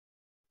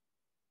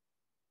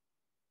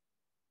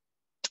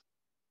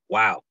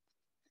Wow.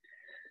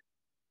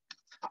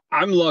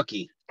 I'm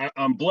lucky.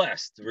 I'm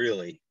blessed,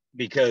 really,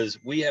 because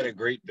we had a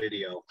great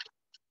video,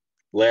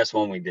 last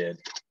one we did,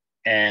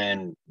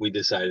 and we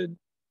decided,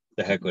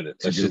 the heck with it.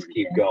 Let's just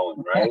keep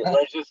going, right?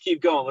 Let's just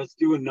keep going. Let's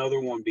do another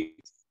one.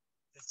 Because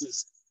this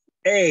is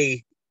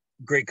A,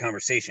 great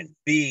conversation.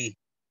 B,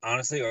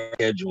 honestly, our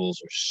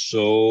schedules are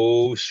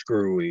so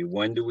screwy.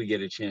 When do we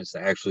get a chance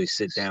to actually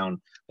sit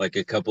down like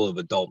a couple of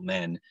adult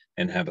men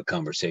and have a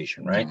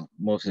conversation, right?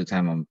 Most of the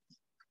time I'm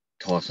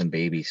tossing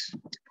babies.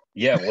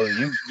 Yeah, well,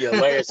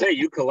 like I say,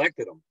 you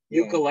collected them.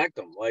 You collect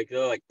them like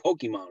they're like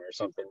Pokemon or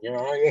something, you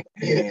know?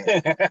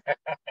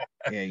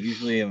 Yeah,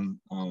 usually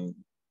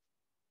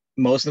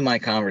most of my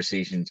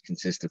conversations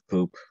consist of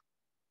poop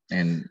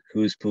and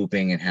who's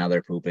pooping and how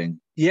they're pooping.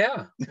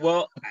 Yeah,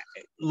 well,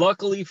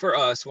 luckily for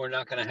us, we're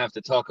not going to have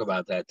to talk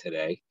about that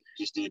today.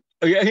 Just did.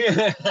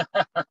 Yeah.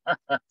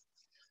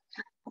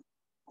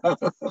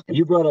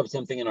 You brought up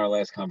something in our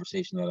last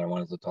conversation that I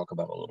wanted to talk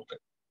about a little bit.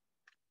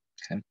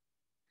 Okay.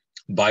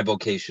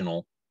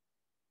 Bivocational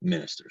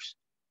ministers.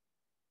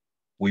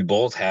 We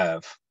both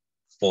have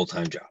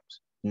full-time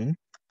jobs. Mm-hmm.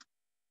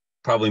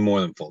 Probably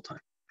more than full-time.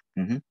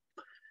 Mm-hmm.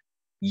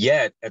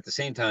 Yet, at the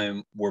same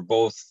time, we're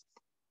both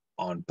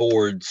on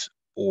boards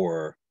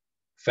or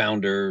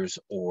founders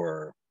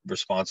or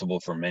responsible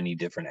for many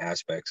different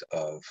aspects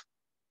of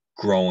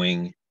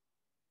growing,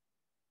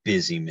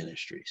 busy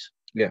ministries.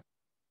 Yeah.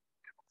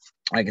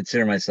 I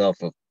consider myself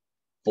a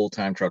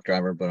full-time truck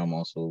driver, but I'm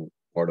also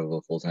part of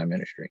a full-time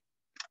ministry.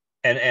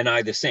 And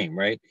I the same,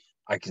 right?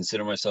 I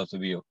consider myself to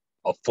be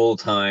a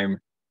full-time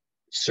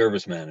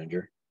service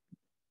manager,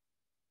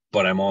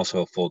 but I'm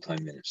also a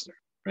full-time minister,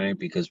 right?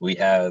 Because we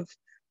have,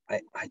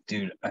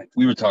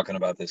 we were talking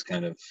about this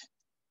kind of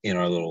in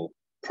our little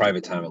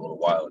private time a little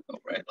while ago,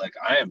 right? Like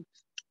I am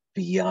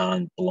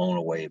beyond blown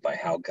away by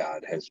how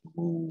God has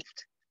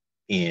moved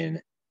in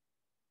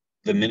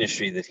the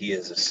ministry that he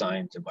has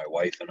assigned to my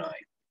wife and I,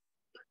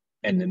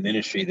 and the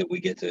ministry that we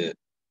get to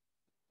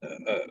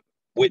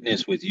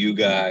witness with you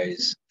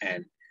guys.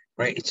 And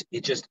right,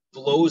 it just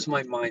blows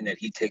my mind that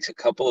he takes a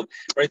couple of,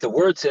 right, the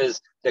word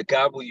says that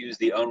God will use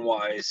the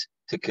unwise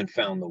to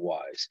confound the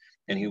wise,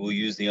 and he will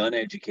use the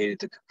uneducated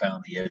to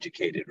confound the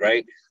educated,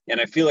 right? And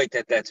I feel like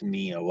that's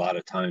me a lot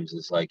of times.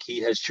 It's like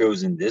he has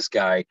chosen this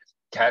guy,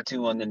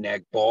 tattoo on the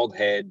neck, bald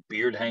head,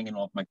 beard hanging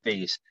off my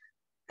face,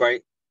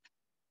 right,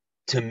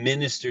 to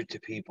minister to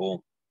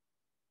people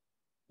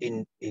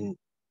in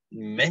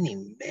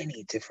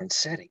many different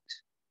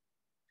settings.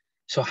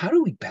 So how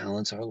do we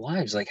balance our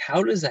lives? Like,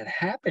 how does that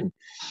happen?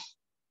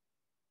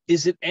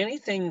 Is it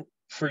anything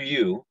for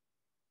you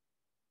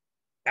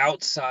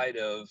outside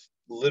of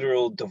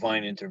literal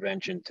divine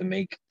intervention to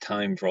make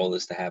time for all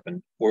this to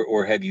happen?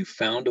 Or have you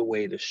found a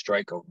way to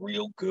strike a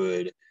real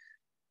good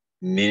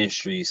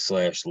ministry /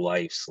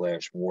 life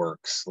 /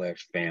 work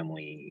 /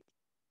 family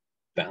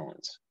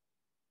balance?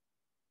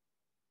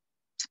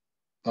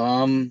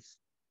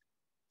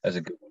 That's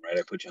a good one, right?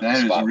 I put you on the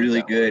spot. That is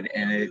really good,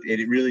 and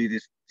it really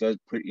just does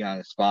put you on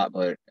the spot.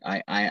 But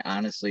I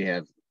honestly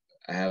have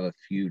a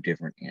few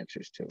different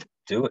answers to it.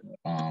 Do it.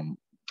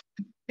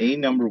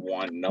 Number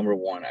one,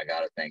 I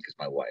gotta thank is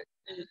my wife.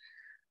 Mm-hmm.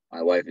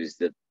 My wife is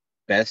the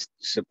best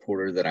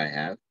supporter that I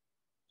have.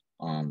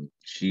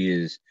 She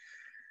is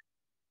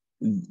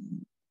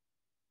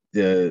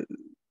it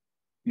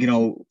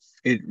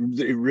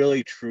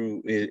really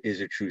true is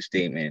a true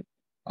statement.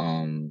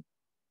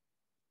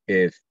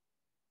 If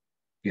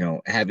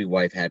happy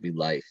wife, happy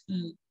life.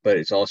 Mm. But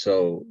it's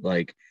also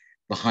like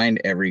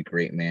behind every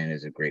great man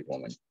is a great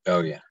woman.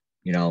 Oh yeah.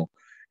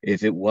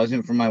 If it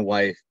wasn't for my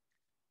wife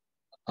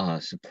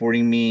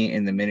supporting me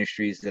in the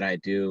ministries that I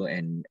do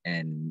and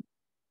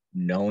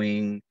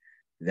knowing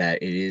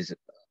that it is,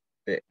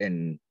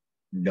 and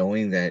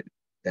knowing that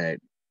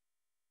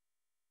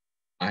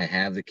I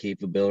have the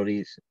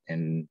capabilities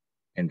and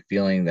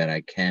feeling that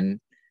I can,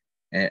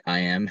 and I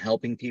am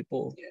helping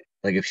people. Yeah.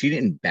 Like if she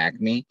didn't back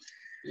me,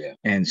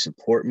 and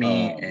support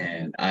me,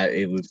 and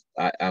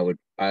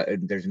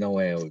there's no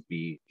way I would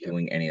be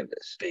doing any of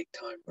this. Big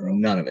time, bro.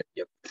 None of it.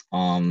 Yep.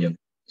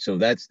 So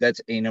that's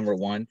number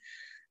one.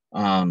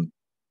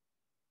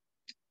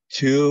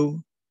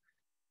 Two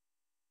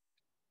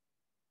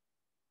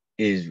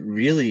is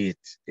really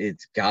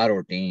it's God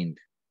ordained.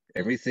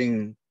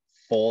 Everything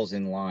falls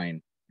in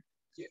line.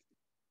 Yeah.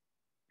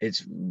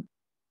 It's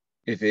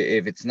if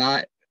it's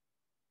not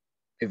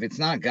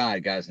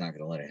God, God's not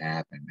going to let it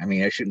happen. I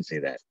mean, I shouldn't say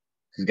that.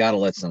 He's got to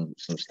let some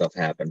stuff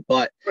happen,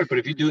 but right. But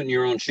if you do it in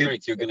your own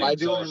strength, you're going to. If I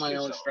do it in my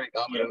own strength,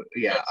 I'm going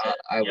to.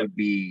 I would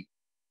be.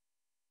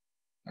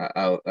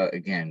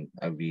 Again,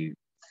 I'd be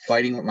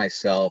fighting with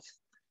myself,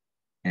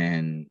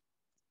 and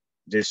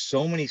there's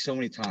so many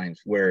times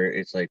where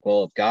it's like,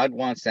 well, if God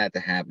wants that to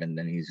happen,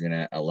 then He's going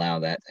to allow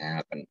that to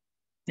happen.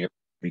 Yep.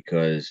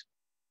 Because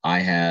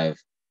I have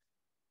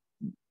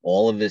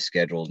all of this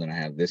scheduled, and I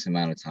have this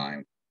amount of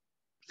time.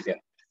 Yeah.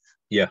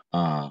 Yeah.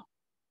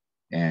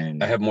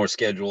 And I have more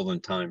schedule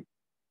than time.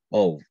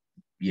 Oh,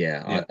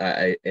 yeah.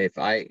 If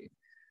I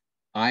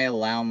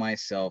allow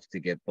myself to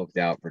get booked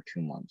out for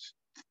 2 months,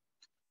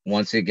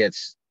 once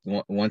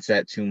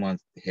that 2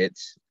 month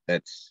hits,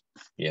 that's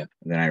Yeah.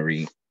 then I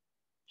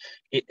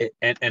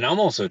And I'm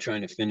also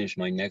trying to finish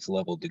my next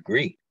level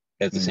degree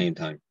at the same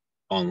time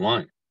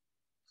online.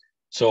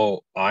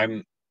 So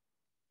I'm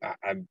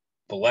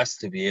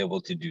blessed to be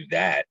able to do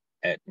that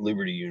at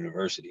Liberty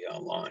University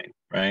online,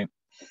 right?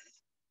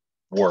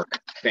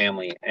 Work,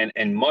 family,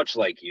 and much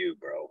like you,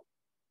 bro.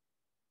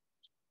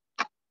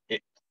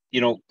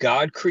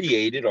 God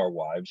created our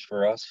wives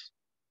for us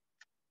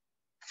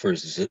for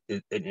an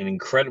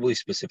incredibly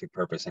specific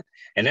purpose.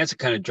 And that's what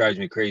kind of drives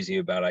me crazy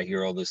about. I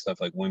hear all this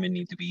stuff like women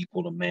need to be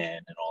equal to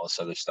men and all this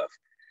other stuff.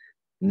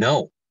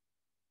 No,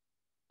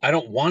 I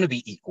don't want to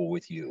be equal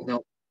with you.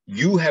 No.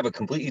 You have a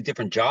completely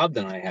different job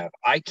than I have.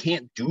 I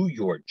can't do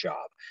your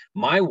job.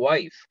 My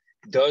wife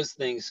does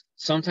things.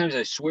 Sometimes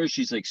I swear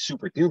she's like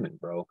superhuman,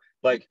 bro.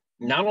 Like,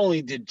 not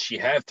only did she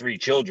have 3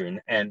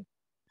 children, and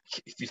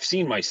if you've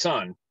seen my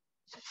son,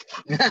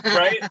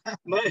 right?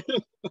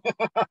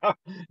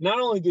 Not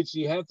only did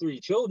she have 3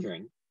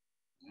 children,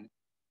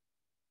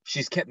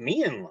 she's kept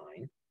me in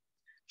line.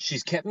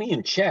 She's kept me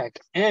in check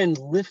and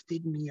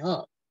lifted me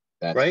up.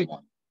 That's right?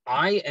 One.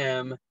 I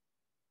am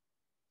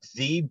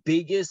the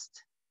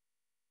biggest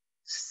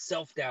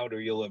self-doubter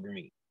you'll ever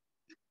meet.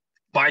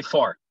 By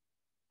far.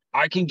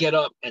 I can get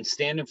up and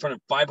stand in front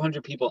of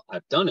 500 people.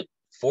 I've done it.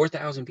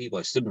 4,000 people.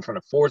 I stood in front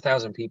of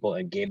 4,000 people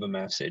and gave a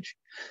message.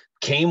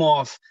 Came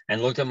off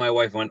and looked at my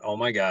wife and went, oh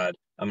my God,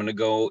 I'm going to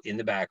go in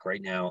the back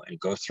right now and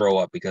go throw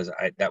up because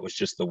that was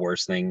just the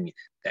worst thing.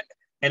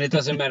 And it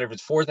doesn't matter if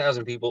it's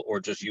 4,000 people or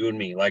just you and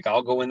me. Like,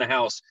 I'll go in the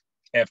house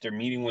after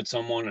meeting with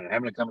someone and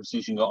having a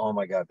conversation, go, oh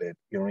my God, babe,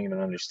 you don't even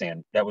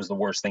understand. That was the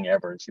worst thing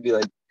ever. And she'd be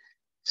like,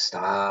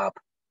 stop,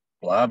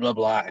 blah, blah,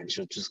 blah. And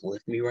she'll just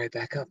lift me right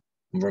back up.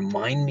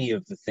 Remind me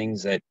of the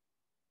things that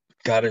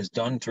God has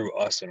done through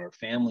us and our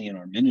family and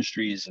our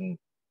ministries. And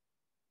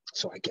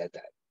so I get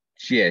that.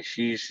 Yeah,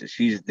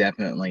 she's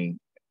definitely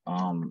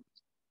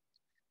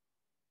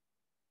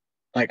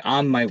like,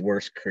 I'm my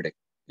worst critic,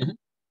 and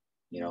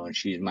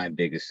she's my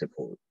biggest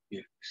support.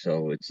 Yeah.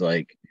 So it's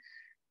like,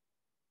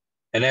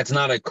 and that's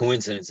not a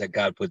coincidence that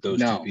God put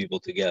those 2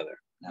 people together.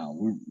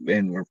 No,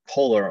 we're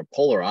polar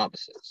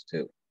opposites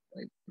too.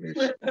 Like,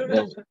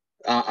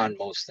 on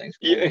most things.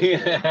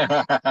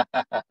 Yeah.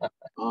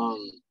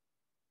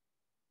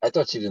 I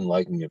thought she didn't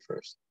like me at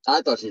first.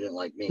 I thought she didn't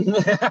like me.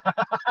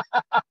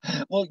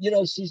 Well,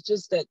 she's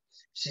just that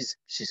she's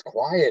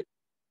quiet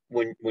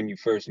when you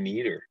first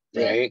meet her,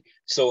 right? Yeah.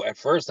 So at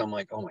first I'm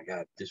like, oh my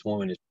God, this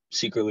woman is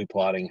secretly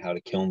plotting how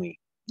to kill me.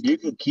 You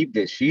can keep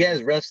this. She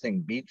has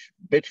resting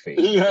bitch face.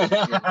 Yeah. She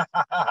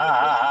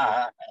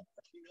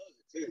knows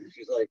it too.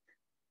 She's like,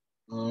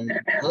 how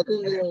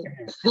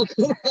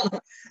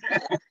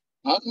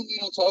come you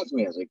don't talk to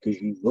me? I was like, because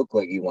you look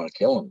like you want to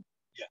kill him.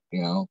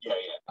 Yeah.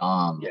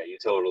 Yeah, you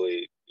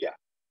totally. Yeah.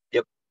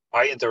 Yep.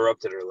 I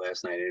interrupted her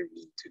last night. I didn't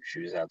mean to.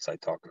 She was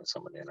outside talking to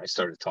somebody, and I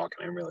started talking.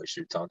 I didn't realize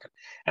she was talking,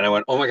 and I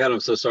went, "Oh my God, I'm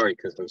so sorry,"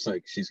 because I was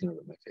like, "She's gonna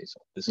rip my face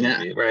off." This is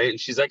right. And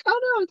she's like, "Oh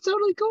no, it's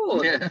totally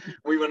cool." Yeah.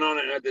 We went on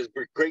and had this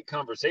great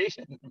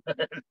conversation.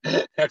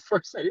 At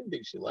first, I didn't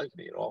think she liked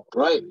me at all.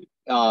 Right.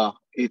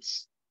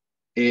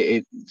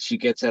 She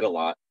gets that a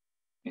lot,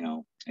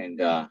 and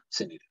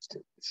Cindy does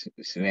too.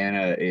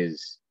 Savannah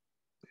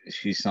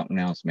she's something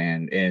else,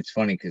 man. And it's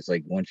funny because,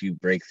 like, once you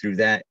break through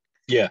that,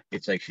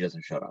 it's like she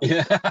doesn't shut up.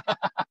 Yeah.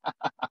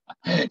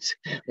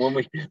 when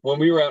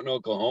we were out in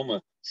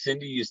Oklahoma,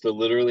 Cindy used to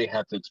literally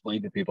have to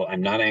explain to people,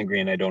 I'm not angry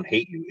and I don't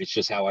hate you. It's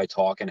just how I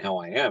talk and how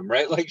I am,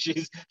 right? Like,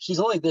 she's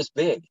only this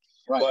big,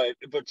 right?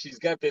 But she's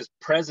got this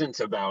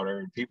presence about her,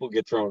 and people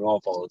get thrown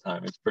off all the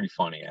time. It's pretty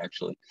funny,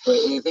 actually. But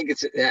I think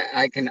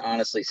I can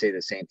honestly say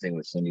the same thing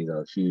with Cindy,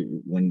 though.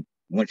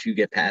 Once you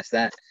get past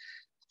that,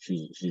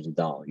 she's a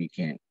doll. You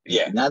can't.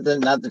 Yeah. Not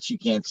that she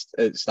can't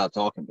stop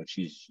talking, but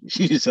she's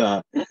it's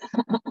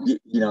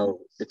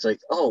like,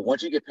 oh,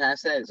 once you get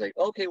past that, it's like,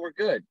 okay, we're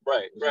good.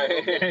 Right.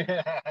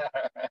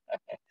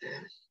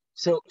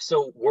 So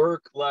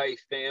work, life,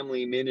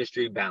 family,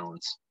 ministry,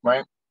 balance.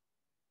 Right.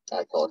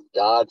 I call it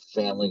God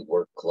Family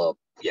Work Club.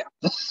 Yeah.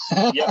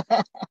 Yeah.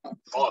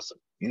 Awesome.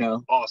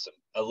 Awesome.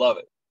 I love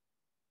it.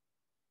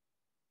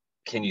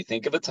 Can you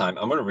think of a time?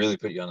 I'm going to really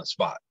put you on the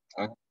spot.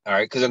 All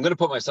right, because I'm going to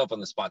put myself on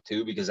the spot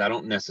too, because I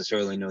don't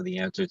necessarily know the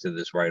answer to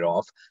this right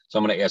off. So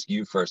I'm going to ask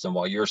you first, and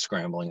while you're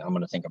scrambling, I'm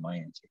going to think of my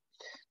answer.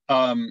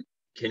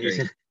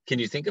 Can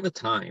you think of a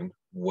time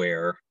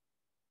where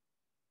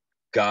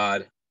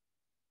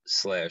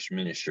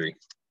God/ministry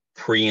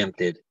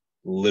preempted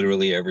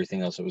literally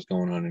everything else that was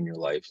going on in your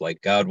life?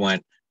 Like, God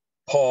went,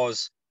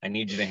 pause, I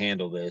need you to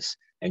handle this,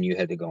 and you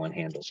had to go and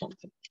handle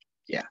something.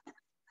 Yeah.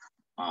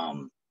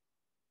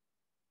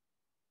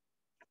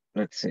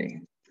 Let's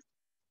see.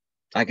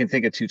 I can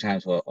think of 2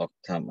 times off the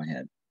top of my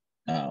head.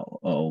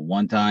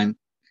 One time,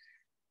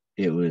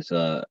 it was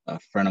a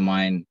friend of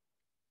mine.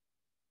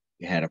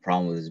 He had a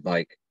problem with his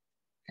bike,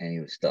 and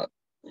he was stuck.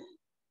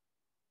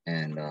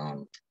 And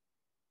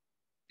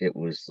it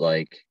was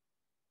like,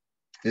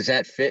 does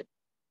that fit?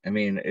 I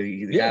mean,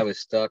 the guy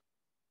was stuck,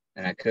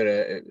 and I could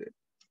have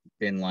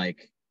been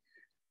like,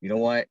 you know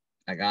what?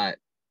 I got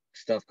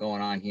stuff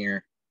going on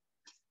here,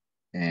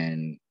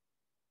 and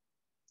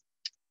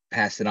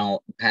passed it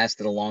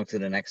along to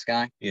the next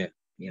guy. Yeah.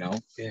 Yeah.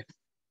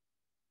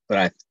 But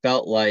I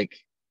felt like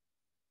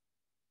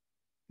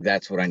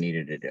that's what I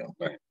needed to do.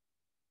 Right.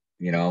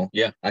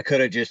 Yeah. I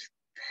could have just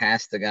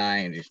passed the guy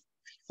and just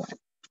went.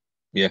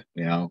 Yeah.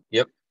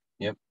 Yep.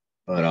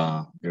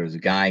 But there was a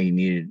guy he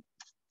needed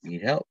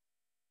help,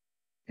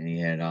 and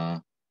he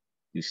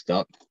was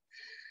stuck.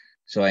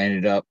 So I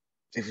ended up.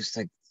 It was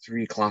like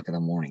 3:00 in the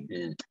morning.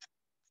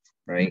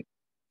 Right.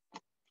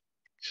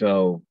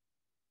 So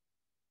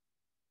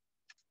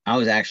I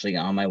was actually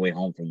on my way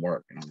home from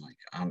work, and I'm like,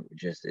 I'm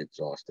just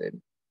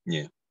exhausted.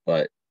 Yeah.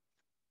 But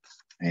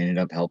I ended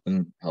up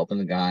helping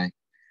the guy,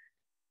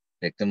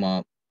 picked him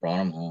up, brought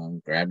him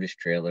home, grabbed his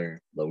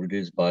trailer, loaded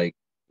his bike,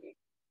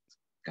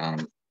 got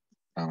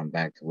him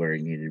back to where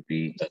he needed to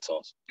be. That's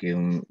awesome. Give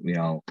him,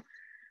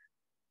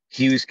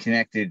 he was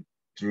connected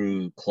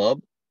through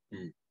club.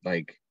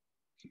 Like,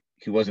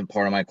 he wasn't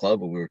part of my club,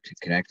 but we were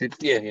connected.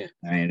 Yeah.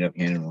 I ended up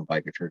handing him a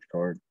biker church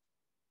card.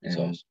 That's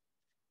and,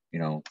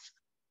 awesome.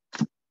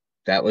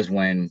 That was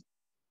when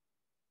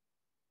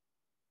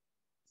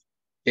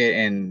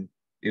it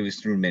was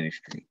through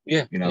ministry.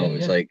 Yeah. It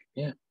was like,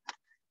 you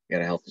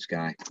gotta help this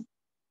guy.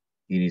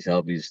 He needs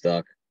help. He's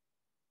stuck.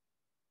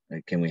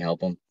 Like, can we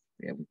help him?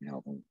 Yeah, we can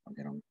help him. I'll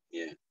get him.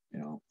 Yeah.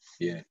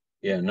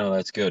 Yeah. No,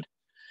 that's good.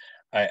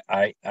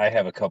 I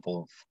have a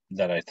couple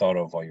that I thought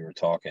of while you were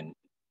talking.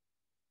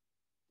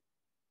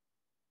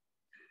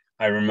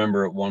 I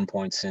remember at one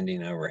point, Cindy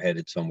and I were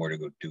headed somewhere to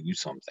go do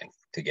something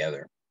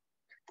together.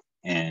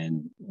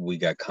 And we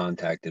got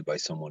contacted by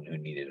someone who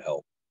needed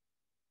help.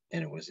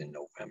 And it was in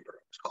November.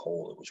 It was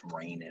cold. It was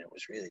raining. It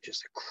was really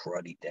just a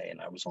cruddy day. And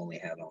I was only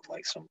had on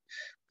like some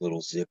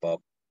little zip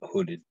up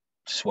hooded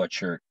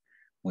sweatshirt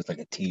with like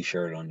a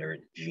t-shirt under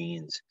it,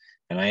 jeans.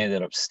 And I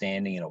ended up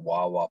standing in a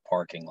Wawa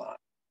parking lot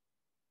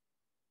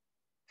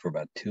for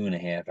about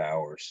 2.5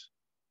 hours,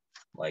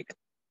 like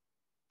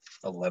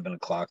 11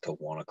 o'clock to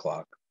 1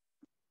 o'clock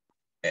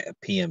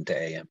p.m. to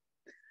a.m.,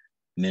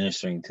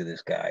 ministering to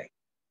this guy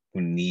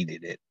who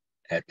needed it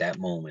at that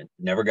moment.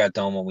 Never got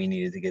done what we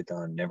needed to get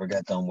done, never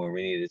got done where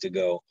we needed to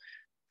go,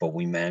 but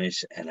we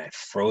managed, and I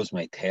froze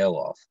my tail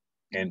off.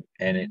 And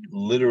it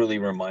literally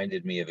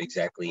reminded me of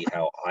exactly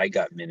how I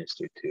got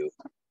ministered to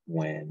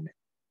when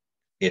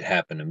it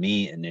happened to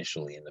me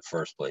initially in the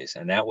first place.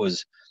 And that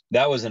was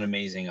an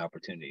amazing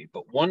opportunity.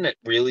 But one that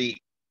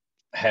really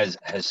has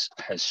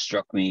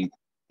struck me,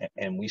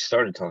 and we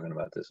started talking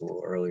about this a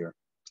little earlier.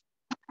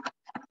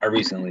 I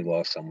recently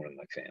lost someone in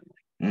my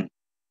family.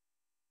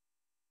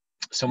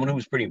 Someone who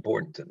was pretty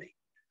important to me.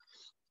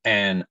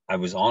 And I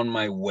was on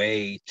my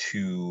way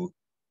to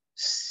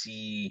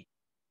see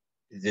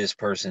this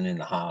person in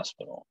the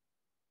hospital.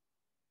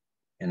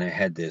 And I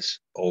had this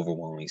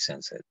overwhelming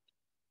sense that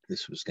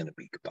this was going to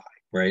be goodbye,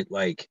 right?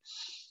 Like,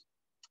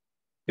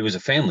 it was a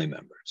family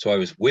member. So I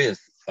was with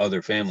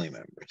other family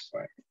members.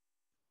 Right.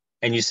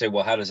 And you say,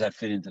 well, how does that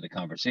fit into the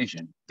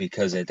conversation?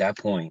 Because at that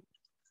point,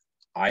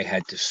 I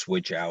had to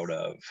switch out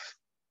of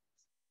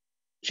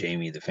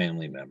Jamie, the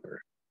family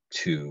member,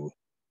 to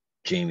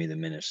Jamie, the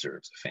minister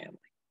of the family.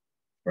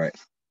 Right.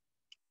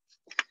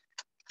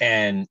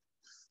 And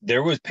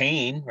there was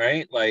pain,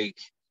 right? Like,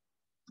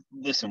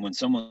 listen, when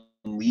someone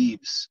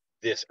leaves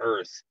this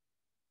earth,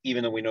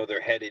 even though we know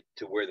they're headed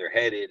to where they're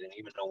headed, and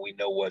even though we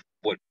know what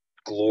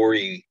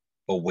glory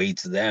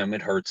awaits them,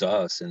 it hurts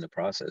us in the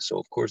process. So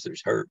of course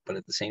there's hurt, but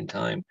at the same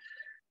time,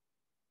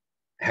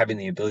 having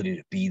the ability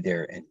to be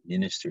there and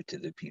minister to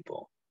the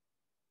people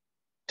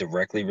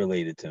directly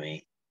related to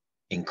me,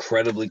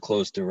 incredibly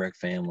close direct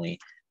family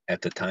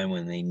at the time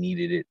when they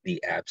needed it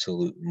the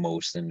absolute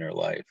most in their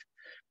life,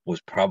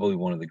 was probably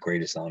one of the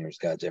greatest honors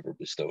God's ever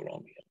bestowed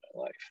on me in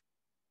my life.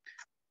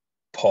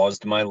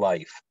 Paused my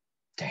life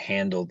to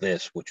handle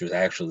this, which was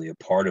actually a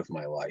part of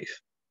my life,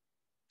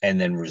 and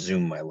then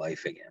resume my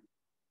life again.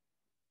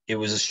 It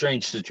was a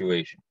strange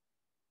situation.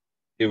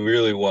 It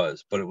really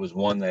was, but it was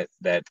one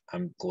that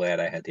I'm glad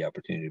I had the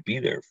opportunity to be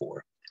there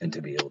for and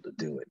to be able to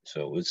do it.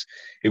 So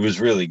it was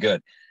really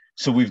good.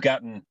 So we've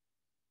gotten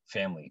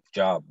family,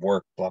 job,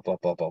 work, blah, blah,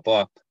 blah, blah,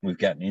 blah. We've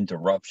gotten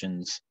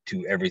interruptions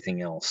to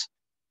everything else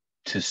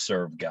to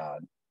serve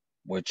God,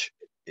 which,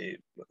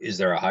 is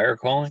there a higher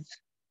calling?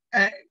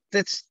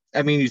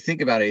 You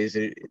think about it, is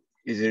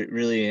it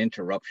really an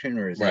interruption,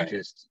 or is Right. that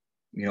just,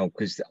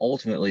 because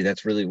ultimately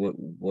that's really what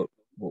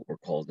we're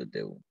called to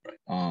do.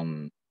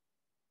 Right.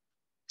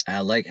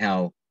 I like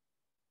how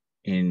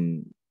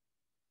in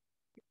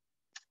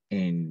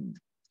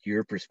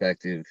your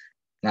perspective,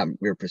 not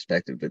your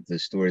perspective, but the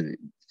story that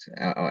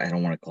I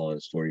don't want to call it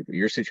a story, but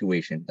your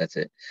situation, that's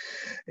it.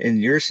 In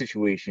your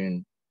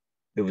situation,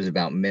 it was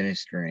about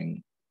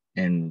ministering,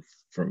 and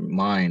for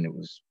mine, it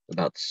was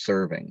about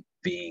serving,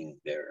 being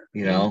there,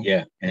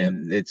 Yeah.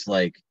 And yeah. It's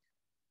like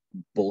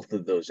both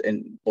of those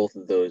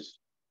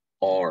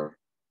are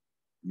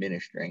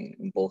ministering,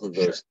 and both of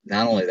those, sure.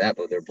 Not only that,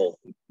 but they're both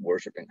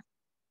worshiping.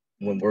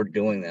 When we're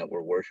doing that,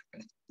 we're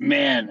worshiping.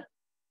 Man,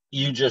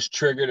 You just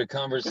triggered a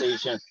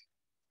conversation.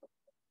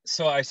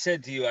 So I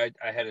said to you, I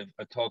had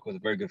a talk with a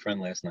very good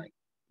friend last night.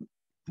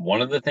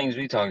 One of the things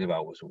we talked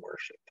about was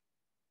worship.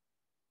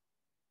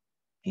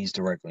 He's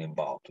directly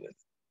involved with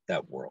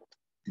that world.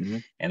 Mm-hmm.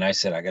 And I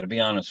said, I got to be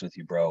honest with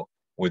you, bro,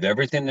 with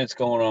everything that's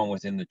going on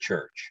within the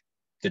church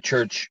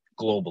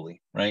globally,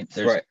 right?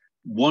 There's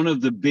one of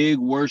the big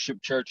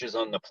worship churches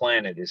on the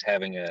planet is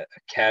having a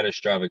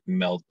catastrophic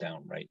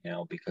meltdown right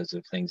now because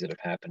of things that have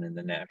happened in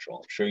the natural.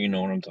 I'm sure you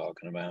know what I'm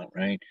talking about,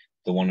 right?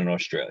 The one in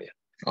Australia.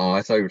 Oh,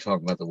 I thought you were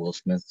talking about the Will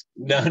Smith.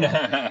 No.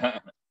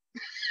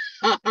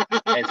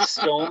 And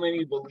so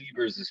many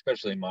believers,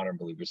 especially modern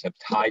believers, have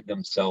tied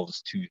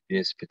themselves to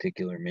this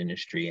particular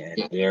ministry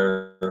and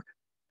their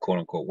quote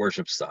unquote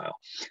worship style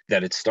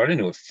that it's starting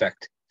to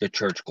affect the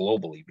church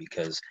globally,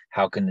 because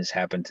how can this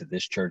happen to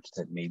this church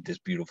that made this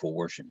beautiful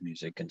worship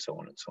music and so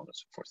on and so on and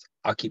so forth.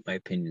 I'll keep my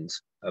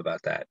opinions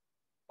about that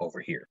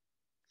over here.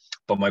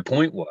 But my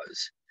point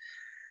was,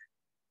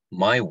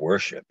 my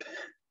worship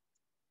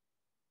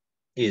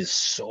is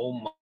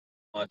so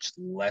much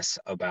less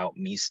about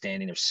me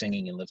standing or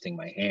singing and lifting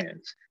my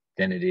hands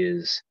than it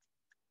is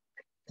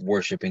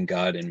worshiping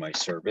God in my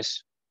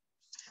service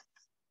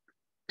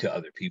to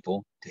other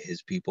people, to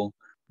his people,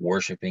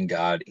 worshiping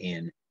God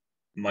in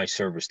my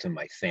service to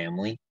my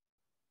family,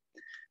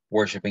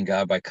 worshiping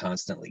God by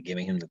constantly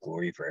giving him the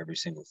glory for every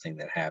single thing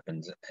that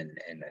happens and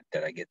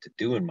that I get to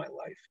do in my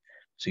life.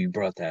 So you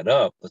brought that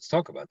up. Let's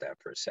talk about that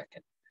for a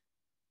second.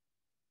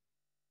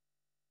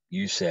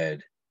 You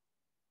said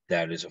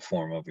that is a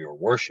form of your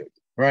worship.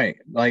 Right.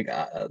 Like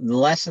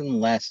less and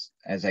less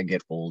as I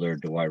get older,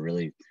 do I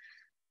really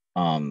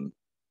don't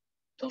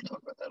talk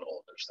about that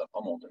older stuff.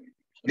 I'm older than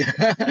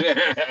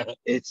you.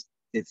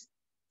 It's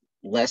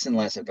less and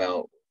less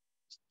about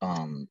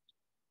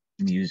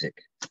music.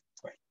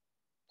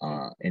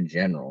 Right. In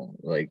general.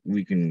 Like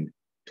we can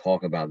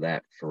talk about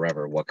that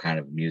forever, what kind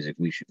of music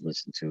we should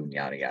listen to, and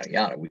yada yada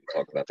yada. We can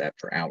talk about that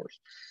for hours.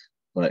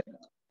 But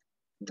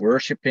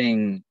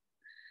worshiping,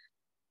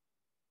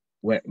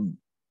 when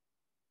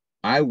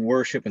I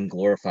worship and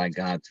glorify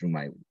God through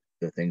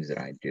the things that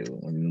I do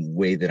and the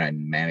way that I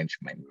manage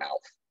my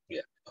mouth.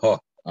 Yeah. Oh.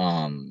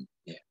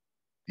 Yeah.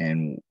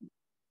 And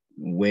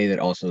way that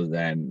also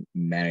that I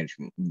manage.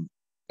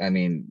 I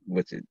mean,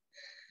 what's it?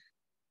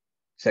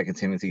 2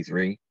 Timothy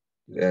 3.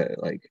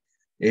 Like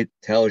it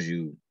tells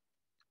you,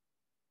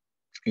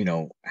 you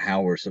know,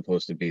 how we're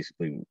supposed to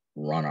basically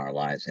run our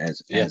lives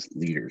as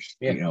leaders.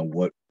 Yeah. You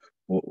know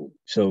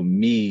so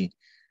me,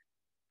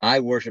 I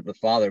worship the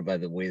Father by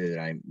the way that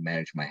I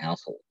manage my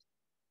household.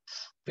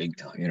 Big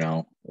time. You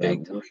know, I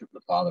worship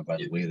the Father by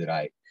the way that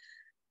I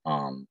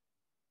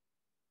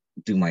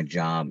do my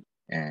job,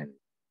 and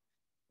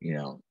you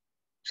know,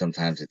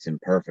 sometimes it's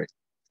imperfect,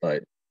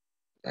 but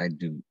I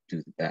do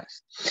the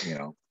best, you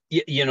know.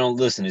 You know,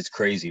 listen, it's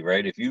crazy,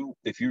 right? If you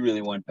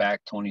really went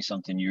back 20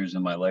 something years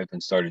in my life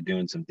and started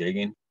doing some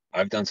digging,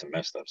 I've done some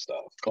messed up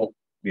stuff. Oh,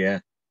 yeah.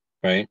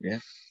 Right? Yeah.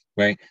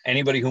 Right.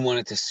 Anybody who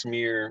wanted to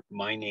smear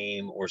my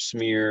name or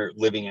smear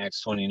Living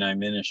Acts 29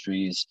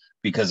 Ministries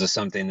because of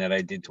something that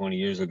I did 20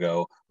 years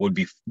ago would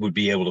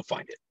be able to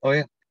find it. Oh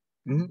yeah.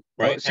 Mm-hmm.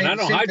 Right. And I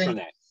don't hide from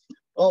that.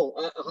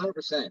 Oh,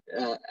 100%.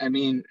 I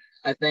mean,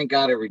 I thank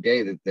God every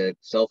day that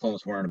cell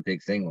phones weren't a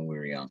big thing when we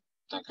were young.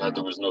 Thank God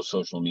there was no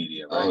social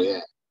media. Right? Oh yeah.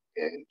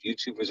 Yeah, if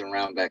YouTube was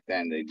around back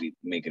then, they'd be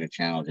making a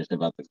channel just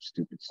about the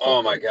stupid stuff.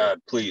 Oh my God,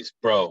 please,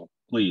 bro,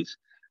 please.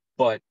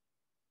 But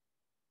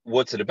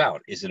what's it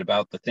about? Is it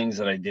about the things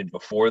that I did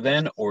before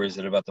then, or is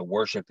it about the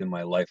worship in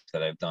my life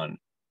that I've done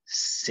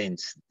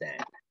since then?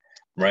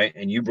 Right.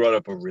 And you brought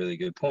up a really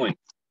good point.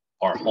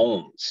 Our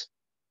homes,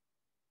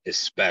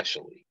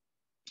 especially.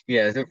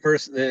 Yeah,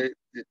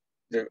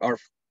 our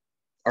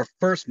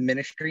first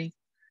ministry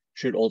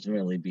should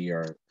ultimately be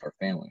our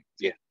family.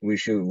 Yeah. We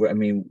should, I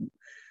mean,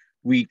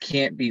 we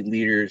can't be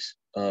leaders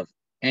of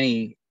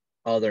any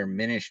other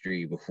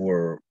ministry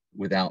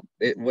without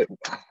it.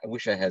 I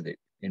wish I had it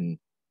in,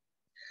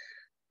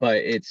 but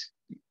it's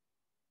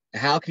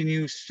how can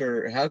you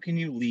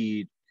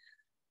lead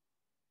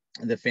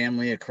the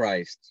family of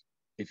Christ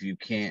if you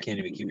can't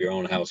even keep your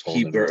own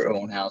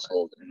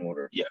household in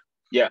order?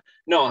 Yeah,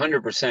 no,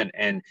 100%.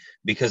 And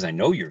because I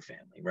know your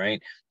family, right?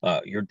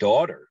 Your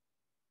daughter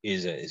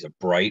is a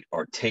bright,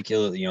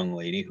 articulate young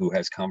lady who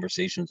has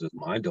conversations with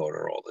my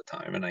daughter all the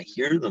time, and I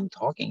hear them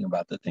talking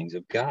about the things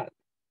of God.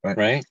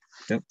 Right?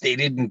 Yep. They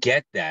didn't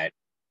get that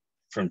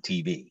from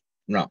TV.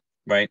 No.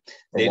 Right?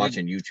 Or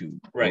watching YouTube.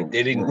 Right.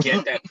 They didn't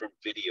get that from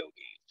video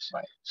games.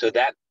 Right. So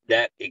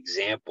that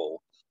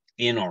example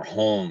in our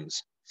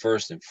homes,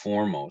 first and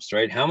foremost,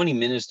 right? How many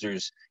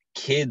ministers'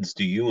 kids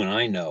do you and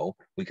I know?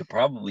 We could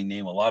probably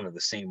name a lot of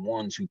the same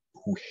ones who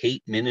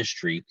hate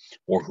ministry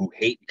or who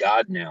hate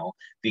God now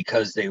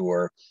because they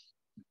were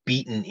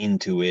beaten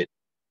into it,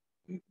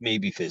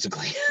 maybe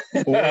physically.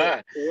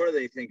 or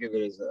they think of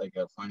it as like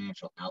a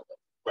financial outlet.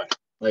 Right.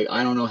 Like,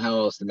 I don't know how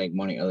else to make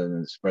money other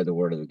than to spread the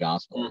word of the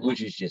gospel,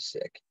 which is just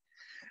sick.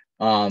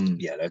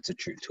 Yeah, that's a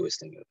true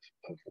twisting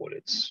of what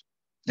it's.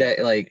 That,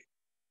 like,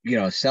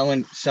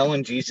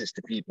 selling Jesus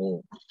to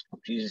people.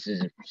 Jesus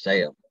isn't for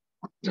sale.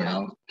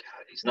 God,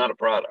 he's not a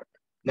product.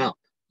 No,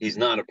 he's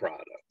not a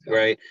product,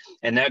 right?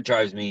 And that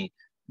drives me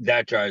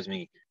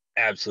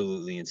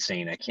absolutely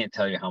insane. I can't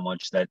tell you how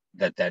much that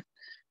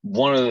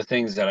one of the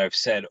things that I've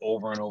said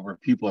over and over,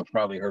 people have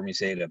probably heard me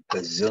say it a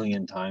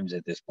bazillion times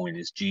at this point,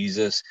 is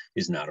Jesus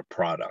is not a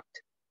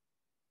product.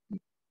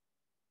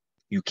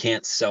 You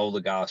can't sell the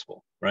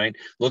gospel, right?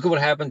 Look at what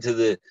happened to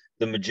the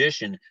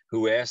magician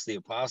who asked the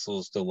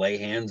apostles to lay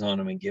hands on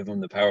him and give him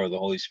the power of the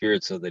Holy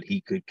Spirit so that he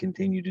could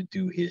continue to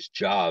do his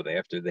job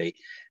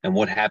and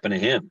what happened to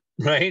him,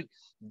 right?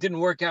 Didn't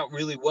work out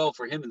really well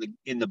for him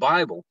in the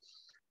Bible.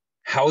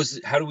 How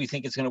do we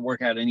think it's going to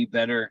work out any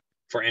better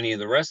for any of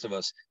the rest of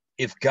us?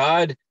 If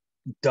God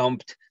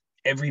dumped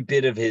every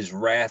bit of his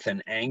wrath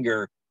and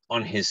anger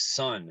on his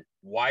son,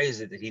 why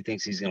is it that he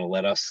thinks he's going to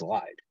let us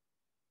slide?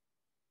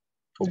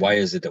 Or why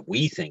is it that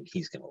we think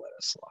he's going to let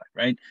us slide,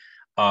 right?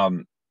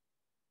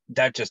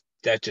 That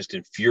just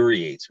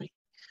infuriates me.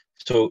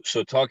 So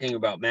talking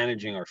about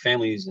managing our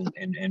families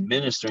and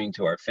ministering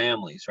to our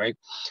families, right?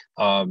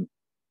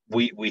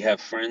 We have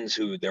friends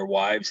who their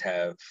wives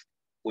have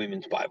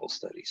women's Bible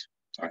studies.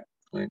 All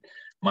right.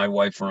 My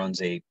wife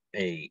runs a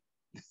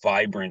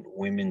vibrant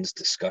women's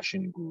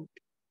discussion group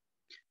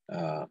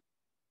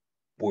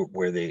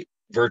where they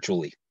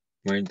virtually,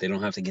 right? They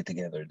don't have to get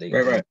together. They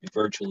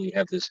virtually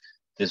have this.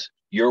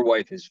 Your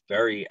wife is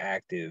very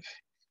active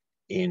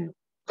in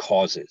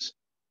causes,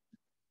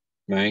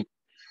 right?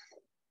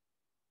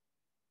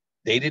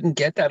 They didn't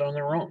get that on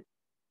their own.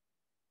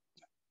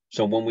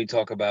 So when we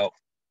talk about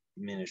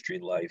ministry,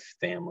 life,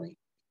 family,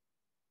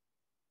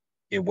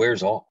 it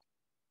wears off.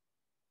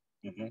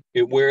 Mm-hmm.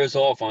 It wears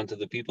off onto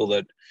the people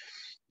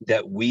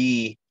that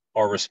we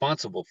are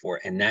responsible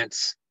for, and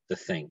that's the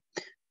thing.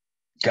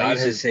 God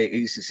used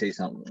to say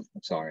something.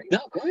 I'm sorry. No,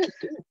 go ahead.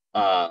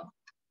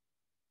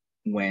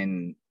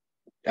 When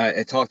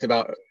I talked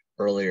about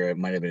earlier, it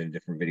might have been a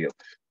different video,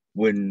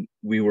 when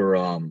we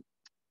were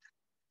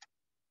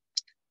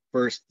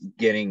first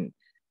getting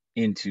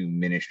into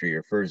ministry,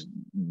 or first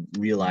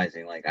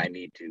realizing like I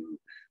need to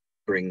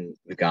bring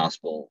the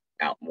gospel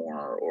out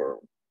more, or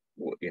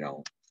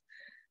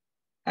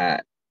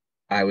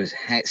I was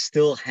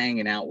still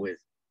hanging out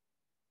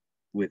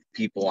with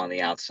people on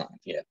the outside.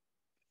 Yeah.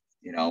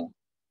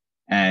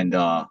 And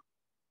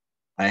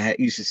I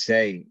used to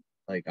say,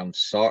 like, I'm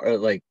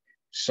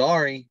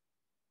sorry,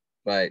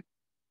 but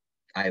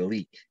I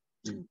leak,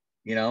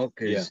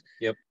 because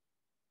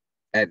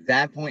at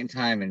that point in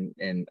time,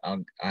 and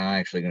I'm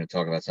actually going to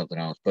talk about something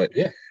else, but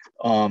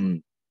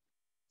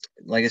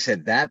like I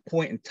said, that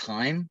point in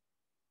time,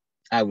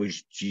 I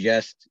was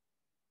just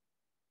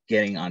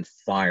getting on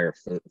fire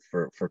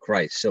for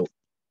Christ. So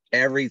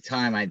every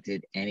time I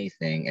did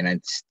anything,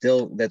 and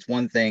that's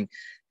one thing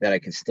that I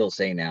can still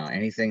say now,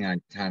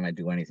 time I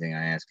do anything,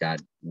 I ask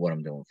God what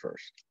I'm doing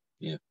first.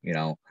 Yeah.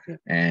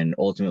 And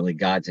ultimately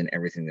God's in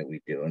everything that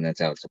we do, and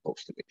that's how it's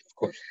supposed to be. Of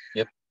course.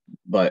 Yep.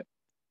 But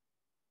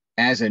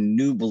as a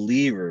new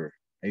believer,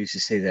 I used to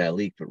say that I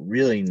leak, but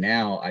really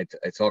now I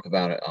talk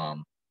about it,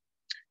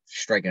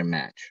 striking a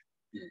match.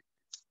 Yeah.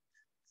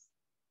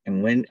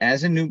 And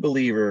as a new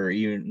believer,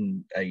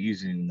 even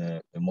using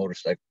the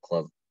motorcycle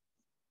club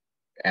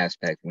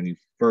aspect, when you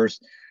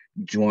first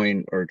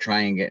join or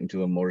try and get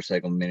into a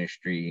motorcycle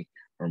ministry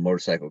or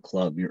motorcycle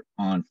club, you're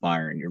on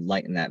fire and you're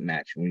lighting that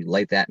match. When you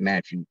light that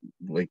match,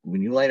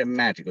 when you light a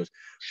match, it goes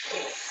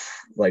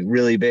like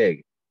really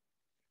big,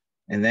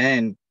 and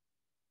then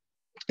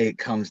it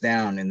comes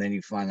down, and then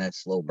you find that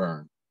slow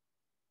burn,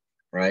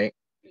 right?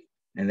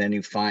 And then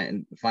you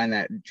find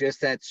that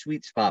just that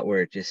sweet spot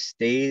where it just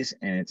stays,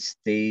 and it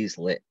stays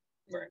lit,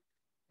 right?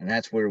 And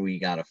that's where we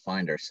got to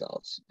find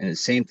ourselves. And the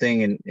same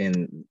thing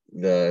in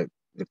the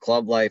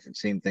club life, and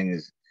same thing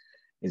is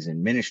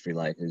in ministry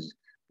life, is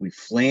we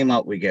flame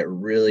up, we get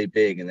really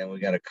big, and then we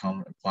got to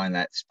come and find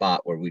that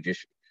spot where we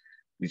just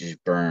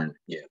burn.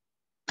 Yeah.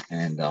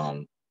 And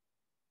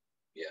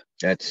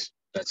that's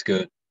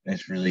good.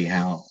 That's really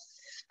how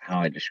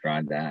I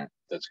describe that.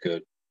 That's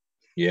good.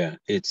 Yeah.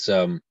 It's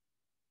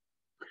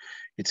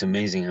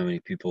amazing how many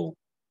people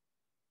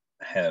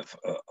have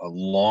a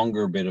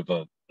longer bit of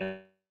an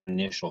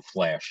initial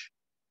flash,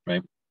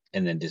 right?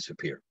 And then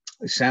disappear.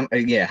 How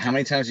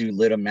many times have you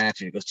lit a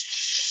match and it goes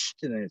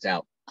and then it's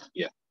out?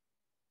 Yeah.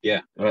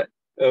 Yeah. But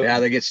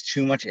there gets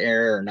too much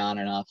air or not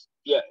enough.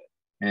 Yeah.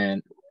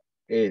 And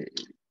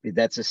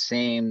that's the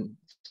same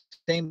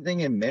thing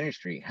in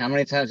ministry. How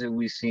many times have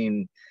we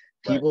seen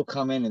people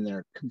come in and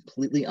they're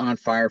completely on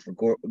fire for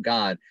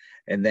God,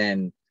 and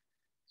then,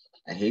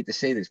 I hate to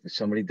say this, but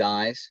somebody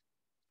dies,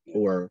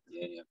 or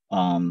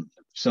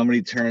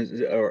somebody turns,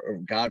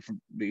 or God,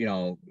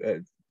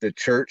 the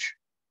church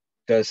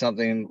does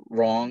something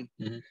wrong,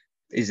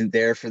 isn't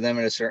there for them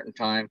at a certain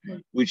time,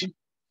 which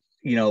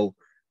you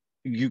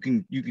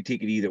can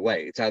take it either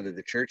way. It's either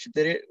the church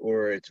did it,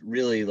 or it's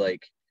really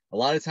like a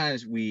lot of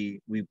times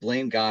we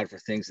blame God for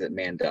things that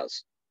man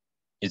does.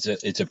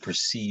 It's a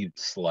perceived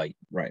slight,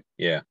 right?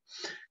 Yeah.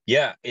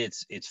 Yeah,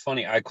 it's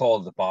funny. I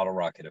call it the bottle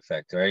rocket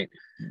effect, right?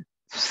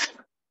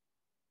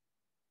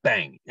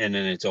 Bang, and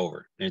then it's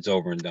over. It's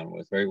over and done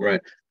with, right?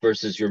 Right.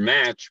 Versus your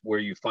match where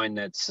you find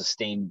that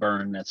sustained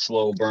burn, that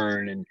slow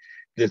burn, and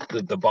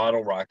the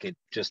bottle rocket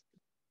just,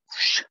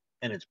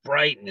 and it's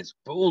bright and it's,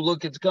 oh,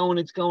 look, it's going,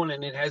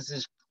 and it has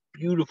this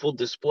beautiful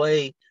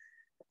display,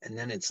 and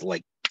then it's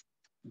like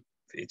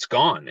it's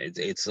gone.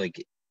 It's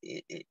like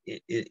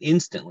it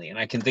instantly. And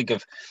I can think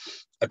of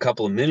a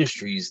couple of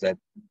ministries that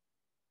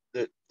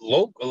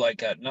local,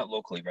 like not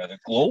locally, rather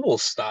global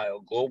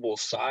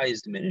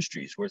sized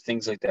ministries where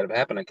things like that have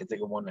happened. I can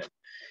think of one that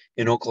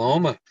in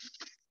Oklahoma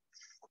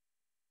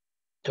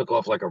took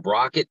off like a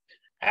rocket,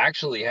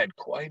 actually had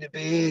quite a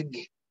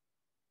big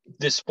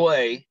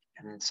display,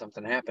 and then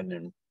something happened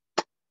and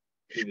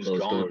he was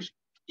gone. Doors.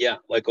 Yeah,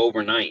 like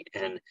overnight.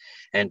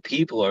 And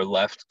people are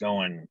left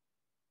going,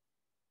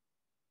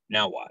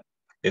 now what?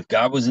 If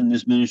God was in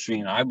this ministry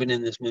and I've been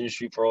in this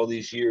ministry for all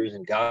these years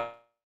and God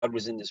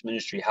was in this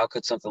ministry, how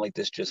could something like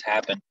this just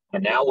happen?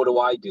 And now what do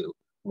I do?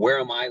 Where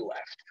am I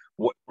left?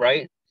 What,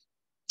 right?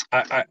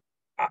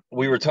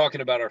 We were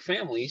talking about our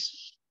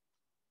families.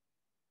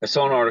 I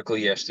saw an article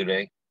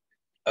yesterday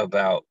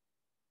about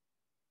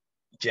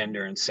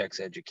gender and sex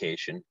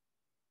education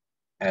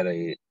at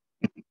a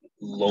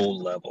low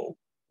level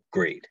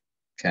grade.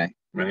 Okay.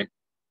 Right.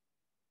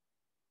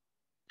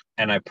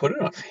 And I put it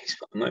on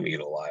Facebook. I'm not even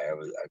gonna lie.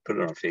 I put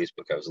it on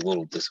Facebook. I was a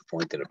little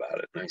disappointed about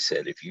it. And I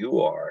said, if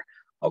you are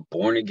a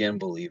born again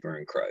believer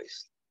in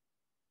Christ,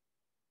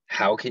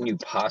 how can you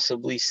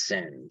possibly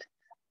send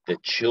the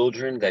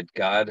children that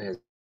God has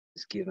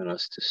given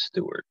us to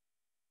steward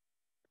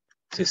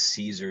to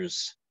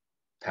Caesar's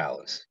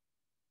palace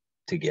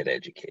to get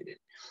educated?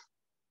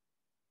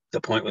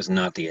 The point was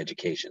not the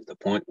education. The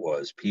point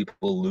was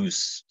people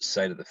lose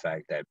sight of the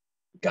fact that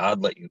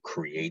God let you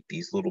create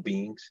these little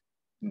beings,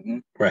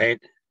 right?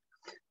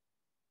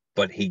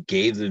 But he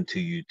gave them to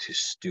you to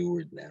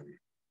steward them,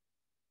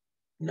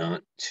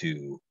 not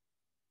to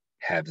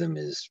have them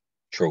as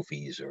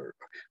trophies, or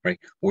right.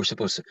 We're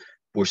supposed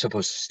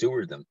to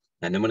steward them.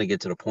 And then when they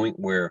get to the point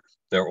where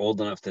they're old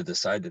enough to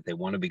decide that they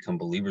want to become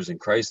believers in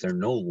Christ, they're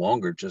no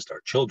longer just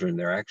our children.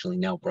 They're actually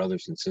now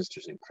brothers and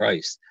sisters in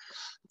Christ.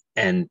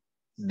 And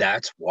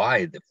that's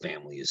why the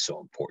family is so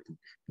important.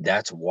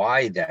 That's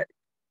why that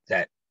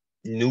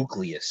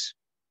nucleus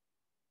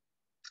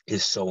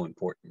is so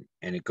important.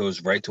 And it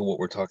goes right to what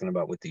we're talking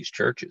about with these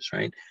churches,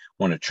 right?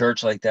 When a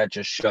church like that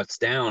just shuts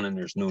down and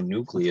there's no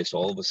nucleus,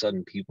 all of a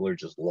sudden people are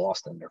just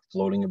lost and they're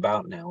floating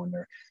about now, and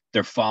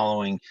they're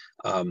following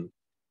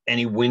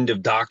any wind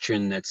of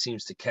doctrine that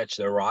seems to catch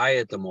their eye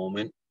at the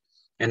moment.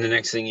 And the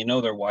next thing you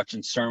know, they're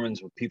watching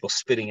sermons with people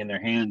spitting in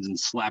their hands and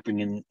slapping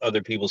in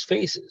other people's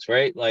faces,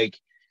 right? Like,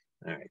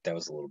 all right, that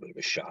was a little bit of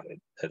a shot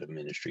at a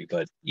ministry,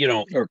 but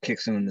or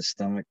kicks them in the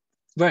stomach.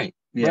 Right.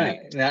 Yeah.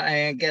 Right. Now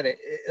I get it.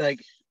 Like,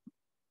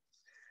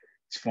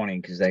 it's funny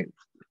because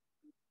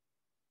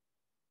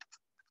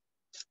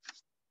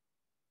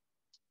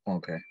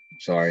okay,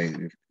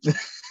 sorry.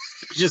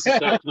 Just a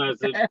text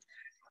message.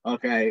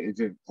 Okay,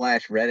 it's a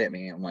flash read at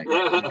me. I'm like,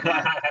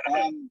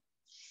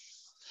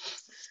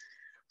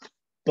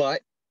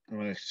 but I'm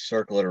gonna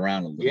circle it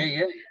around a little.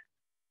 Yeah.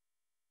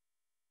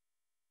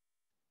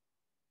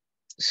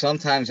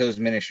 Sometimes those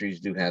ministries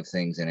do have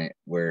things in it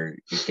where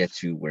it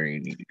gets you where you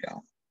need to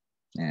go,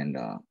 and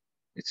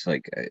it's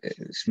like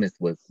Smith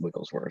with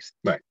Wigglesworth,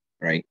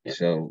 right. Yeah.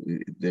 So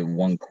the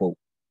one quote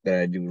that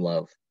I do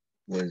love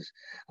was,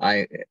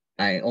 I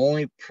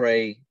only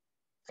pray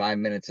 5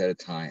 minutes at a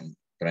time,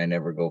 but I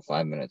never go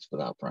 5 minutes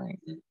without praying.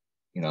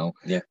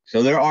 Yeah.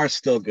 So there are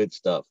still good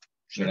stuff.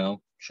 Sure.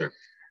 Sure.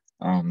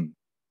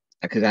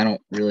 Because I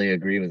don't really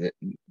agree with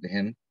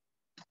him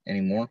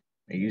anymore.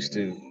 I used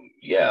to.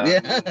 Yeah.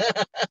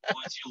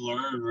 Once you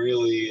learn,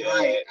 really.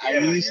 I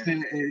used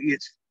to.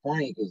 It's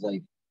funny because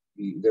like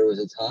there was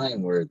a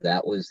time where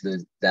that was.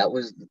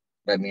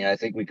 I mean, I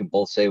think we can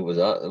both say was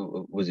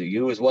it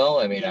you as well?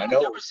 I mean, I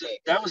know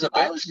that was a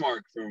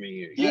benchmark for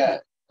me. Yeah.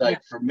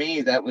 For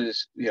me, that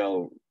was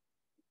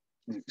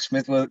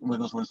Smith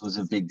Wigglesworth was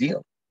a big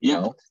deal.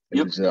 It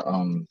was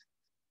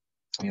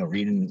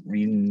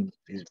reading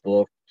his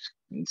books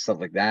and stuff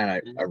like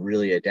that. I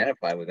really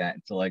identified with that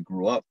until I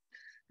grew up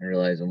and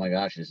realized, oh my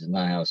gosh, this is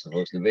not how it's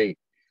supposed to be.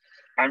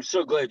 I'm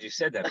so glad you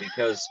said that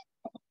because,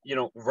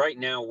 right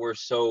now we're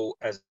so,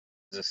 as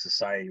a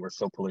society, we're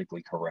so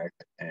politically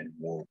correct and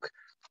woke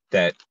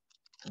that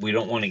we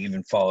don't want to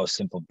even follow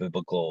simple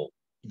biblical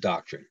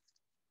doctrine.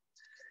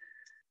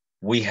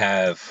 We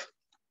have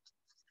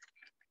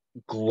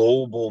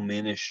global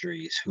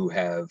ministries who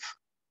have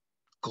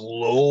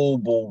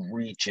global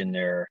reach in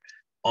their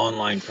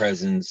online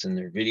presence and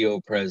their video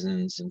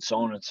presence and so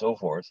on and so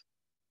forth,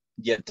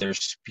 yet they're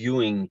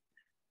spewing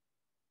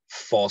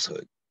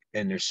falsehood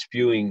and they're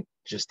spewing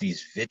just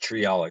these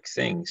vitriolic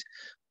things.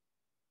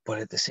 But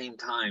at the same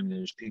time,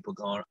 there's people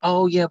going,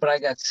 oh yeah, but I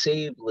got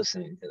saved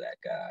listening to that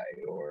guy,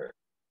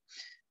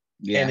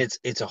 and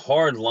it's a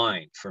hard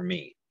line for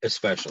me,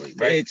 especially,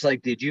 right? It's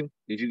like, did you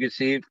get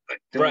saved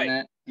doing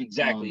that?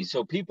 Exactly.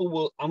 So people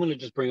will, I'm going to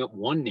just bring up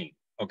one name.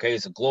 Okay.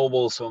 It's a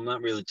global, so I'm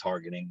not really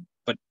targeting,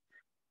 but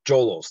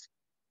Joel Osteen.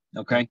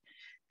 Okay.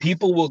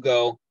 People will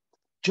go,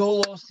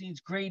 Joel Osteen's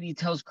great. He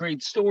tells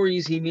great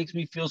stories. He makes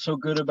me feel so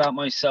good about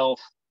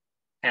myself.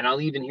 And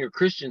I'll even hear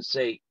Christians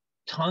say,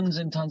 tons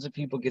and tons of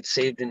people get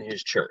saved in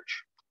his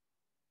church.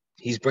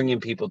 He's bringing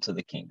people to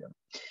the kingdom.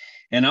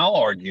 And I'll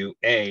argue,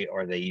 A,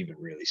 are they even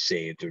really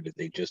saved, or did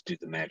they just do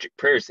the magic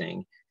prayer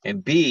thing?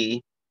 And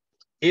B,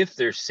 if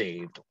they're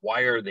saved,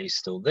 why are they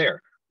still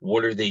there?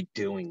 What are they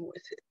doing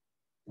with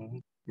it? Mm-hmm.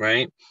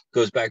 Right?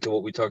 Goes back to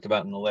what we talked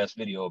about in the last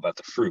video about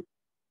the fruit.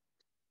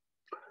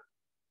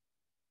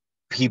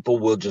 People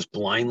will just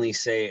blindly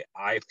say,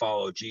 I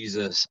follow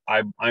Jesus.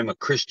 I'm a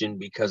Christian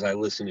because I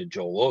listen to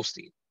Joel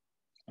Osteen.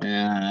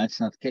 Yeah, that's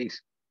not the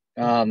case.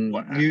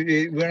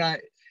 We're not,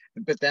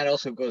 but that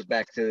also goes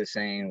back to the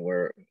saying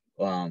where,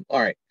 all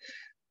right,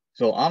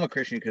 so I'm a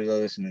Christian because I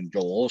listen to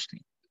Joel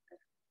Osteen.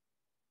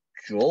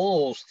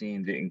 Joel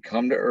Osteen didn't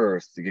come to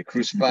earth to get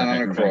crucified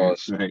on a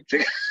cross. Right.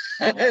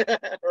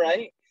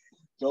 Right?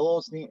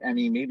 Joel Osteen, I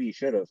mean, maybe he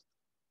should have.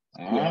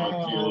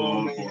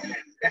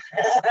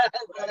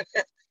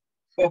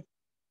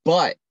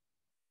 But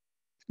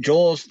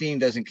Joel Osteen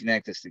doesn't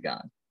connect us to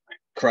God.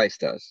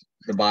 Christ does.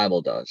 The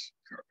Bible does.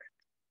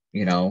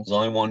 You know, there's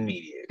only one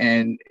mediator.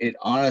 And it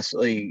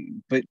honestly,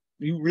 but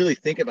you really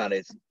think about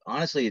it,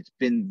 it's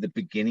been the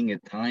beginning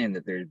of time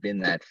that there's been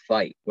that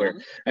fight where,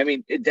 I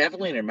mean, it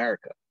definitely in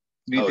America.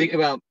 You think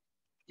about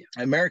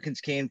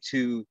Americans came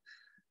to,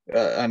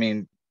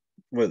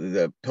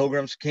 the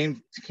Pilgrims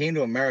came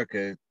to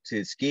America to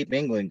escape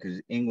England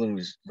because England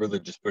was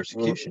religious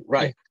persecution.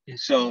 Right. Yeah.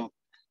 So,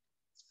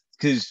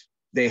 because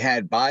they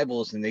had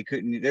Bibles and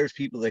there's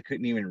people that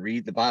couldn't even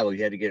read the Bible.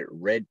 You had to get it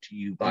read to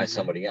you by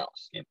somebody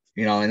else. Yep.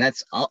 You know, and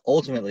that's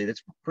ultimately,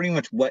 that's pretty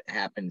much what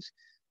happens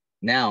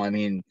now. I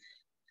mean,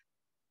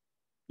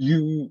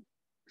 you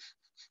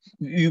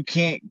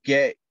can't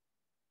get,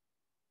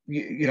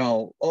 you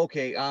know,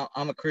 okay,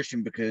 I'm a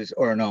Christian because,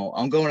 or no,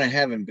 I'm going to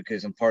heaven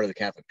because I'm part of the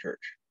Catholic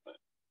Church.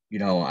 You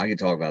know, I could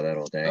talk about that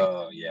all day.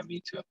 Oh, yeah,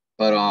 me too.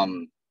 But,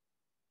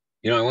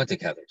 you know, I went to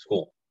Catholic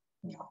school.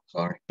 No,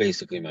 sorry.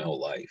 Basically my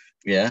whole life.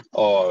 Yeah.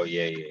 Oh,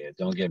 yeah.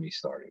 Don't get me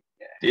started.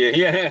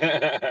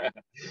 Yeah.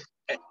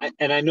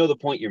 And I know the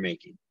point you're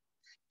making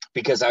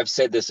because I've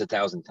said this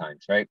 1,000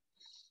 times, right?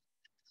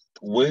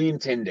 William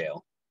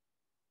Tyndale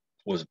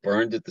was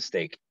burned at the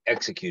stake,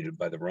 executed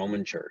by the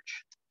Roman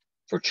Church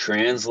for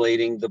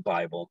translating the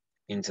Bible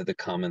into the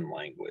common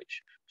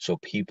language so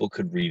people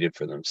could read it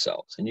for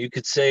themselves. And you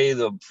could say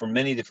for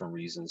many different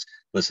reasons,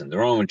 listen, the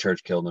Roman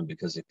Church killed him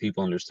because if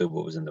people understood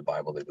what was in the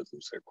Bible, they would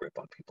lose their grip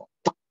on people.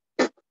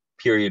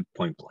 Period,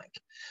 point blank.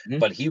 Mm-hmm.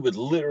 But he would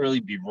literally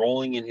be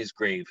rolling in his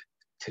grave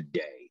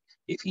today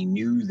if he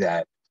knew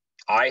that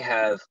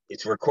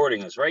it's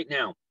recording us right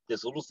now,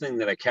 this little thing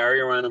that I carry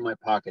around in my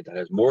pocket that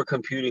has more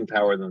computing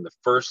power than the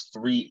first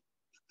 3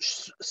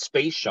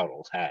 space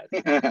shuttles had.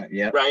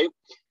 Yeah. Right?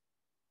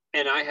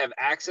 And I have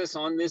access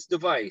on this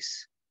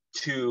device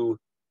to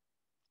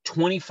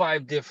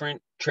 25 different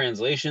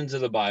translations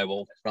of the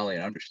Bible. That's probably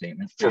an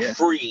understatement. For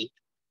free.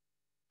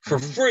 For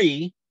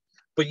free.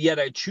 But yet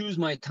I choose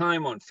my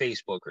time on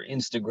Facebook or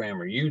Instagram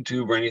or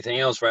YouTube or anything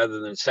else rather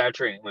than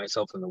saturating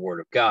myself in the Word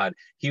of God.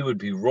 He would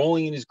be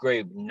rolling in his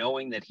grave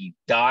knowing that he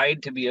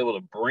died to be able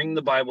to bring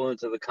the Bible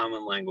into the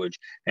common language.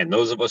 And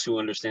those of us who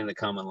understand the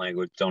common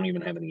language don't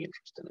even have any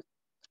interest in it.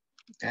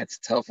 That's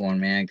a tough one,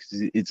 man.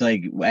 Because it's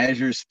like, as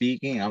you're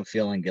speaking, I'm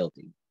feeling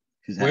guilty.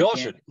 We all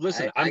should.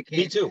 Listen,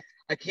 me too.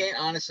 I can't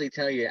honestly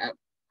tell you.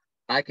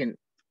 I can't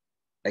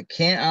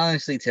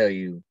honestly tell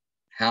you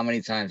how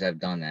many times I've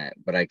done that,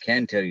 but I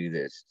can tell you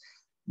this: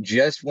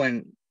 just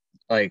when,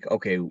 like,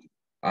 okay,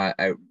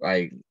 I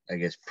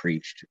guess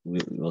preached,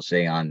 we'll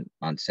say on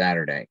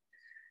Saturday.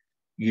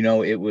 You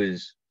know, it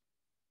was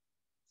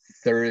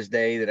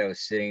Thursday that I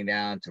was sitting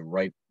down to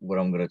write what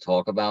I'm going to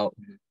talk about,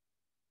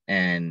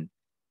 and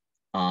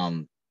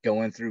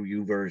going through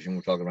YouVersion.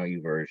 We're talking about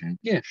YouVersion.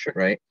 Yeah, sure.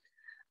 Right.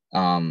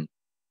 And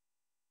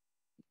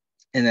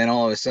then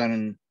all of a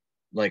sudden,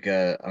 like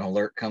an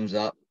alert comes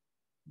up,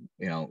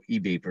 you know,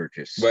 eBay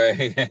purchase,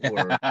 right?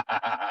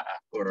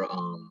 or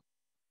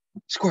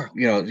squirrel.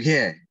 You know,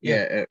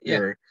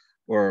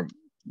 or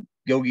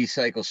Yogi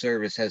Cycle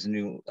Service has a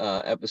new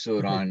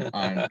episode on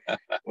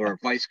or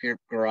Vice Grip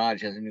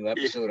Garage has a new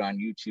episode on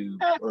YouTube,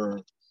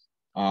 or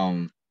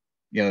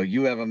you know,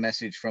 you have a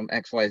message from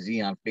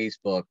XYZ on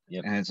Facebook,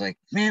 and it's like,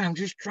 man, I'm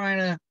just trying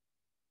to.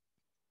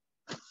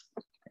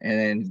 And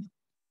then,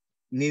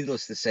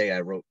 needless to say,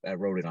 I wrote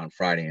it on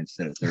Friday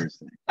instead of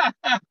Thursday.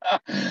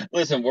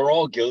 Listen, we're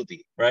all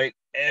guilty, right?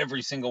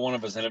 Every single one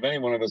of us. And if any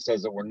one of us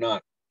says that we're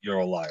not, you're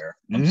a liar.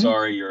 I'm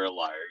sorry, you're a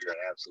liar. You're an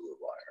absolute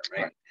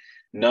liar, right?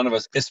 None of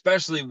us,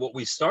 especially what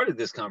we started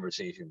this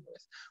conversation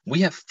with,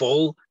 we have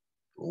full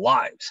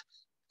lives.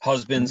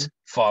 Husbands,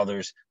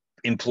 fathers,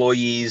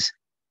 employees,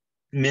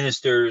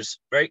 ministers,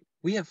 right?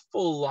 We have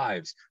full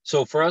lives.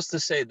 So for us to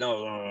say,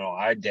 no,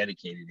 I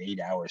dedicated 8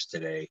 hours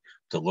today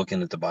to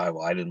looking at the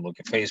Bible. I didn't look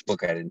at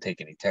Facebook. I didn't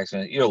take any text.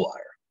 You're a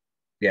liar.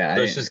 Yeah.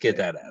 Let's just get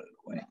that out of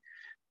the way.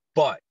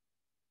 But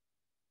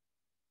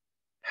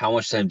how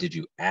much time did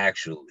you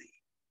actually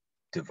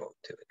devote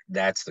to it?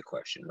 That's the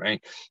question,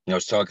 right? I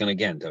was talking to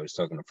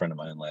a friend of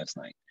mine last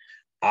night.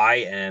 I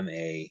am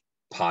a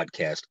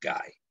podcast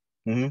guy.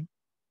 Mm-hmm.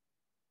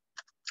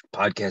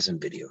 Podcasts and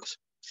videos.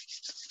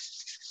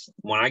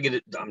 When I get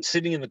it, I'm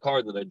sitting in the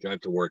car that I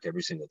drive to work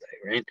every single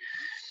day, right?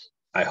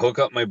 I hook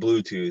up my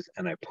Bluetooth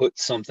and I put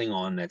something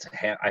on I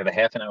have a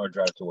half an hour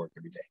drive to work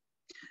every day.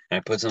 And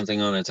I put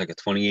something on that's like a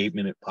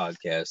 28-minute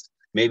podcast,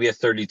 maybe a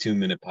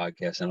 32-minute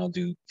podcast, and I'll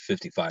do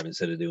 55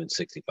 instead of doing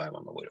 65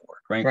 on the way to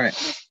work, right?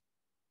 Right.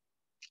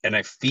 And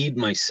I feed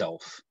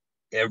myself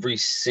every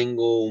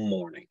single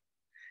morning.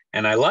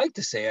 And I like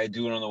to say I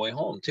do it on the way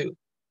home too.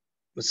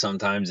 But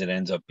sometimes it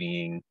ends up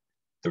being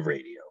the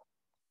radio,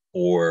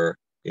 or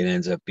it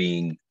ends up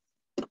being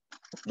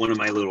one of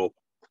my little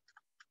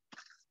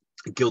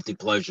guilty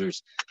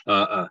pleasures,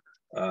 a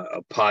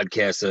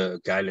podcast, a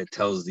guy that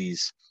tells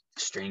these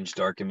strange,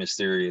 dark, and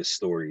mysterious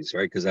stories,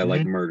 right? Because I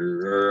like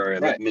murder, or I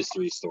like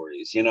mystery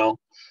stories, you know.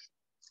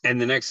 And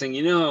the next thing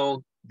you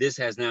know, this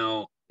has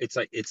now it's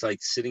like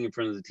sitting in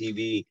front of the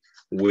TV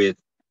with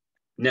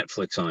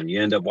Netflix on. You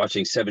end up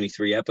watching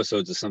 73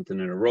 episodes of something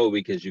in a row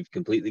because you've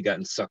completely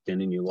gotten sucked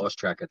in and you lost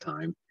track of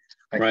time,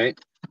 right?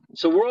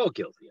 So we're all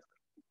guilty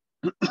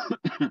of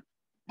it.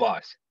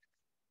 But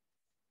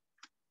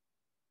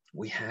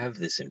we have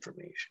this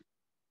information.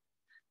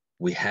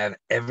 We have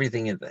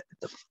everything at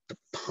the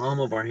palm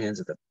of our hands,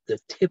 at the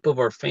tip of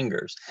our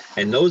fingers.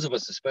 And those of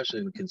us,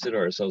 especially who consider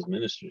ourselves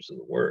ministers of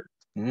the word.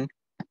 Mm-hmm.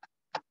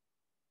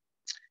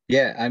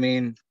 Yeah, I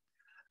mean,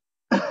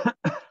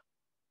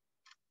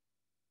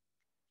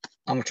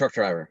 I'm a truck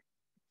driver.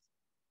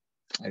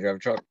 I drive a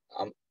truck.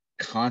 I'm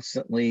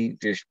constantly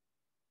just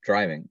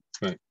driving.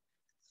 Right.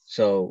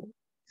 So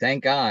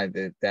thank God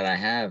that I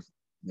have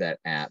that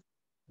app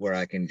where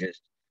I can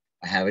just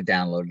have it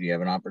downloaded. You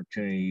have an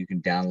opportunity. You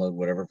can download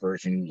whatever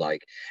version you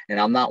like. And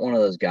I'm not one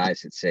of those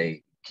guys that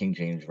say King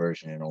James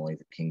version and only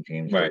the King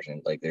James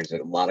version. Like there's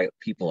a lot of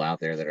people out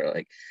there that are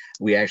like,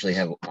 we actually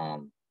have,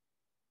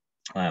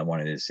 I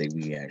wanted to say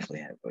we actually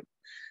have, but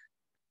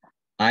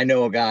I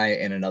know a guy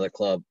in another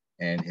club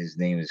and his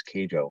name is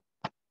Kajo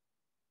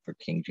for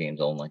King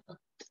James only.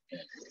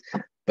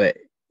 But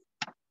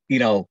you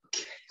know,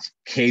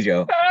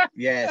 Kajo.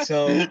 Yeah,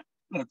 so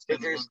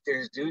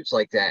there's dudes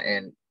like that,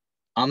 and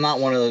I'm not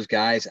one of those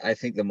guys. I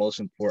think the most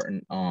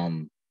important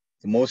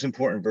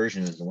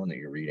version is the one that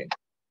you're reading.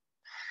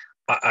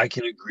 I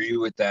can agree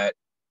with that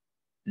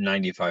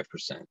 95%.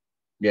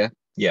 Yeah.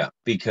 Yeah,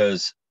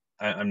 because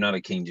I'm not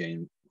a King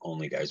James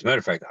only guy. As a matter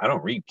of fact, I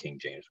don't read King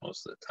James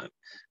most of the time.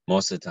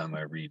 Most of the time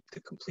I read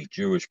the complete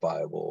Jewish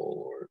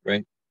Bible, or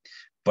right.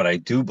 But I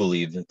do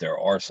believe that there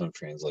are some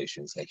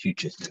translations that you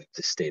just need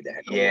to stay the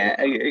heck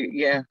away.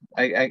 Yeah,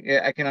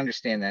 I can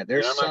understand that. I'm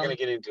not going to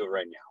get into it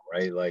right now,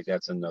 right? Like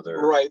that's another.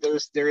 Right.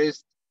 There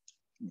is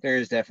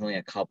definitely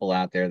a couple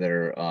out there that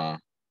are.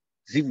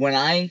 See, when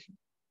I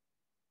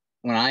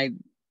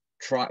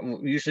try,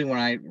 usually when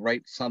I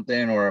write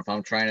something or if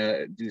I'm trying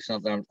to do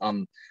something,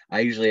 I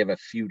usually have a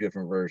few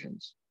different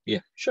versions. Yeah,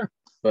 sure.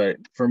 But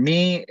for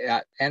me,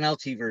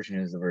 NLT version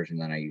is the version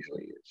that I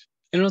usually use.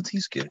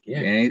 NLT's good, yeah.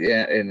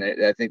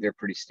 And I think they're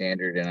pretty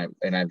standard,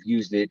 and I've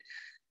used it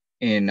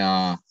in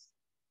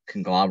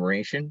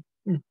conglomeration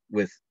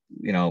with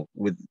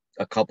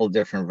a couple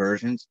different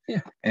versions. Yeah.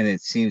 And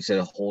it seems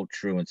to hold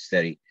true and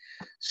steady.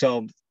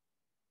 So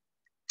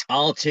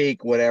I'll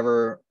take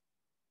whatever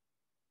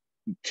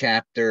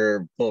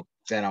chapter book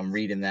that I'm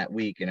reading that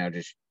week, and I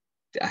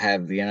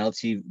have the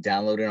NLT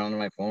downloaded onto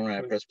my phone and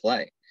I press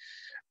play.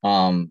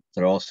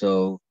 But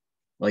also,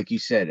 like you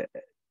said,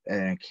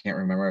 and I can't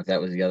remember if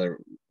that was the other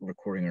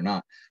recording or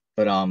not,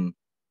 but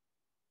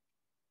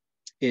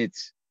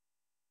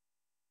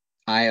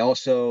I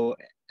also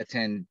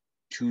attend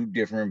 2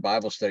 different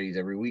Bible studies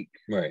every week.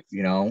 Right.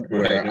 You know,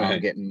 where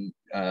I'm getting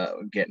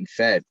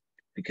fed,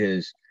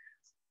 because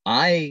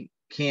I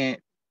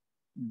can't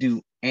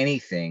do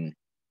anything.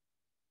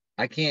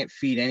 I can't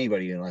feed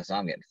anybody unless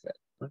I'm getting fed.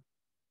 Right.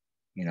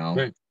 You know,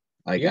 right.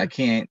 Like yeah.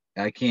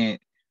 I can't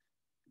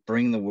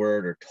bring the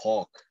word or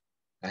talk.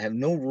 I have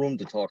no room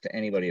to talk to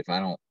anybody if I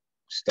don't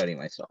study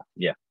myself.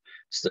 Yeah.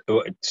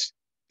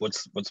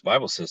 What's the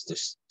Bible says to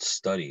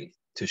study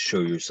to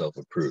show yourself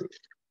approved.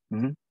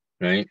 Mm-hmm.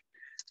 Right?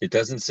 It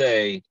doesn't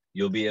say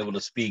you'll be able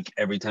to speak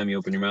every time you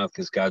open your mouth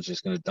because God's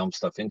just going to dump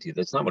stuff into you.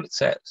 That's not what it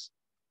says.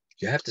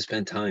 You have to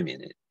spend time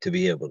in it to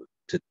be able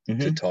to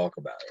talk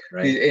about it,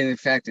 right? And in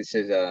fact, it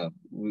says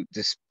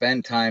to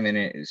spend time in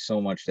it is so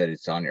much that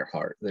it's on your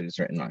heart, that it's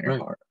written on your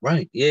heart.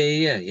 Right.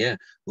 Yeah.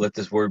 Let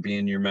this word be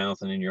in your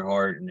mouth and in your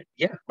heart. And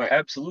yeah,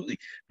 absolutely.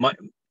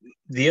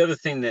 The other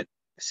thing that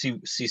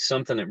see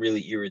something that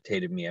really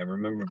irritated me. I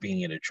remember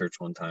being at a church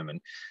one time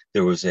and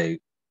there was a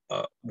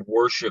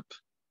worship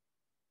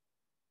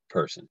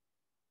person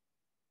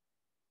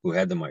who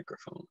had the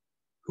microphone,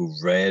 who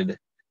read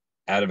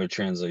out of a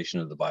translation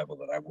of the Bible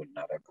that I would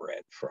not have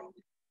read from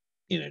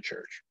in a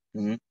church.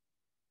 Mm-hmm.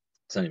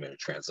 It's not even a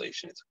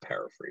translation, it's a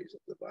paraphrase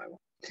of the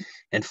Bible.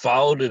 And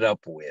followed it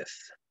up with,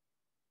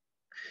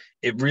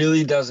 it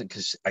really doesn't,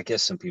 because I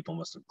guess some people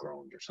must have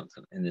groaned or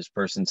something. And this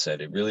person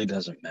said, it really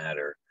doesn't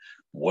matter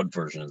what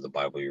version of the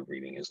Bible you're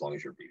reading as long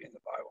as you're reading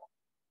the Bible.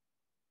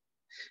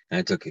 And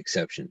I took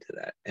exception to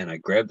that. And I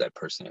grabbed that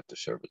person after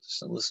service and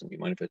said, listen, do you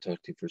mind if I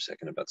talk to you for a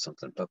second about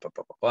something? Blah, blah,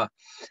 blah, blah, blah.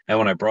 And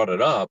when I brought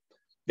it up,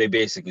 they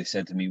basically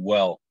said to me,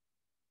 well,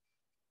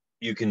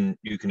 you can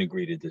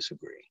agree to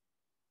disagree.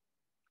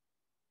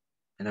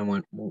 And I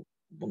went, well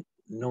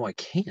no, I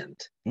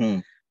can't.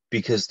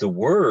 Because the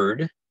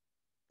word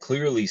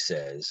clearly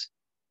says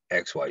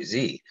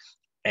XYZ.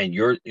 And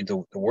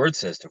the word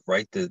says to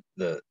write the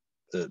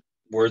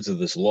words of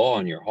this law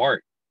on your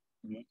heart.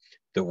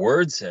 The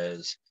word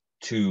says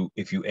to,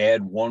 if you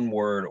add one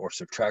word or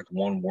subtract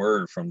one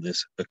word from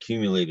this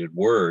accumulated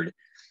word,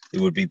 it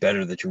would be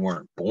better that you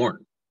weren't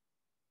born.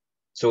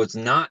 So it's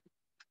not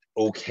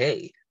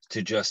okay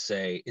to just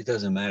say it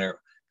doesn't matter.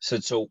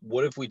 So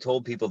what if we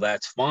told people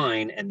that's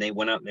fine and they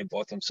went out and they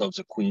bought themselves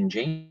a Queen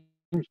James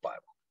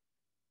Bible?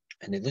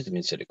 And they looked at me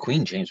and said, a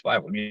Queen James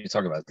Bible? What are you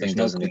talking about? The thing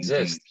doesn't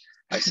exist.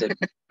 I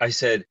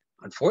said,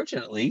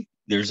 unfortunately,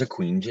 there's a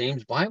Queen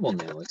James Bible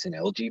now. It's an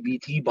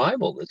LGBT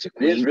Bible. It's a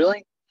Queen. It is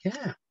really?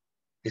 Yeah.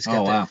 It's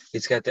got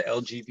it's got the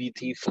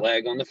LGBT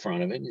flag on the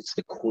front of it. It's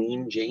the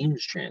Queen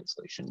James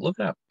translation. Look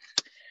it up.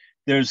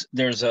 There's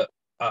a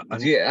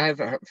I've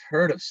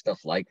heard of stuff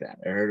like that.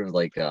 I heard of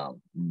like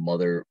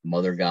Mother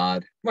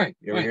God. Right.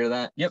 You ever hear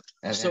that? Yep.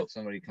 I've had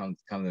somebody come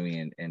to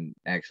me and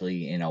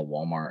actually in a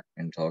Walmart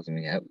and talk to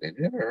me. Have you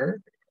ever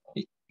heard?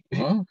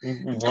 Huh?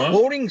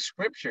 Quoting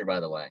scripture,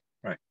 by the way.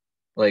 Right.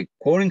 Like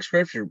quoting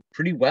scripture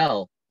pretty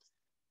well,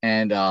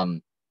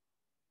 and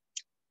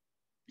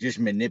just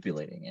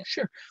manipulating it.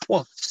 Sure.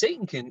 Well,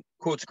 Satan can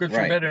quote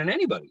scripture better than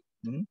anybody.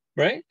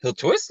 Right? He'll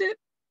twist it.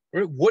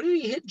 What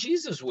did he hit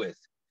Jesus with?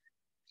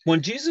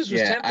 When Jesus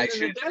was tempted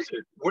in the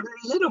desert, what did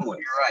he hit him with?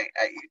 You're right.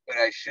 But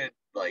I should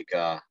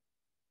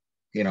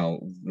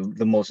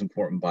the most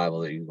important Bible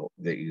that you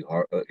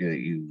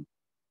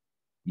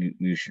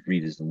should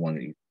read is the one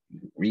that you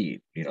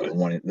read. The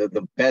one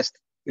the best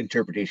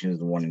interpretation is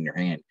the one in your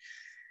hand.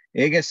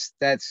 I guess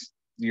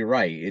you're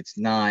right. It's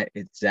not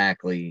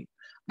exactly.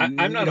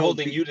 I'm not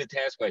holding you to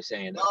task by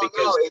saying that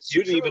because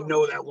you didn't even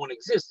know that one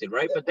existed,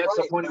 right? But that's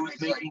the point I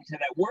was making to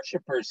that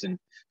worship person.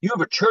 You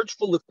have a church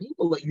full of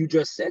people that you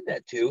just said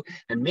that to,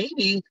 and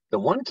maybe the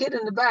one kid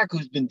in the back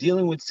who's been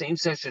dealing with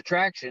same-sex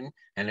attraction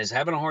and is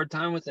having a hard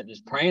time with it,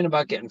 is praying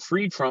about getting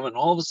freed from it, and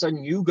all of a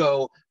sudden you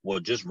go, well,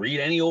 just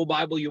read any old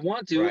Bible you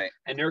want to,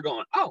 and they're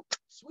going, oh,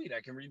 sweet, I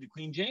can read the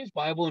Queen James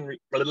Bible and read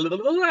blah, blah, blah,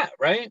 blah, blah,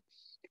 right?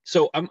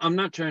 So I'm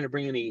not trying to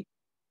bring any.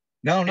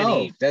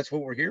 No, that's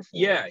what we're here for.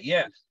 Yeah.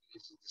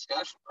 It's a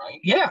discussion,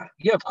 right? Yeah,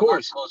 of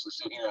course. I'm not supposed to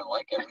sit here and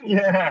like everything.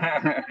 Yeah.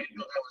 That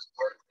was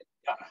part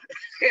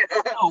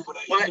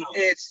of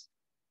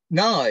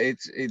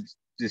it.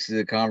 This is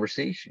a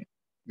conversation.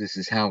 This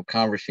is how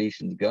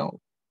conversations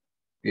go.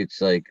 It's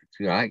like,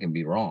 I can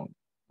be wrong.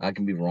 I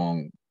can be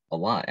wrong a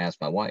lot.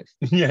 Ask my wife.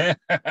 Yeah.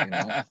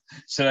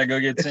 Should I go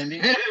get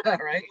Cindy?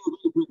 Right.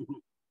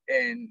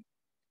 And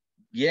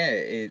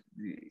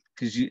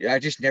because I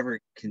just never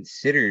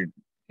considered.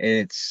 And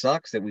it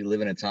sucks that we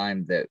live in a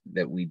time that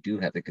we do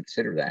have to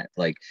consider that.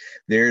 Like,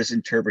 there's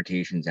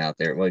interpretations out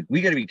there. Like,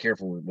 we got to be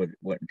careful with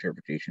what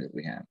interpretations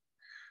we have.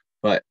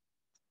 But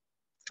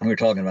we were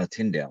talking about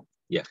Tyndale.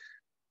 Yeah.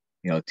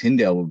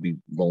 Tyndale would be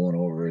rolling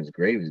over his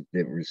grave if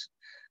there was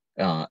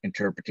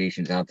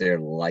interpretations out there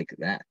like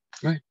that.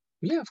 Right.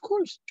 Yeah, of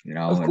course.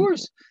 Of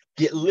course.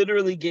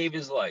 Literally gave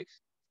his life.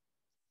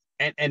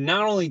 And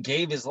not only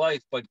gave his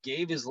life, but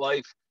gave his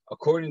life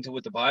according to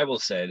what the Bible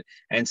said,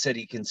 and said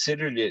he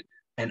considered it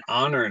an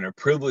honor and a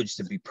privilege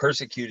to be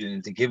persecuted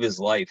and to give his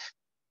life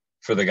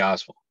for the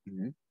gospel.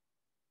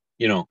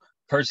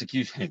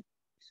 Persecution.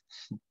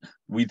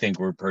 We think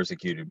we're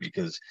persecuted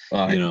because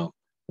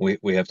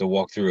we have to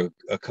walk through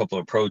a couple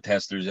of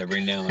protesters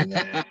every now and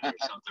then or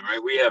something,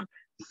 right? We have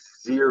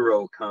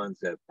zero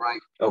concept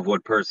of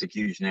what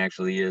persecution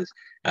actually is.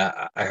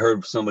 I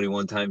heard somebody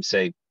one time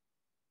say,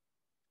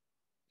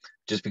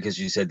 just because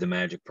you said the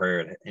magic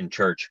prayer in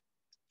church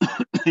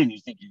and you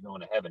think you're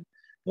going to heaven,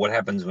 what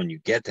happens when you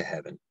get to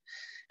heaven?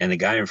 And the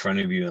guy in front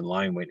of you in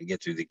line waiting to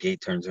get through the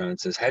gate turns around and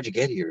says, how'd you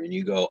get here? And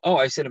you go, oh,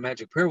 I said a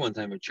magic prayer one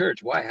time at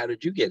church. Why? How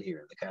did you get here?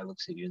 And the guy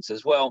looks at you and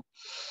says, well,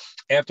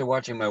 after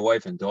watching my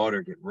wife and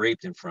daughter get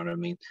raped in front of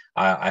me,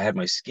 I had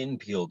my skin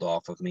peeled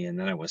off of me and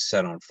then I was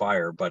set on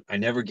fire. But I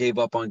never gave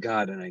up on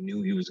God and I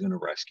knew he was going to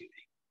rescue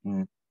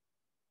me.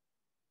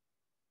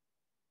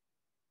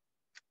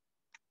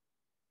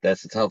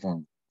 That's a tough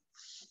one.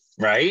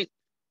 Right?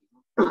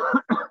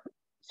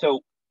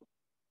 So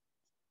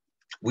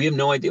we have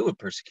no idea what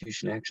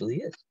persecution actually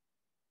is.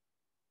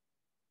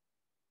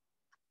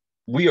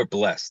 We are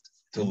blessed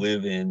to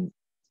live in,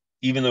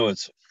 even though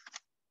it's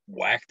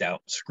whacked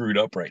out, screwed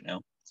up right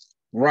now.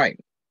 Right.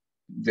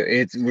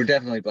 We're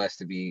definitely blessed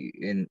to be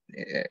in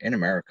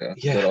America,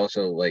 but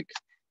also like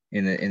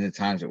in the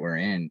times that we're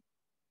in,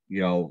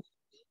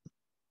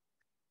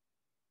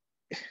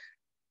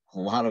 a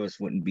lot of us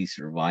wouldn't be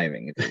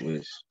surviving if it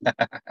was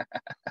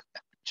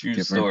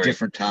True story.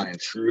 different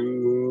times.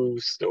 True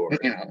story.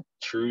 You know?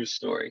 True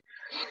story.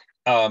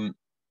 And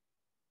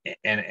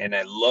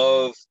I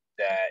love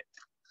that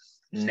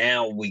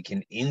now we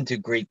can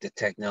integrate the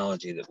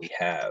technology that we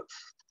have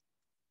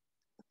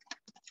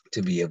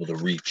to be able to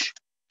reach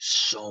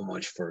so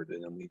much further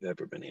than we've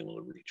ever been able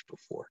to reach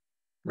before,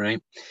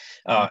 right?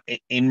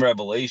 In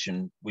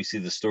Revelation, we see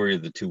the story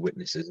of the two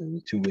witnesses, and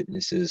the two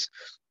witnesses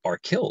are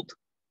killed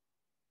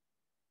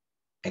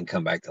and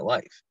come back to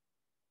life.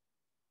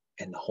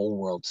 And the whole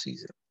world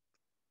sees it.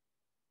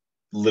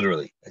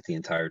 Literally, at the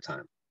entire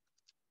time.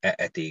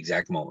 At the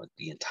exact moment,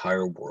 the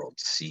entire world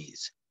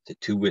sees the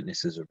two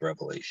witnesses of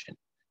Revelation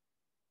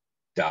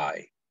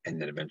die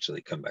and then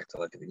eventually come back to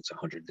life. I think it's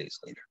 100 days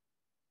later.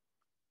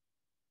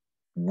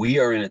 We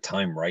are in a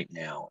time right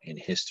now in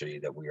history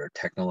that we are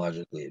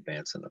technologically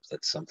advanced enough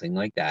that something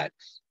like that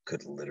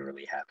could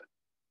literally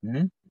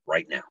happen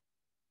right now.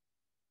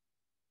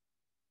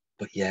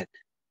 But yet,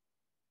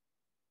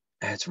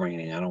 it's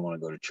raining. I don't want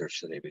to go to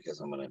church today because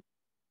I'm going to.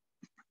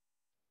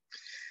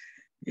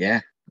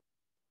 Yeah.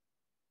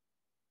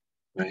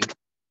 Right.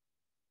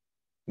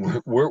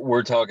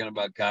 We're talking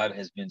about God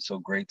has been so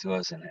great to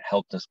us and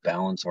helped us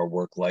balance our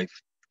work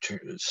life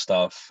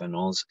stuff and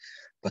all this.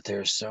 But there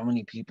are so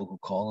many people who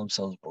call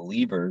themselves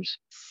believers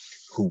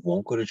who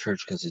won't go to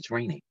church because it's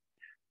raining,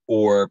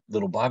 or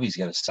little Bobby's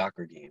got a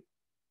soccer game.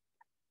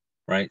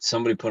 Right?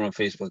 Somebody put on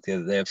Facebook the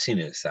other day. I've seen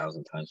it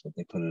 1,000 times, but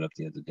they put it up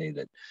the other day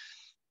that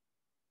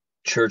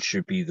church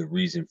should be the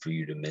reason for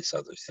you to miss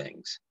other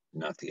things,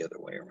 not the other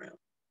way around.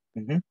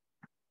 Mm-hmm.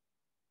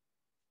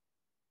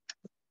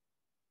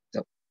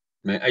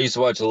 I used to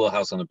watch A Little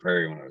House on the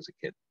Prairie when I was a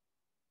kid.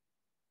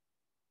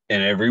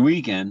 And every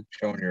weekend.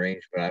 Showing your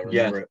age, but I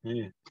remember it.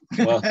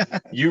 Yeah. Well,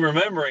 you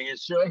remembering it,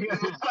 sure. They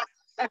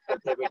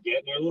would get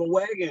in their little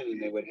wagon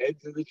and they would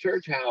head to the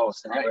church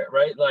house. And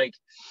right? Like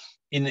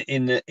in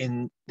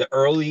the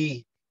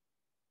early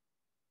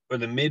or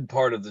the mid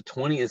part of the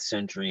 20th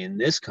century in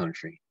this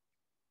country,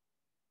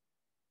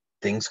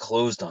 things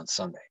closed on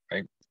Sunday,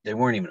 right? They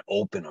weren't even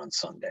open on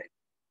Sunday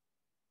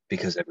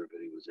because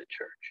everybody was at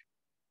church,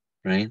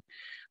 right?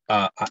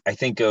 I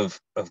think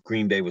of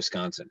Green Bay,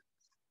 Wisconsin.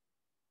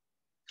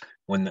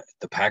 When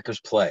the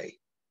Packers play,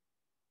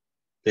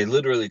 they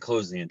literally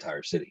close the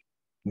entire city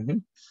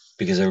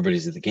because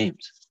everybody's at the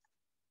games,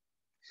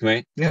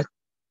 right? Yeah,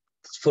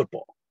 it's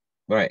football,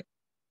 right?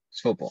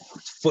 It's football.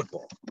 It's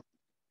football.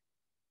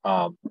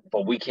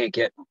 But we can't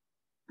get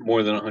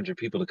more than 100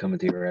 people to come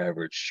into your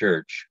average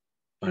church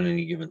on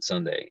any given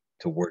Sunday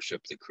to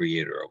worship the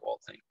Creator of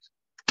all things.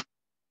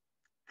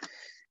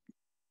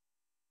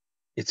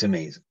 It's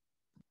amazing.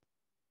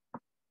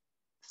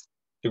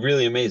 It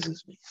really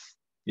amazes me,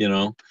 you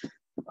know.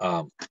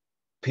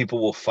 People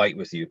will fight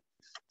with you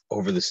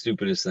over the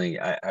stupidest thing.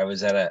 I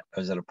was at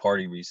a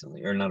party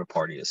recently, or not a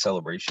party, a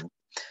celebration,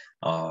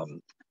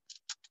 and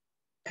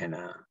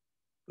a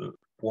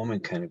woman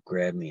kind of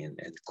grabbed me and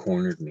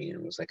cornered me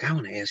and was like, "I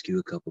want to ask you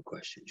a couple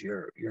questions.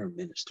 You're a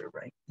minister,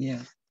 right?"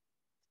 "Yeah."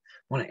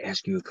 "I want to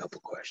ask you a couple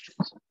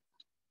questions."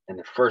 And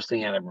the first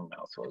thing out of her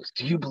mouth was,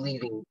 "Do you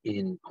believe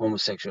in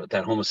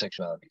that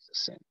homosexuality is a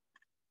sin?"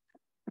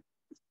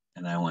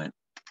 And I went,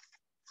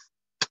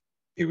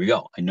 here we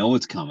go. I know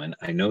what's coming.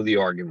 I know the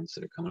arguments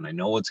that are coming. I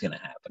know what's going to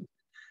happen.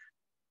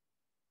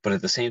 But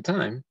at the same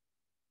time,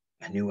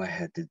 I knew I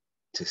had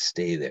to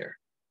stay there.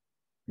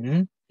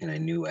 And I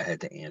knew I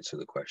had to answer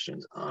the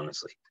questions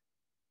honestly,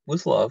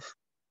 with love,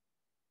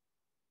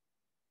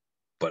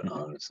 but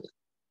honestly,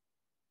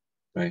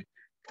 right?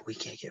 But we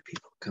can't get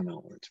people to come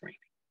out when it's raining.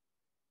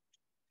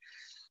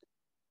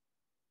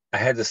 I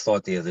had this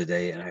thought the other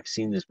day, and I've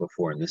seen this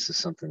before, and this is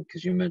something,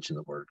 because you mentioned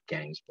the word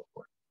gangs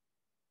before.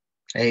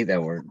 I hate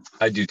that word.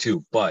 I do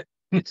too, but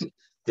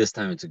this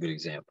time it's a good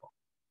example.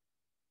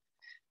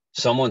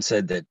 Someone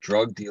said that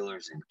drug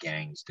dealers and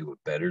gangs do a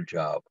better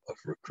job of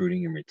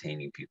recruiting and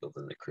retaining people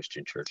than the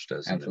Christian church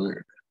does in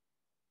America.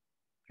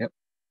 Yep.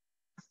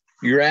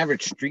 Your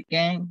average street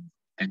gang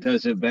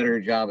does a better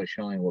job of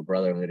showing what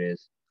brotherhood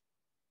is.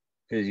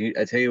 Because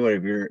I tell you what,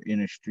 if you're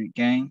in a street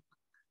gang,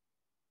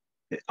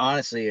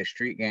 honestly, a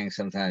street gang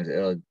sometimes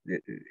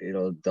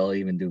they'll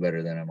even do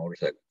better than a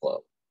motorcycle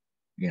club,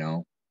 you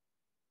know.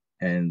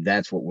 And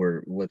that's what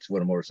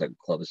a motorcycle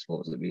club is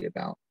supposed to be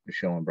about, is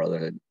showing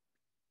brotherhood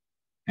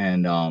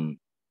and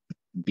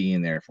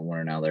being there for one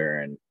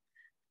another.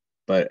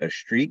 But a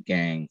street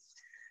gang,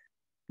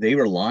 they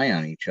rely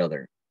on each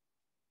other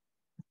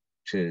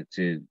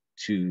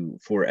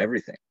for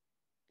everything,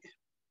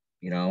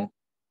 you know.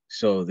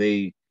 So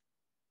they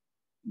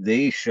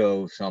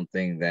show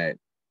something that,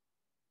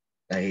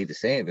 I hate to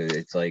say it, but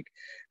it's like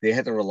they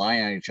have to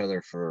rely on each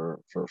other for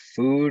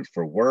food,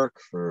 for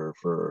work,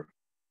 for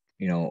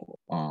you know,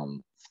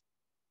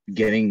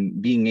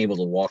 being able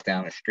to walk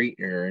down a street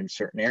or in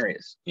certain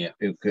areas. Yeah.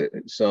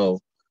 So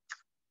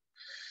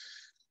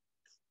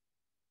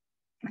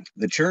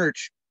the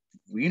church,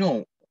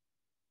 I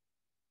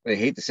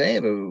hate to say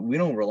it, but we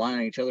don't rely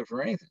on each other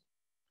for anything.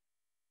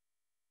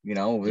 You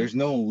know, there's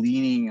no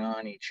leaning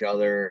on each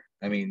other.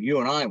 I mean, you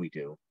and I, we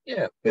do.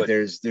 Yeah, but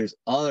there's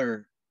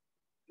other,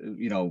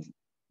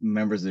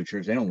 members of the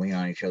church. They don't lean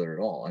on each other at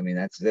all. I mean,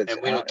 that's and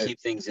we don't keep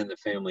things in the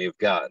family of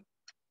God.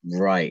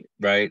 Right.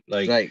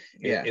 Like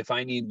yeah. if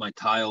I need my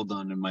tile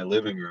done in my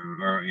living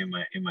room or in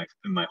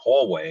my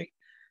hallway,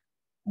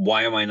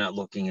 why am I not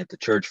looking at the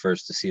church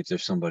first to see if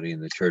there's somebody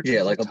in the church?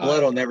 Yeah, like a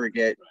blood will never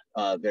get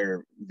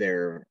their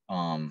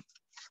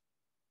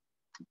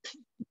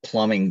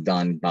plumbing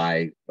done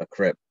by a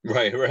crip.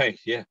 Right.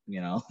 Yeah.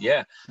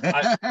 Yeah.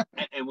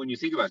 And when you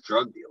think about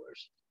drug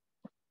dealers,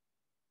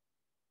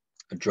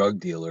 a drug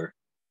dealer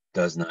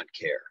does not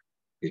care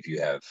if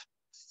you have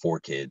 4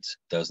 kids,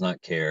 does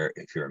not care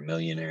if you're a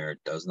millionaire,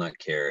 does not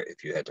care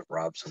if you had to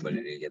rob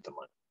somebody to get the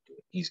money.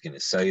 He's going to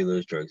sell you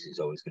those drugs. He's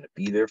always going to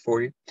be there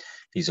for you.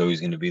 He's always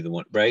going to be the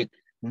one, right?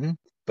 Mm-hmm.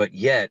 But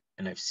yet,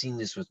 and I've seen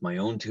this with my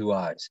own 2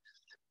 eyes,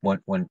 when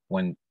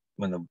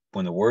the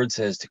word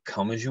says to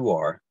come as you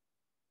are,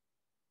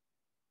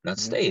 not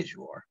stay as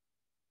you are,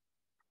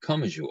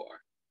 come as you are.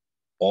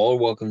 All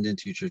are welcomed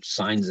into your church.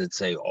 Signs that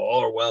say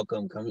all are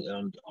welcome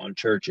coming on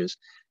churches.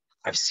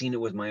 I've seen it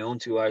with my own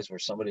 2 eyes where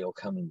somebody will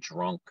come in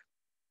drunk,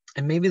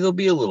 and maybe they'll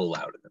be a little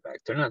loud in the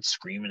back. They're not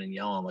screaming and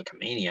yelling like a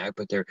maniac,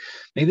 but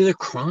maybe they're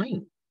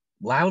crying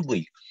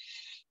loudly.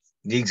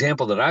 The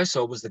example that I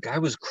saw was the guy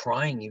was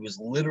crying. He was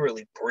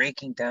literally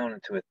breaking down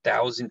into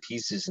 1,000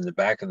 pieces in the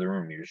back of the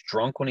room. He was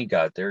drunk when he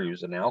got there. He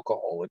was an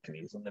alcoholic, and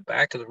he was in the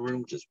back of the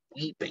room just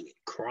weeping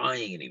and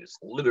crying, and he was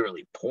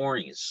literally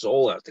pouring his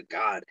soul out to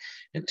God.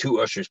 And 2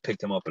 ushers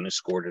picked him up and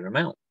escorted him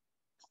out.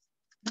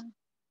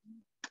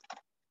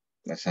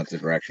 That's not the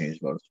direction he's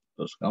supposed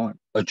to go in.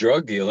 A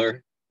drug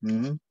dealer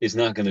is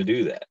not going to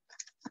do that,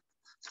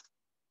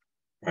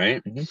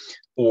 right? Mm-hmm.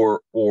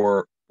 Or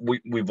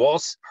we've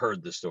all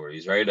heard the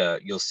stories, right?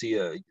 You'll see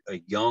a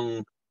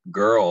young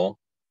girl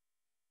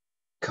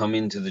come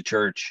into the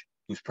church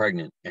who's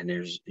pregnant, and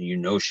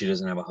she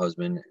doesn't have a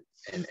husband,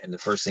 and the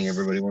first thing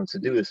everybody wants to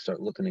do is start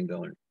looking and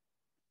going.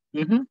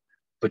 Mm-hmm.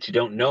 But you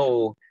don't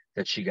know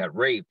that she got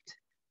raped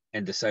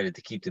and decided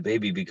to keep the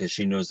baby because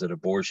she knows that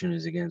abortion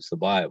is against the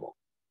Bible,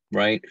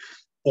 right?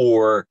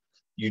 Or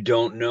you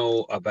don't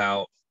know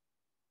about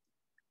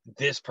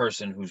this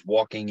person who's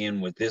walking in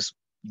with this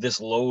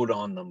load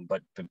on them,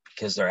 but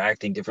because they're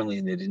acting differently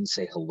and they didn't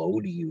say hello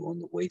to you on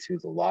the way through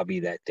the lobby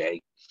that day,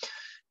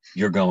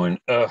 you're going,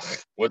 ugh,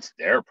 what's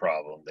their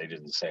problem? They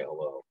didn't say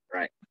hello,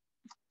 right?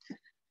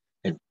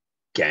 And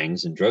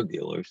gangs and drug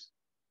dealers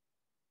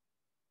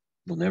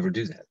will never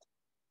do that.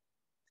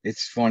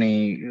 It's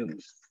funny.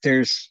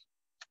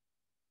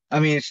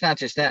 It's not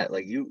just that.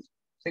 Like, you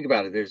think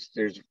about it.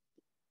 There's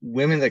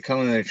women that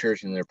come into the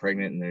church and they're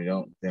pregnant and they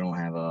don't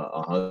have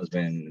a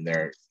husband, and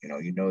they're,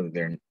 that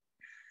they're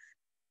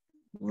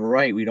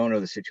right. We don't know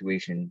the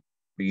situation,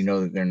 but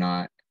that they're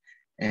not.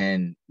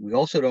 And we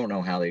also don't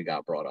know how they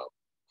got brought up.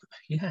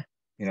 Yeah.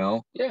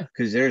 Yeah.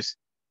 Because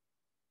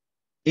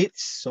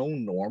it's so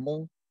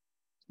normal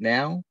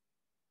now,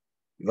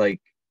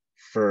 like,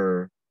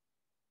 for,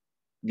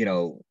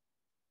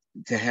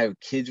 to have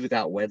kids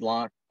without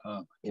wedlock,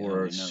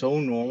 or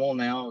so normal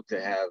now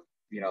to have,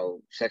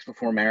 sex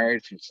before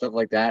marriage and stuff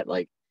like that.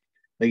 Like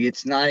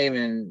it's not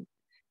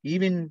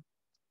even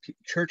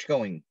church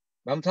going.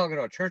 I'm talking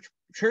about church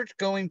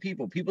going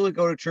people that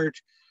go to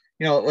church,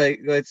 like,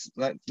 let's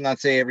not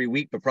say every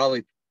week, but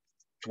probably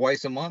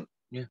twice a month.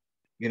 Yeah.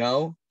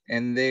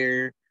 And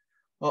they're,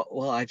 oh,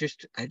 well, I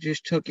just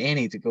took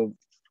Annie to go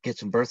get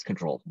some birth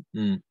control.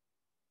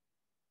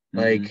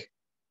 Like,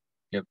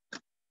 yep.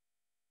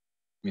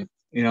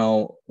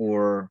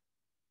 Or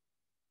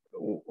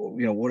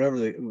whatever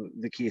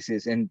the case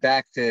is. And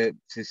back to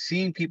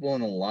seeing people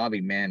in the lobby,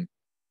 man,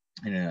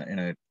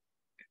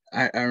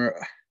 I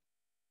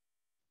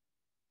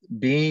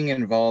being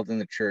involved in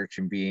the church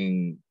and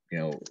being,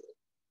 what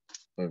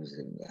was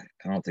it?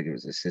 I don't think it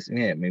was assistant.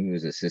 Yeah, maybe it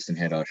was assistant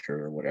head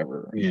usher or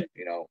whatever. Yeah.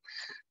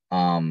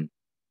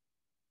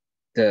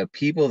 The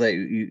people that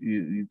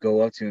you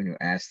go up to and you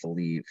ask to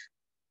leave.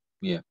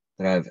 Yeah.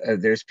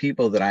 There's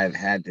people that I've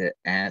had to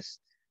ask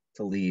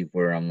to leave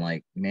where I'm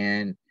like,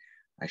 man,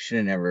 I should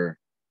have never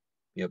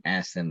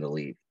asked them to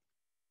leave.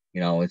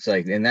 It's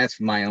like, and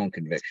that's my own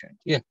conviction.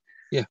 Yeah.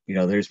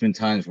 There's been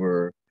times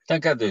where,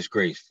 thank God there's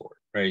grace for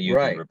it, right? You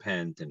can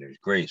repent and there's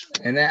grace for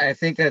it. And I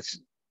think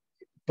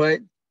but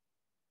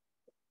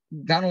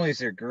not only is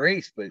there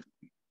grace, but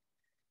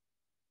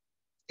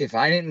if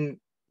I didn't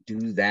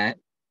do that,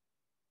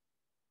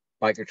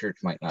 biker church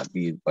might not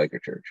be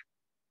biker church.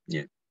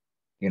 Yeah.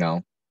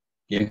 Yeah.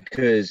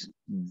 Because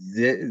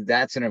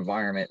that's an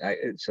environment.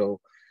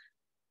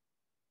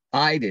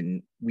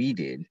 We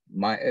did,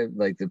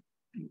 like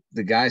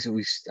the guys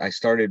that I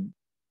started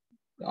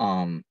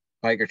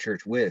biker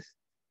church with,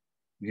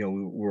 we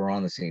were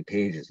on the same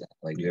page as that.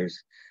 Like,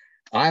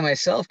 I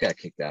myself got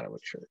kicked out of a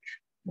church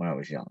when I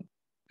was young,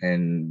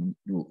 and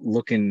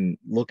looking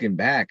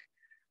back,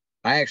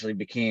 I actually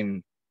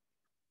became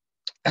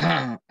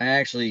I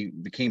actually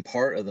became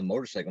part of the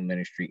motorcycle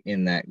ministry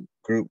in that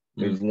group.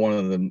 It was one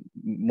of the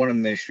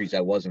ministries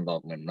I was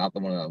involved in, not the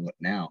one I'm with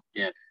now.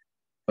 Yeah.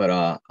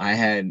 But I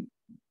had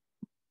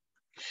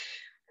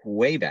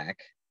way back,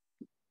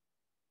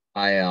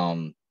 I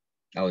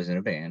was in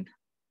a band,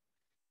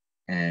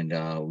 and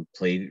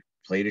we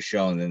played a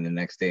show, and then the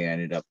next day I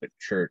ended up at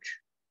church,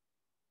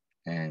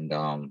 and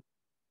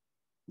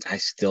I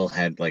still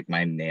had like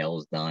my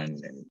nails done,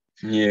 and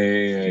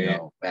you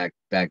know, back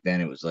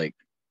then it was like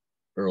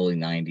early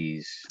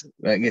 90s.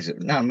 I guess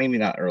not, maybe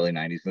not early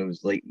 90s, but it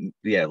was late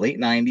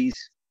 90s.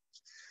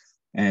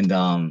 And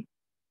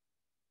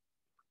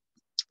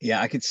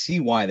I could see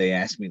why they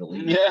asked me to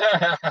leave.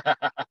 Yeah.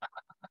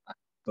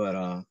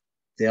 But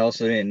they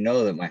also didn't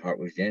know that my heart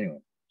was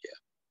genuine.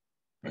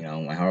 Yeah. You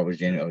know, my heart was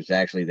genuine. I was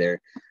actually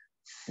there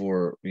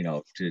for, you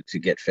know, to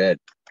get fed.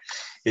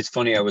 It's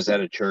funny, I was at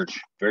a church,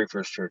 very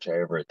first church I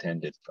ever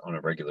attended on a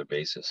regular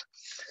basis,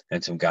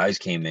 and some guys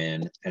came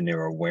in and they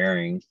were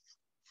wearing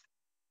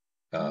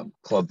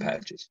club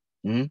patches.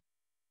 Mm-hmm.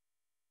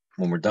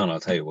 When we're done, I'll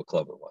tell you what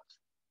club it was,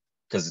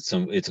 because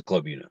it's a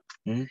club, you know.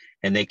 Mm-hmm.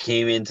 And they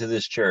came into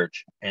this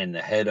church, and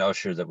the head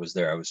usher that was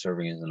there, I was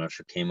serving as an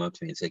usher, came up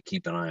to me and said,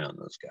 "Keep an eye on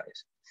those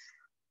guys."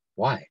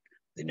 Why?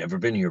 They've never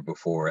been here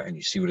before, and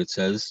you see what it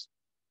says?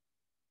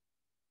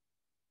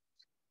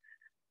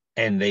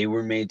 And they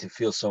were made to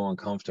feel so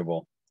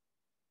uncomfortable,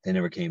 they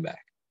never came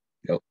back.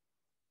 Nope.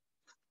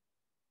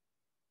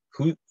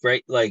 Who,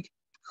 right? Like,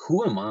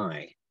 who am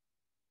I?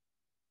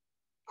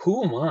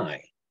 Who am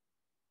I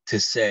to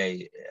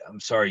say,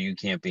 I'm sorry, you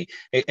can't be?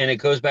 And it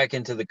goes back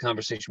into the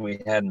conversation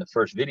we had in the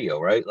first video,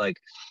 right? Like,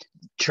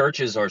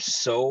 churches are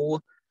so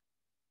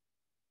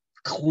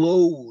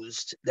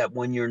closed that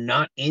when you're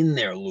not in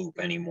their loop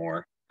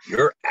anymore,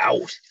 you're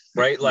out,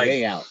 right? Like,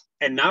 way out.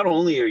 And not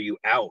only are you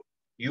out,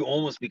 you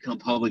almost become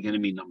public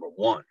enemy number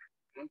one,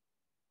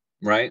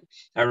 right?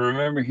 I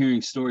remember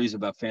hearing stories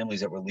about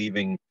families that were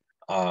leaving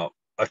a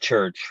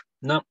church.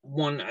 Not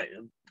one,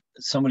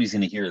 somebody's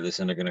going to hear this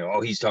and they're going to go, "Oh,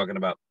 he's talking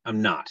about,"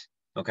 I'm not,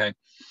 okay?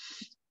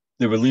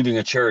 They were leaving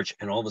a church,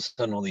 and all of a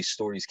sudden all these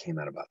stories came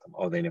out about them.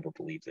 Oh, they never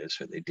believed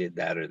this, or they did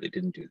that, or they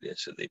didn't do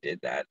this, or they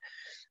did that.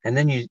 And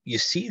then you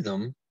see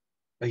them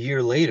a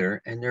year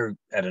later, and they're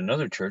at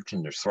another church,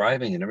 and they're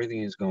thriving, and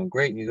everything is going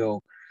great. And you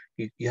go,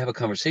 you have a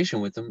conversation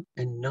with them,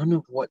 and none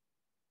of what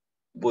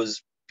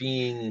was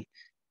being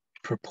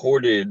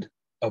purported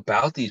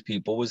about these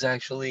people was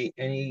actually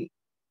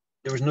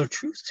there was no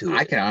truth to it.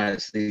 I can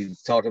honestly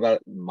talk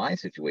about my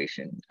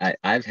situation.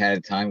 I've had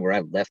a time where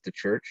I've left the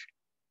church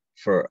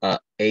for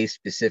a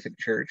specific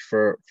church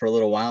for a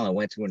little while. I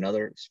went to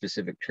another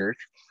specific church,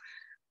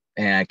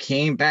 and I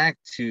came back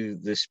to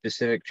the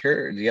specific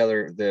church,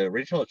 the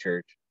original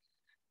church,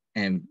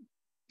 and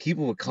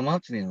people would come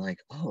up to me and like,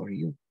 "Oh,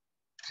 is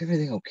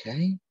everything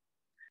okay?"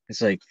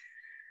 It's like,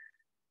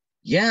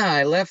 yeah,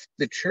 I left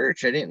the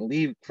church. I didn't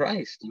leave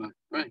Christ.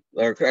 Right.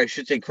 Or I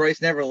should say,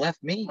 Christ never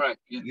left me. Right.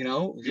 Yeah. You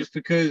know, just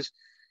because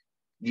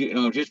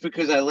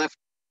I left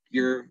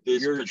your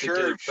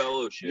church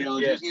fellowship. You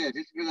know, just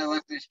because I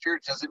left this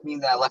church doesn't mean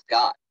that I left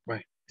God.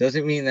 Right.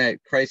 Doesn't mean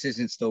that Christ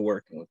isn't still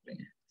working with me.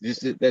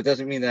 That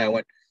doesn't mean that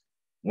I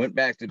went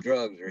back to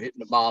drugs or hitting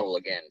the bottle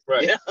again.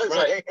 Right. You know?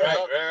 Right.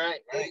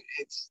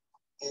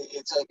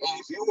 It's like, and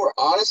if you were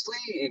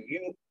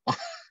honestly,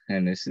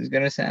 and this is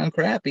gonna sound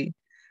crappy,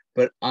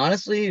 but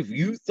honestly, if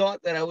you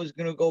thought that I was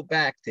gonna go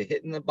back to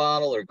hitting the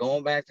bottle or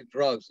going back to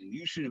drugs, then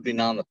you should have been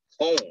on the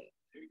phone.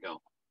 There you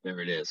go. There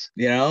it is.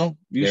 You know,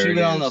 you should have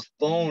been on the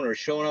phone or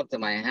showing up to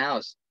my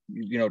house,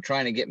 you know,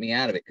 trying to get me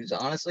out of it. Because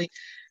honestly,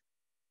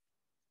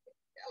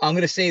 I'm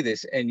gonna say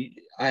this, and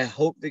I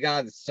hope to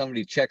God that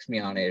somebody checks me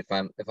on it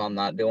if I'm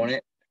not doing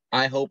it.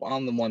 I hope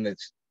I'm the one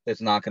that's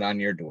knocking on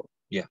your door.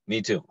 Yeah,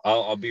 me too.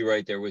 I'll be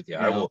right there with you.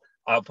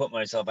 I'll put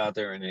myself out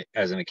there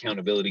as an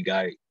accountability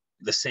guy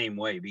the same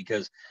way,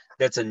 because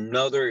that's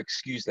another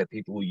excuse that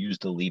people will use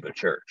to leave a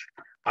church.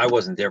 I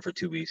wasn't there for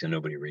 2 weeks and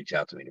nobody reached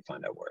out to me to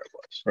find out where it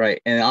was. Right.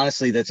 And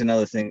honestly, that's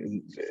another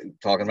thing,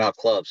 talking about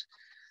clubs.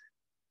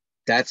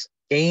 That's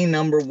a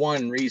number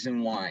one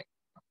reason why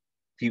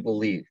people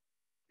leave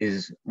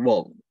is,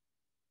 well,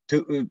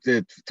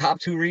 the top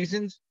two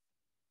reasons.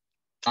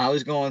 I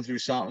was going through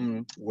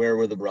something. Where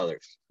were the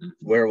brothers?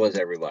 Where was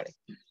everybody?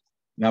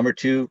 Number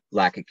two,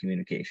 lack of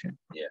communication.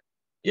 Yeah.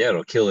 Yeah,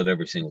 it'll kill it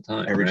every single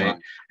time. Every time.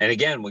 And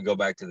again, we go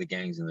back to the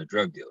gangs and the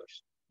drug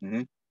dealers.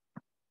 Mm-hmm.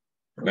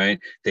 Right?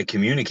 They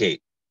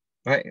communicate.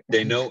 Right.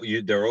 They know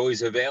they're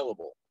always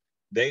available.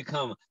 They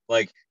come,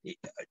 like, I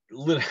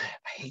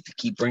hate to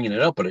keep bringing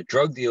it up, but a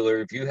drug dealer,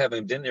 if you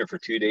haven't been there for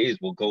 2 days,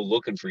 will go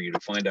looking for you to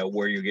find out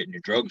where you're getting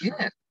your drugs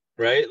from.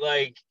 Right?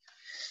 Like,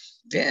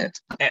 yeah.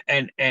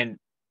 And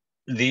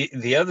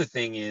the other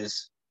thing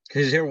is,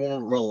 because they're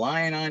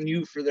relying on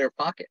you for their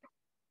pocket.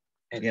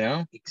 And, you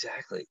know,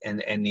 exactly.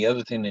 And the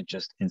other thing that's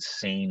just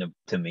insane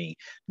to me,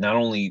 not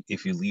only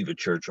if you leave a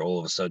church, all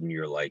of a sudden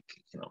you're like,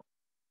 you know,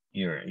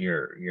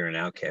 you're an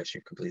outcast,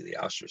 you're completely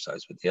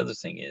ostracized. But the other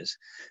thing is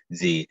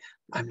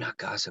I'm not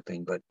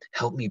gossiping, but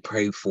help me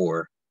pray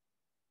for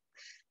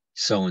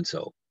so and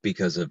so.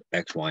 because of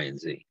X, Y, and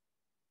Z.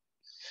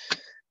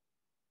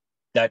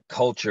 That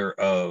culture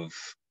of,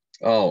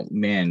 oh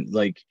man,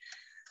 like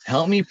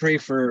help me pray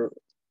for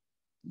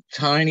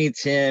Tiny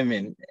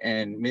Tim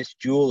and Miss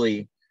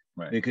Julie,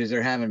 right, because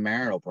they're having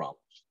marital problems.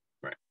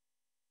 right,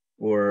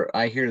 Or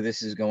I hear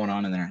this is going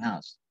on in their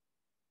house.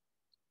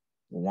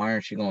 Well, why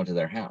aren't you going to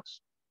their house?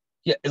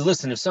 yeah.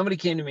 Listen, if somebody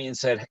came to me and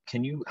said,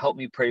 "Can you help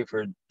me pray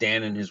for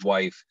Dan and his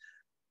wife?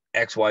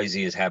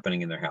 XYZ is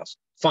happening in their house."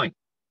 Fine.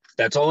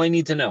 That's all I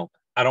need to know.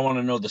 I don't want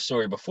to know the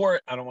story before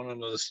it. I don't want to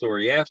know the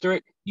story after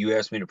it. You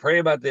asked me to pray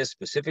about this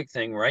specific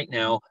thing right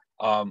now.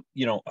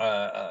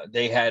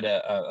 They had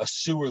a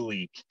sewer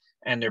leak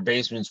and their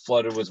basement's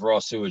flooded with raw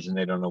sewage and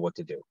they don't know what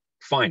to do.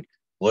 Fine.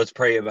 Let's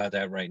pray about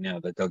that right now,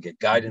 that they'll get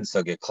guidance,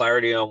 they'll get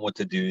clarity on what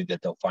to do,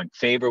 that they'll find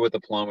favor with the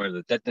plumber,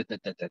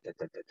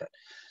 that.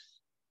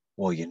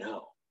 Well,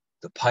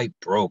 the pipe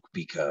broke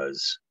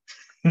because,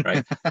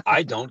 right?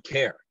 I don't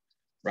care.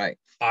 Right.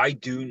 I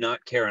do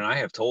not care. And I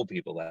have told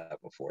people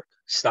that before.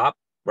 Stop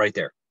right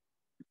there.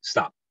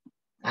 Stop.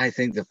 I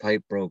think the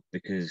pipe broke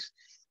because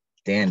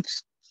Dan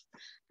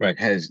Right.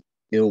 has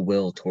ill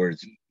will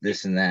towards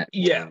this and that.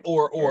 Yeah.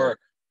 Or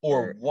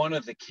one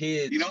of the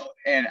kids.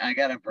 And I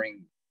gotta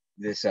bring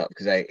this up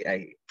because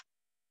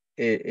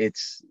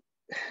it's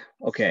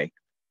okay.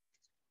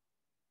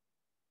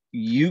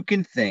 You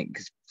can think,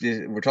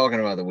 because we're talking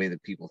about the way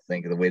that people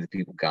think, the way that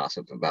people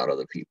gossip about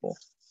other people.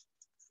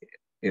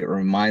 It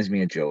reminds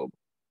me of Job.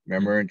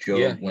 Remember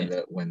Job, when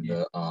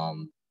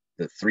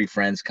the three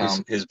friends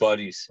come, his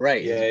buddies,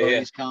 right? Yeah, his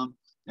buddies come,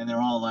 and they're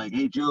all like,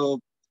 "Hey, Job,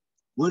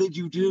 what did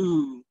you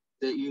do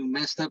that you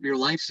messed up your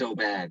life so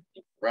bad?"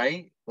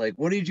 Right? Like,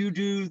 what did you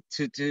do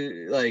to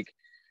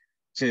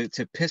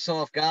piss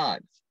off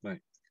God?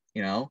 Right.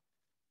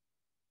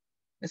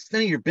 It's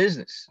none of your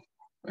business.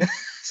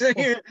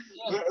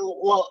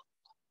 Well,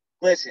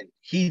 listen,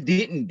 he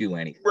didn't do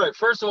anything. Right.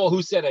 First of all,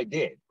 who said I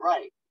did?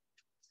 Right.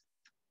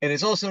 And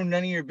it's also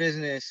none of your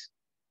business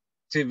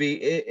to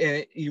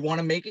be. You want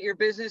to make it your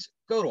business?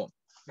 Go to him.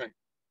 Right.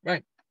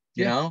 Right.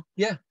 Yeah.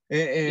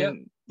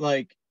 And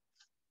like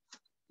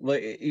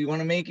you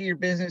want to make it your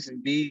business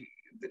and be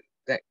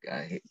that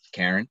guy,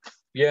 Karen.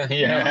 Yeah.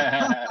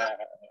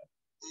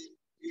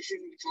 You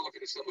shouldn't be talking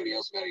to somebody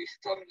else about it. You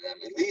should talk to them.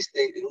 At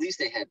least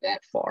they had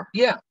that far.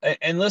 Yeah.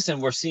 And listen,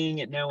 we're seeing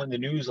it now in the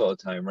news all the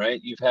time, right?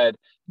 You've had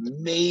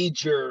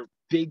major,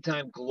 big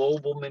time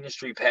global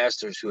ministry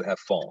pastors who have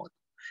fallen,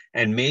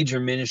 and major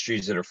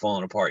ministries that are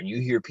falling apart. And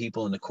you hear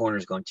people in the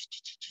corners going,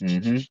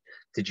 "Did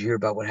you hear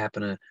about what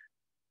happened to,"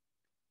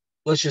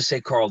 let's just say,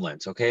 Carl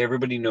Lentz? Okay.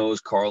 Everybody knows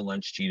Carl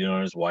Lentz cheated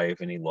on his wife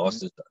and he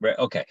lost his, right?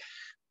 Okay.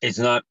 It's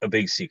not a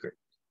big secret.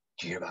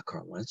 Did you hear about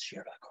Carl Lentz? Did you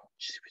hear about Carl?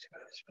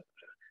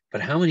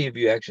 But how many of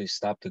you actually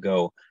stop to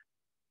go,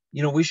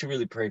 we should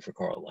really pray for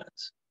Carl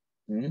Lentz?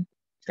 Mm-hmm.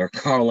 Or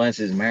Carl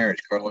Lentz's marriage,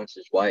 Carl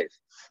Lentz's wife.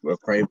 We'll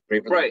pray for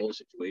the whole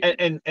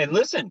situation. And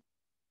listen,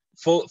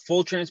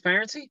 full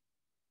transparency.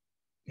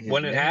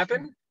 When it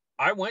happened,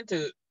 I went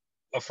to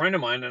a friend of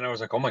mine and I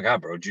was like, "Oh my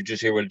God, bro, did you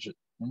just hear what it just,"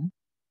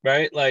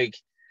 right? Like,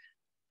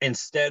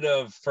 instead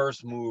of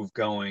first move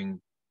going,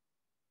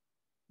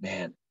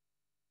 "Man,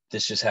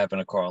 this just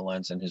happened to Carl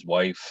Lentz and his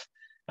wife.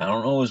 I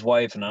don't know his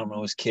wife and I don't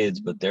know his kids,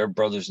 but they're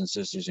brothers and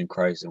sisters in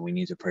Christ, and we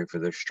need to pray for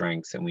their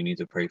strength and we need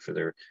to pray for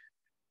their."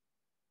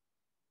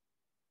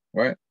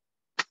 Right.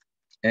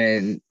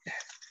 And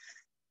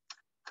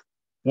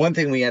one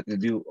thing we have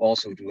to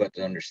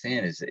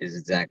understand is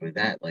exactly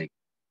that. Like,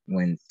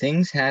 when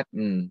things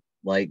happen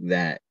like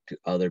that to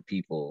other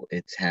people,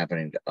 it's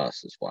happening to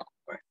us as well.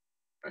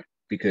 Right.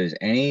 Because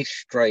any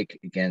strike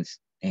against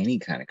any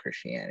kind of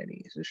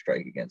Christianity is a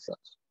strike against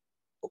us.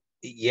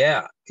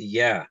 Yeah.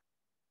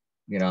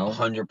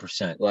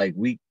 100%. Like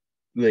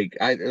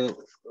I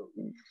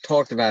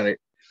talked about it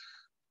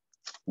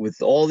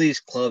with all these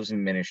clubs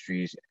and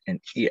ministries,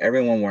 and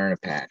everyone wearing a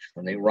patch.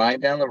 When they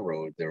ride down the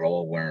road, they're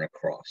all wearing a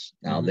cross.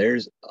 Now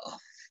there's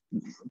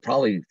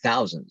probably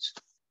thousands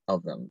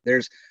of them.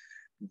 There's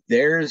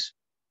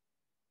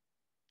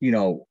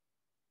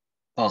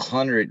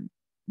 100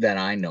 that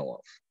I know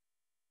of,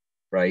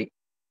 right?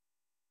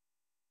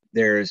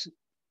 There's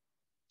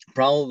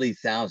probably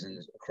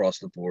thousands across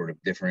the board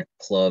of different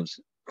clubs,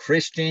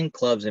 Christian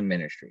clubs and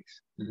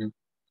ministries.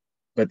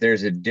 But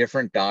there's a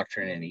different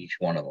doctrine in each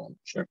one of them.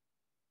 Sure.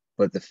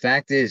 But the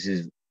fact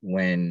is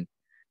when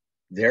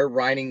they're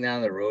riding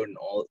down the road and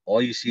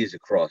all you see is a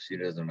cross, it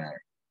doesn't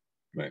matter.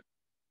 Right.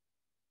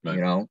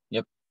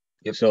 Yep.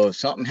 So if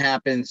something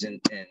happens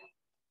and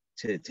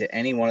to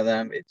any one of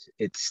them,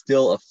 it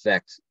still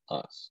affects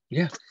us.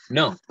 Yeah.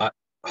 No,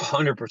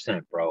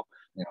 100%, bro.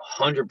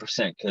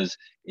 100%, because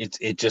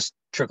it just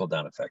trickle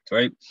down effect,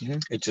 right?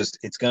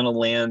 It's gonna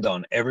land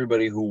on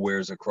everybody who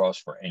wears a cross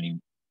for any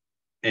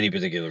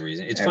particular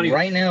reason. It's funny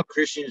right now.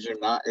 Christians are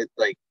not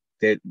like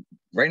that.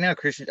 Right now,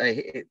 Christians.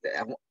 I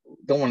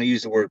don't want to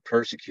use the word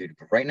persecuted,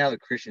 but right now the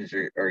Christians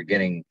are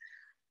getting.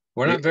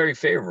 We're not very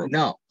favorable.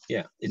 No.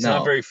 Yeah, it's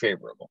not very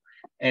favorable.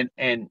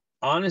 And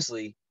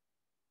honestly,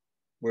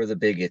 we're the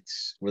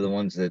bigots. We're the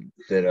ones that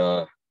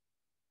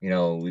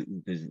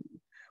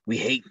we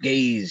hate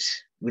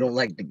gays. We don't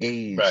like the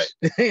gays. Right.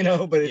 You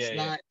know, but it's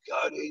Yeah, not.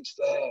 God hates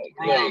that.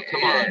 Right.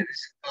 Come on.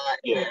 It's not,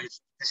 Yeah.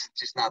 this is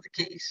just not the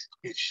case.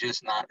 It's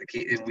just not the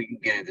case. And we can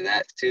get into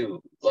that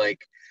too. Like,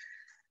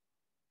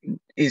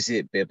 is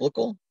it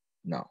biblical?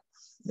 No,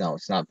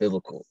 it's not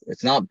biblical.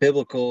 It's not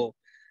biblical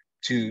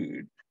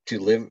to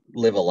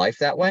live a life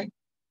that way.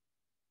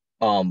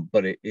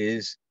 But it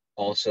is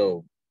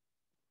also,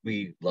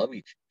 we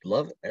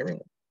love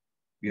everyone,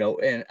 you know,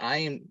 and I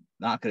am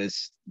not going to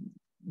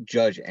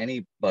judge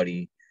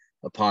anybody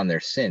upon their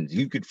sins.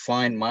 You could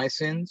find my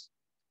sins,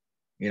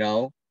 you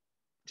know,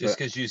 Just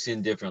because you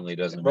sin differently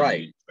doesn't mean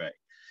right.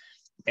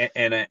 Right.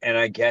 And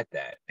I get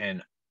that.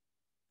 And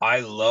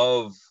I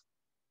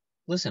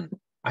listen,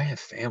 I have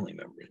family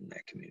members in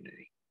that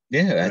community.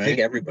 Yeah, right? I think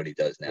everybody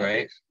does now.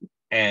 Right.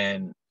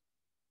 And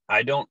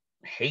I don't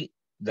hate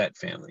that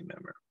family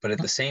member, but at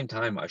the same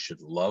time, I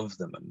should love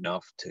them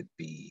enough to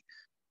be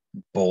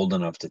bold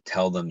enough to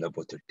tell them that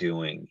what they're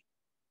doing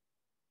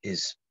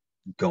is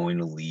going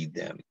to lead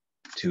them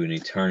to an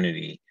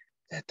eternity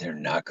that they're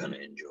not going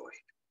to enjoy.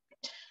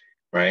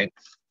 Right?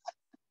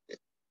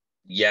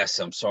 Yes,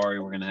 I'm sorry.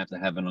 We're going to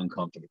have an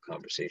uncomfortable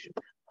conversation.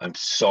 I'm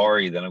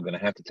sorry that I'm going to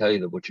have to tell you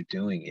that what you're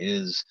doing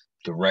is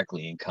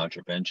directly in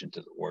contravention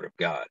to the word of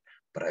God,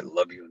 but I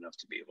love you enough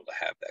to be able to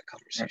have that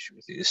conversation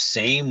with you. The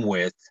same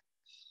with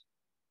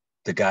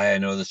the guy I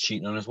know that's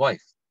cheating on his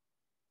wife.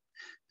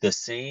 The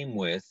same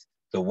with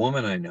the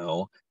woman I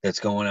know that's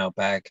going out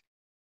back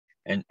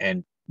and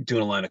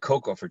doing a line of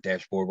coke off her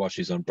dashboard while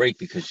she's on break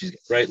because she's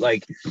right,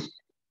 like,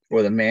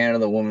 or the man or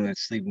the woman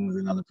that's sleeping with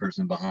another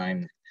person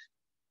behind,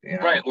 you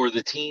know? Right, or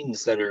the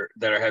teens that are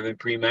having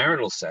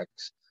premarital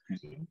sex,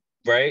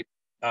 right?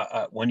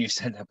 When you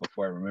said that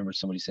before, I remember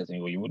somebody said to me,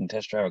 "Well, you wouldn't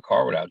test drive a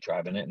car without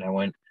driving it," and I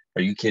went,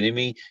 "Are you kidding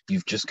me?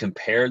 You've just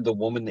compared the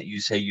woman that you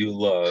say you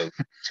love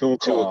to a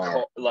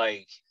car.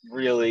 Like,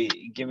 really,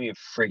 give me a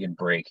friggin'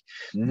 break."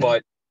 Mm-hmm.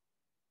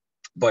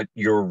 But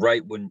you're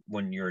right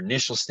when your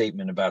initial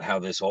statement about how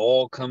this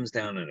all comes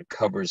down and it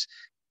covers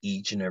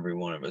each and every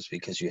one of us,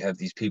 because you have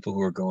these people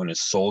who are going to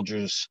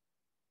soldiers'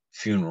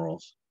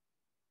 funerals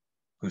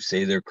who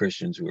say they're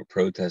Christians, who are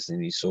protesting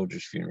these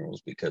soldiers'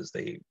 funerals because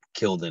they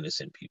killed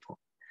innocent people.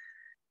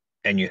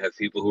 And you have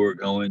people who are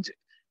going to,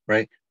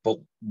 right? But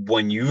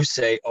when you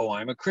say, "Oh,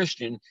 I'm a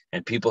Christian,"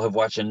 and people have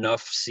watched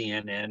enough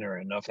CNN or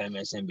enough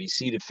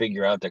MSNBC to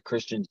figure out that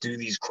Christians do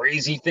these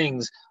crazy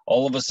things,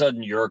 all of a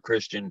sudden you're a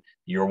Christian,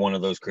 you're one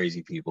of those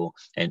crazy people,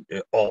 and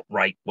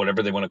alt-right,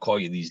 whatever they want to call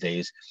you these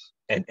days,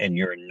 and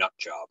you're a nut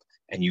job.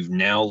 And you've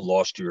now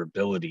lost your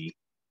ability,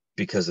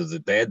 because of the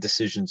bad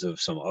decisions of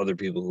some other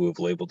people who have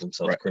labeled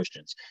themselves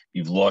Christians.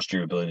 You've lost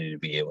your ability to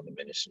be able to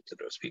minister to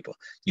those people.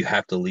 You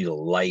have to lead a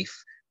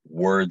life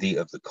worthy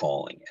of the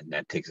calling. And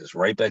that takes us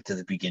right back to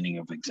the beginning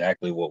of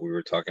exactly what we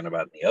were talking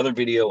about in the other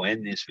video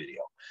and this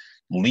video.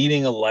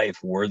 Leading a life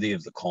worthy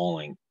of the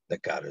calling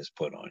that God has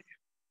put on you.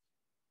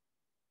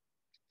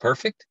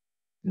 Perfect?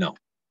 No.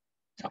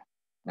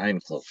 Not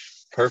even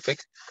close.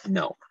 Perfect?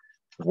 No.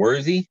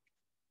 Worthy?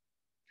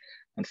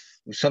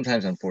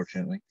 Sometimes,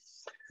 unfortunately.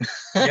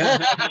 Yeah.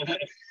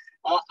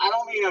 I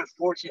don't mean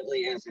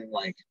unfortunately as in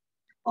like,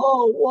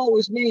 oh, woe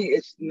is me.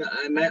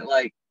 I meant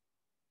like,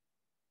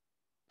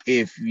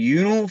 if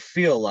you don't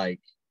feel like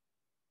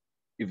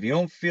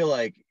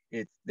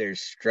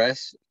there's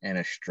stress and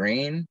a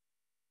strain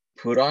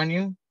put on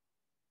you,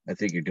 I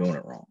think you're doing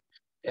it wrong.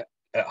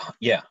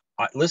 Yeah.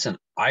 Listen,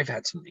 I've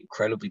had some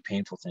incredibly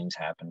painful things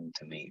happen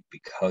to me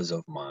because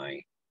of my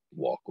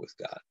walk with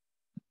God.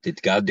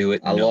 Did God do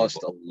it? I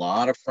lost a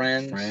lot of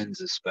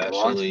friends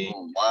especially.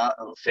 A lot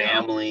of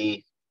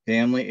family.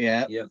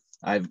 Yeah. Yep.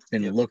 I've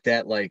been looked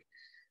at like,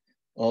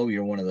 oh,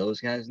 you're one of those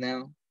guys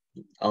now.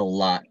 A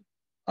lot.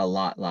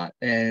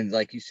 And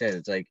like you said,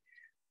 it's like,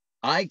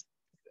 I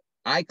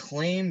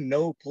claim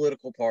no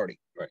political party.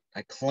 Right.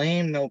 I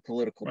claim no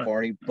political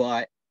party,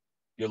 but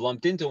you're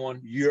lumped into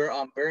one.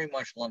 I'm very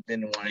much lumped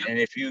into one. Yep. And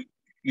if you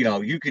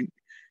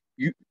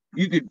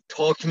could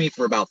talk to me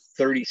for about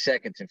 30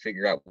 seconds and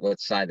figure out what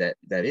side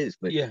that is.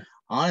 But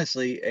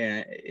honestly,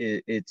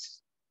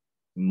 it's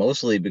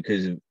mostly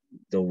because of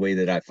the way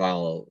that I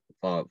follow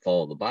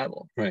the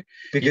Bible. Right.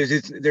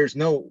 Because there is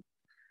no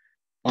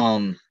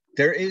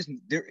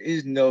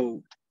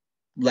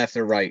left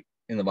or right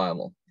in the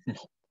Bible.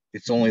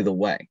 It's only the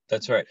way.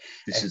 That's right.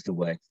 This is the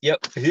way.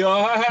 Yep. Great.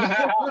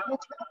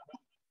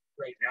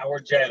 Now we're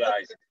Jedi.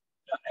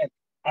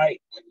 I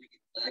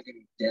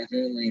can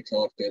definitely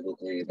talk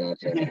biblically about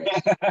Jedi.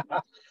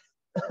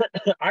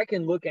 I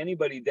can look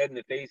anybody dead in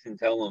the face and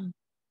tell them,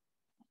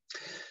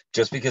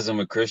 just because I'm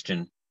a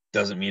Christian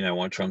doesn't mean I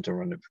want Trump to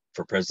run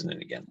for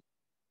president again.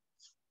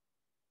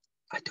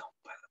 I don't,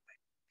 by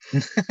the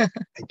way.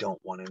 I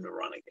don't want him to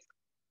run again.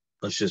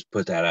 Let's just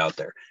put that out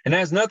there. And it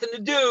has nothing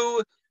to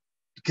do,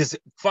 because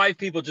 5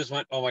 people just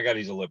went, "Oh my God,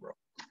 he's a liberal."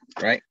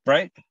 Right?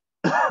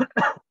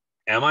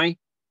 Am I?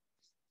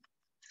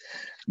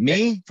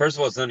 Me? First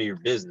of all, it's none of your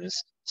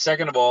business.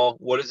 Second of all,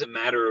 what does it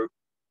matter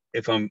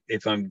if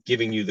I'm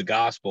giving you the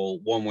gospel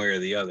one way or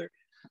the other?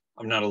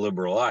 I'm not a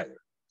liberal either.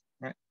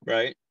 Right.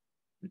 Right?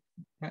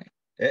 Right.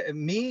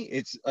 Me,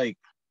 it's like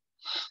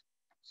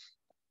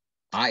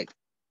I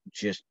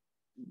just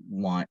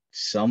want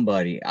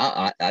somebody.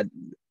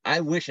 I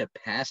wish a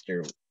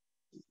pastor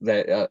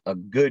that a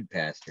good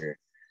pastor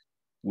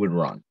would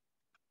run.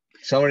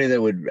 Somebody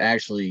that would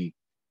actually.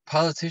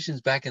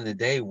 Politicians back in the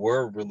day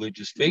were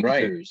religious Right.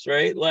 figures,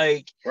 right?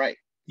 Like, Right.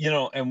 you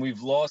know, and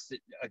we've lost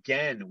it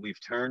again. We've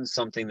turned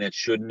something that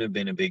shouldn't have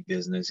been a big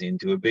business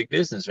into a big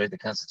business, right? The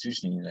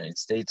Constitution of the United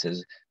States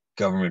says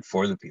government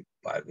for the people,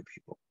 by the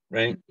people,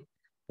 right?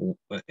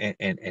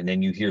 And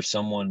then you hear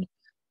someone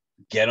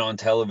get on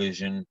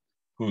television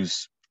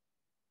who's,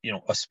 you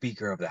know, a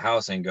speaker of the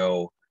House and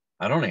go,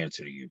 I don't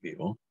answer to you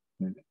people.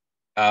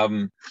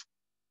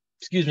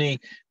 Excuse me.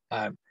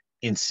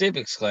 In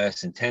civics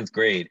class in 10th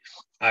grade,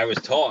 I was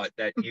taught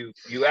that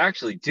you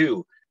actually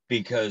do,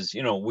 because,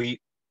 you know,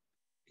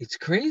 it's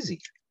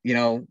crazy. You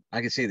know, I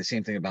can say the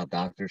same thing about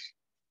doctors.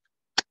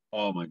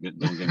 Oh my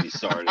goodness, don't get me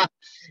started.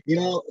 You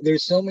know,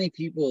 there's so many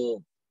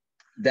people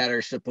that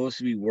are supposed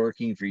to be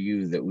working for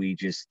you that we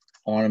just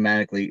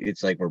automatically,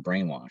 it's like we're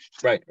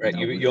brainwashed. Right. You know,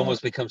 You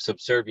almost become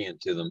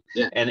subservient to them.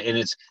 Yeah. And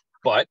it's,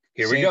 but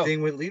here we go. Same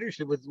thing with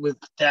leadership with you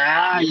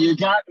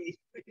got me.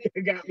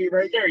 You got me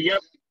right there. Yep.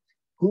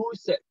 Who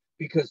said,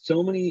 because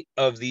so many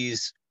of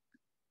these,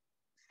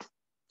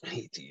 I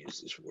hate to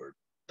use this word,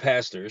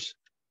 pastors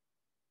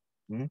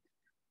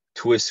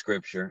twist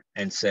scripture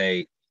and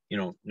say, you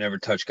know, never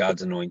touch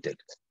God's anointed.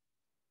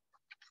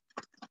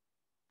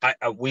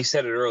 We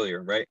said it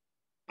earlier, right?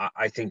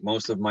 I think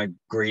most of my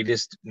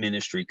greatest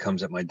ministry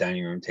comes at my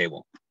dining room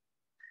table.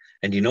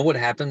 And you know what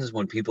happens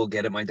when people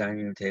get at my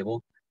dining room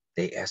table?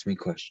 They ask me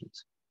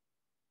questions.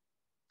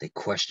 They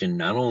question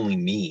not only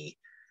me,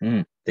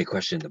 they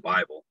question the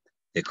Bible.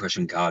 They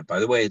question God. By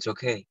the way, it's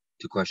okay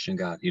to question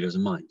God. He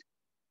doesn't mind.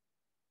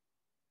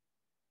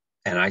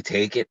 And I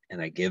take it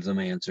and I give them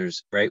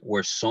answers, right?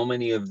 Where so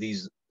many of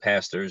these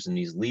pastors and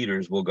these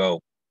leaders will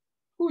go,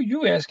 who are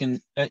you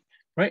asking?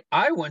 Right?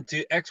 I went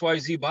to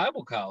XYZ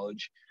Bible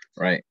College.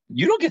 Right.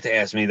 You don't get to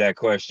ask me that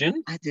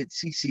question. I did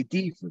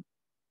CCD for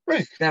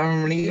right. That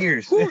many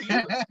years. Who are you?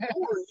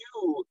 Who are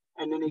you?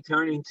 And then they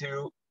turn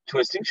into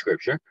twisting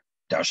scripture.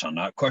 Thou shalt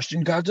not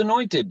question God's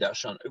anointed. Thou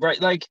shalt, right?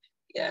 Like,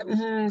 yeah,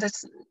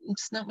 that's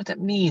not what that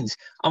means.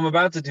 I'm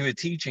about to do a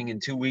teaching in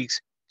 2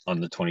 weeks on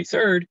the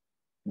 23rd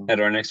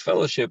at our next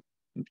fellowship.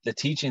 The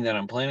teaching that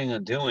I'm planning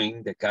on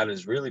doing, that God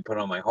has really put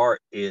on my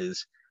heart,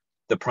 is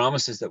the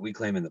promises that we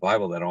claim in the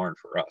Bible that aren't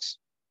for us.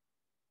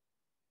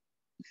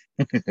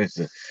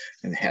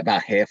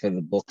 About half of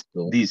the book.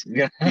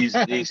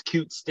 These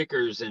cute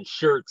stickers and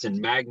shirts and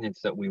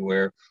magnets that we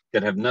wear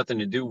that have nothing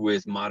to do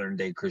with modern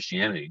day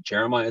Christianity.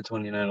 Jeremiah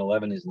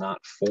 29:11 is not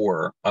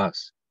for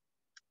us,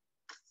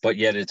 but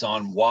yet it's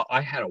on.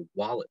 I had a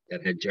wallet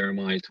that had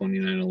Jeremiah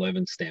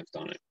 29:11 stamped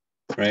on it.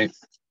 Right?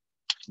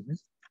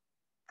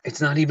 It's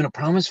not even a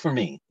promise for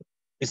me.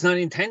 It's not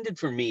intended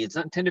for me. It's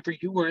not intended for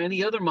you or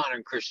any other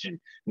modern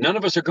Christian. None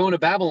of us are going to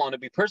Babylon to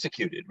be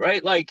persecuted,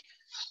 right? Like,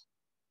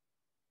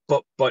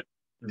 but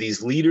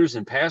these leaders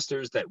and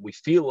pastors that we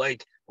feel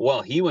like,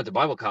 well, he went to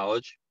Bible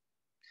college.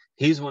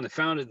 He's the one that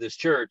founded this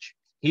church.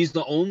 He's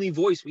the only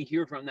voice we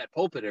hear from that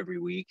pulpit every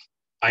week.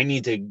 I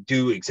need to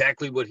do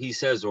exactly what he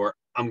says or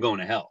I'm going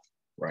to hell.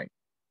 Right.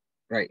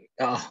 Right.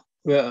 Well,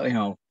 you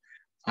know,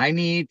 I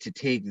need to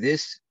take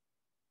this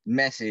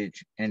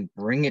message and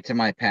bring it to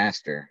my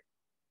pastor,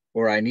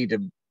 or I need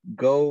to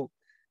go.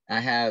 I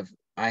have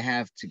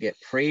to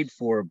get prayed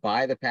for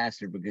by the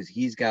pastor because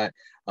he's got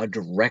a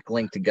direct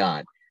link to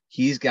God.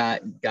 He's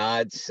got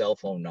God's cell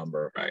phone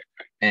number, right?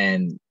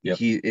 And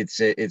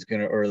it's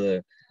gonna, or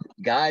the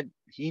God,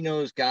 he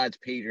knows God's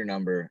pager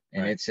number,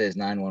 and it says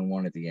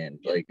 911 at the end.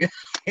 Like,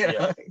 you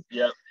know?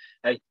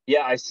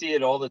 I see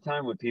it all the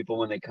time with people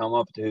when they come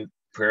up to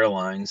prayer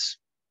lines.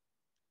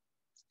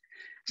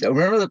 So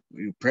remember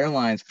the prayer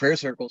lines, prayer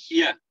circles?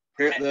 Yeah.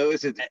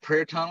 Is it the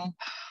prayer tunnel?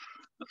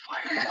 The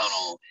fire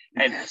tunnel.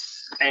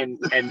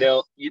 And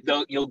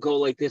you'll go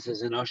like this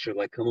as an usher,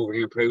 like, come over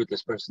here and pray with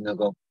this person. They'll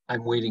go,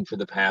 I'm waiting for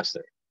the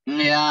pastor.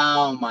 Yeah,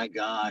 oh my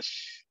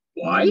gosh.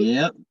 Why?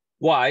 Yep.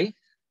 Why?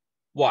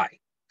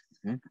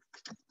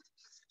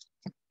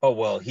 Oh,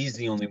 well, he's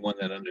the only one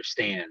that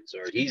understands,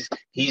 or he's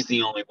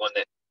the only one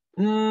that.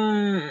 Do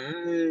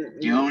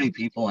you know how many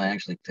people I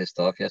actually pissed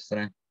off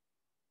yesterday?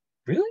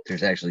 Really?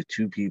 There's actually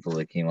 2 people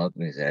that came up to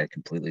me and said, I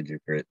completely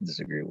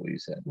disagree with what you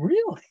said.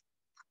 Really?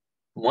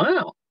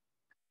 Wow.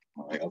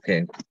 I'm like,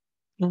 okay.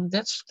 Well,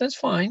 that's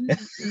fine.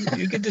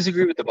 You can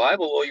disagree with the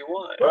Bible all you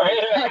want.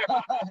 Right?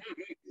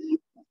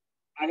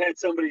 I had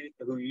somebody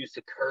who used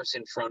to curse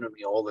in front of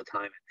me all the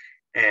time.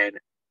 And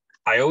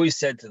I always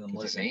said to them,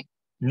 listen,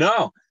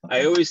 no,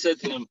 I always said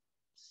to them,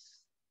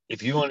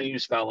 if you want to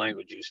use foul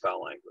language, use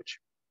foul language.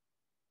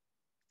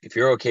 If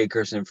you're okay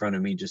cursing in front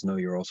of me, just know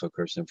you're also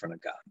cursing in front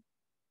of God.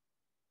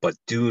 But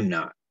do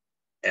not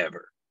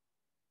ever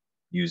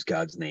use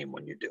God's name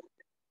when you're doing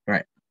it.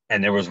 Right.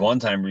 And there was one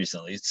time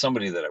recently,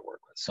 somebody that I work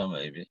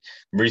with,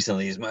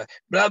 recently, he's my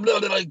blah, blah,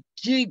 blah,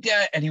 keep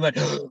that. And he went,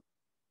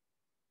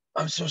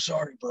 I'm so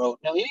sorry, bro.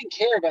 Now he didn't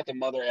care about the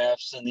mother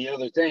F's and the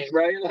other thing,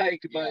 right?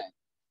 Like, but Yeah.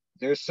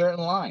 There's certain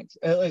lines.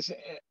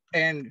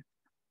 And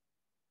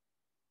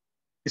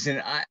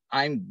listen,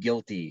 I'm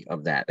guilty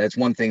of that. That's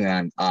one thing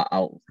that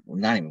I'll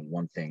not even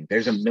one thing.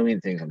 There's a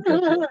million things I'm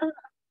guilty of.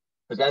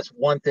 But that's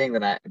one thing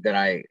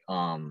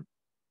I'm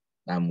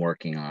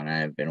working on. I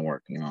have been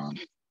working on.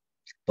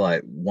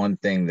 But one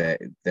thing that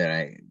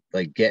I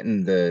like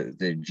getting the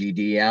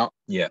GD out,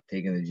 yeah,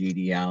 taking the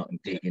GD out and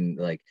taking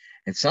like,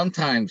 and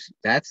sometimes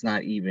that's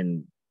not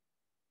even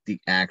the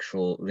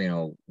actual,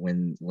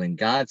 when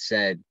God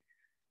said,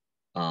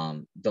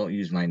 don't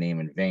use my name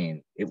in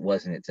vain, it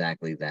wasn't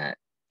exactly that.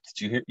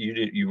 Did you hear?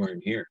 You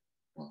weren't here.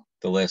 Well,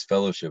 the last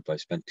fellowship, I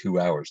spent 2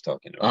 hours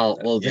talking about. Oh,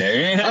 well,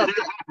 yeah.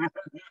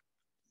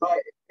 But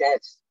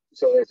that's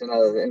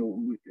another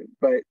thing.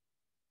 But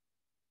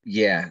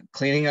yeah,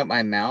 cleaning up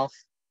my mouth.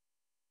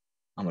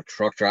 I'm a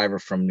truck driver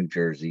from New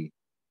Jersey.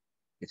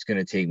 It's going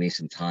to take me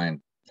some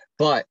time,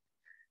 but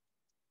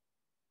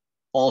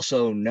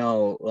also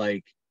know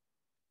like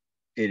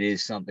it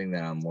is something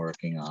that I'm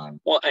working on.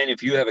 Well, and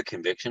if you have a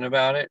conviction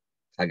about it,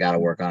 I got to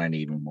work on it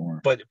even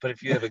more. But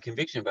if you have a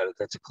conviction about it,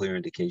 that's a clear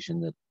indication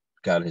that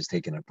God has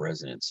taken up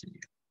residence in you.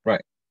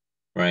 Right.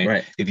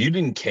 Right. If you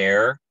didn't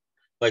care,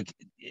 like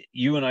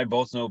you and I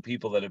both know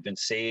people that have been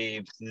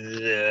saved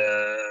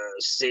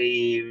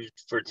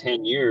for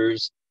 10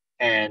 years,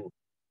 and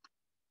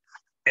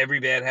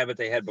every bad habit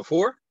they had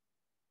before,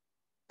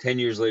 10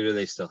 years later,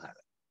 they still have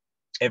it.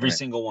 Every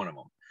single one of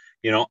them.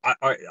 You know,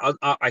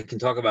 I can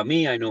talk about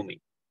me. I know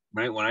me,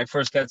 right? When I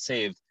first got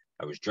saved,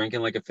 I was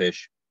drinking like a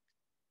fish,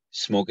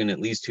 smoking at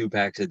least 2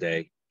 packs a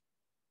day,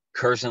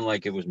 cursing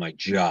like it was my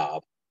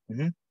job,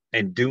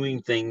 and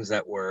doing things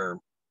that were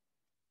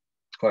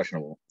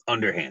questionable,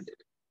 underhanded.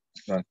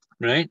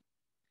 Right?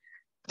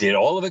 Did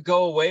all of it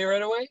go away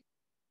right away?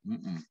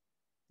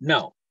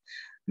 No.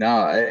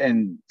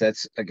 And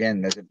that's a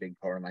big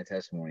part of my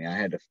testimony. I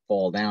had to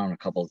fall down a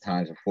couple of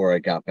times before I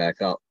got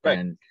back up. Right.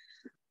 And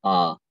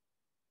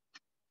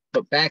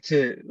but back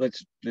to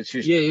let's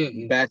just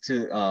back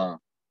to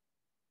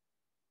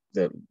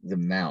the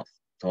mouth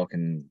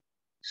talking a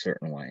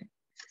certain way.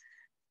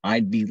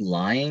 I'd be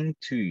lying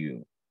to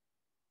you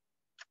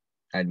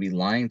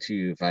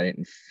if I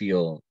didn't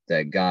feel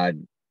that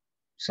God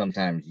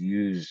sometimes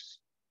used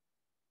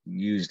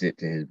it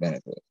to his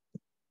benefit.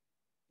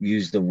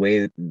 Used the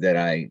way that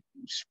I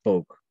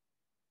spoke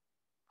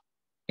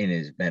in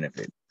his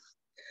benefit.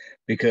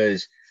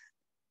 Because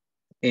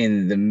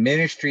in the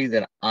ministry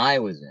that I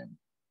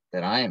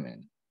am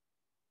in,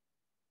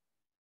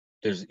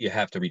 you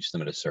have to reach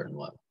them at a certain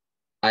level.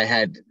 I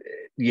had,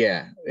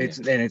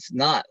 it's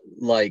not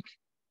like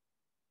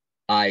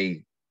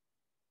I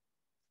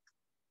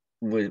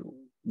would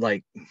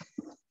like,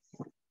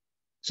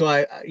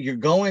 so you're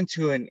going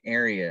to an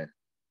area,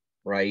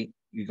 right?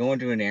 You go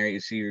into an area,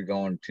 so you're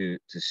going to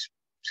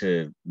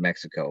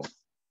Mexico.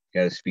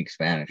 You got to speak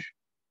Spanish,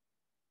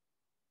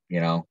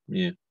 Yeah.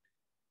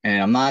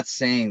 And I'm not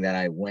saying that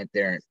I went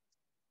there and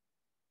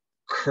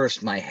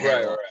cursed my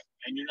head off. Right.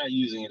 And you're not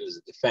using it as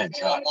a defense.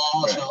 I'm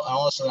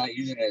also not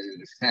using it as a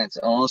defense.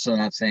 I'm also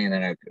not saying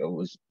that I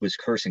was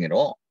cursing at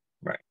all.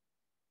 Right.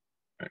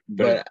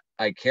 But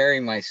I carry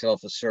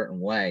myself a certain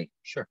way.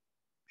 Sure.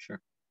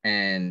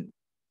 And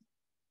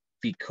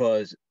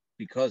because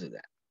of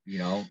that,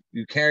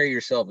 you carry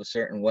yourself a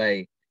certain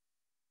way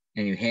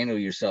and you handle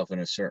yourself in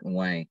a certain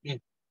way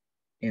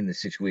in the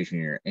situation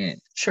you're in.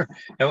 Sure.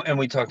 And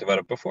we talked about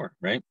it before,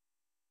 right?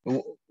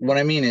 What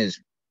I mean is,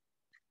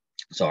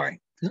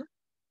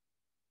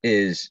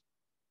 is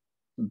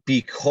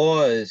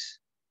because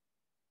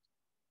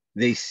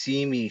they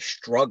see me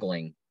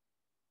struggling,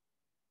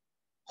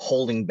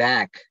 holding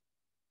back,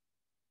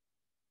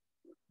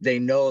 they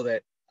know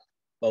that,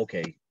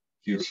 okay,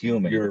 he's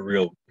human. You're a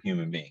real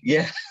human being.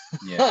 Yeah.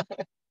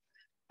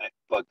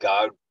 But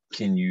God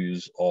can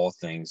use all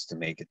things to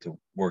make it to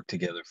work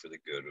together for the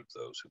good of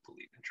those who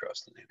believe and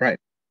trust in him.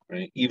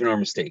 Right. Even our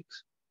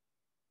mistakes.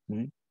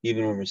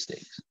 Even our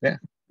mistakes. Yeah.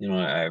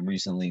 I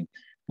recently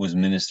was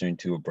ministering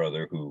to a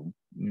brother who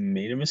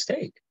made a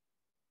mistake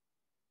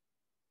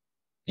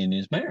in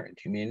his marriage.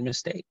 He made a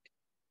mistake.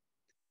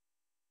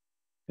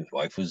 His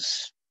wife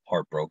was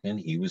heartbroken.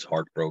 He was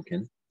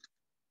heartbroken.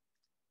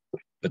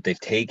 But they've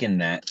taken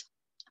that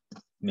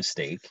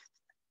mistake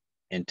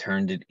and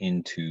turned it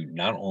into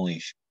not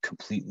only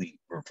completely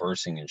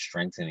reversing and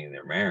strengthening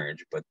their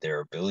marriage, but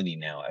their ability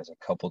now as a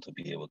couple to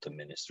be able to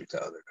minister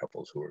to other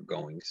couples who are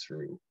going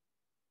through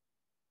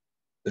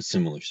a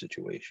similar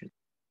situation.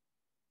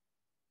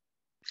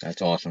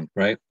 That's awesome.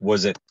 Right?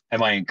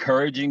 Am I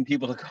encouraging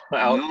people to go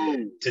out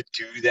to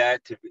do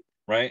that?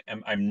 Right?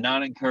 I'm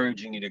not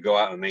encouraging you to go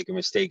out and make a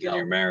mistake in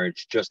your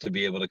marriage just to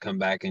be able to come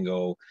back and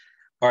go,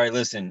 all right,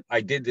 listen,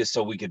 I did this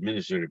so we could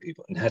minister to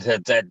people.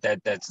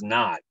 That's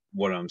not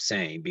what I'm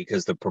saying,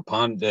 because the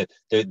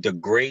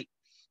great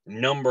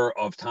number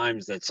of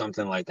times that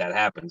something like that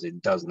happens,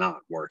 it does not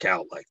work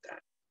out like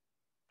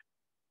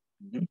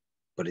that.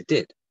 But it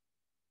did.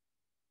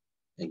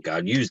 And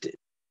God used it.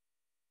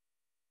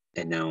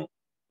 And now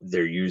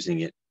they're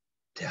using it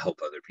to help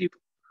other people.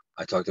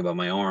 I talked about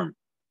my arm.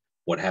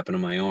 What happened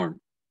to my arm?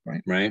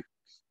 Right.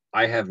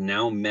 I have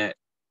now met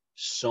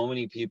so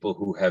many people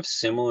who have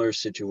similar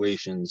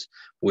situations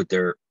with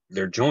their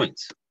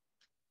joints.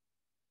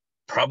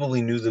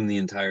 Probably knew them the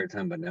entire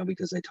time, but now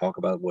because I talk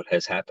about what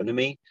has happened to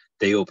me,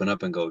 they open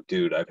up and go,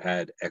 dude, I've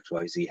had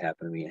XYZ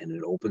happen to me, and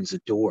it opens a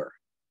door.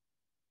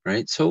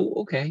 Right. So,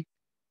 okay,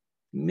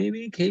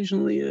 maybe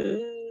occasionally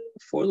a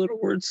four-letter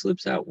word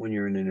slips out when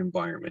you're in an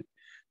environment,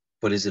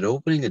 but is it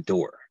opening a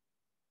door?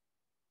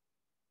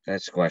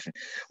 That's the question.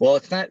 Well,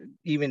 it's not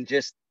even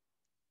just,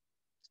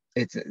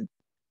 it's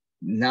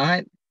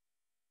not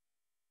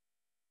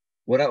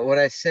what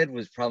I said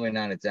was probably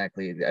not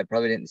exactly, I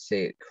probably didn't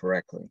say it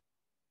correctly.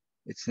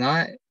 It's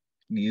not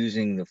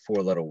using the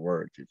four-letter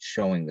words, it's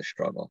showing the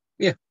struggle.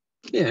 Yeah.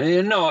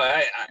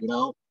 No, you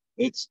know,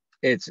 it's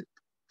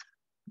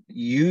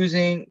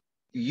using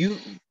you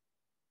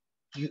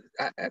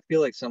I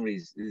feel like somebody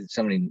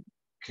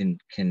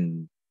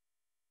can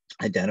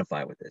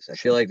identify with this. I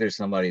feel like there's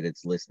somebody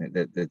that's listening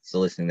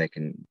that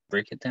can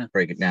break it down.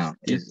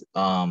 Yeah. Is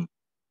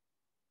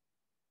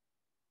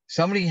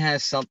somebody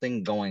has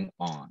something going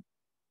on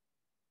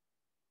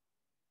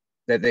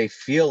that they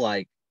feel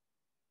like,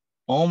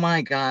 oh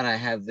my God, I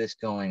have this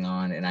going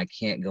on and I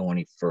can't go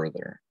any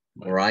further,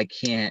 or I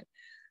can't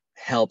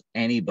help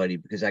anybody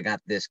because I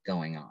got this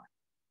going on.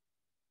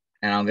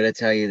 And I'm going to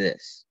tell you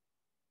this.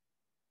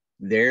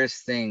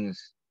 There's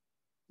things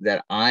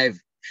that I've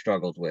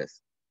struggled with,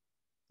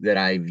 that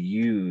I've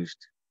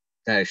used,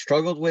 that I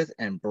struggled with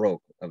and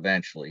broke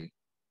eventually,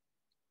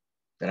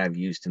 that I've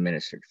used to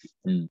minister to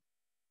people.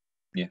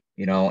 Yeah.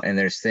 You know, and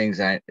there's things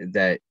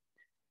that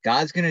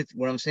God's going to,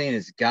 what I'm saying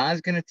is God's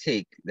going to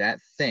take that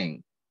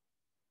thing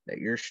that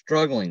you're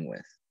struggling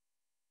with.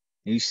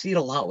 And you see it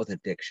a lot with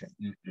addiction.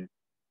 Mm-hmm.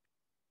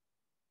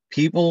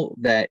 People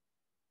that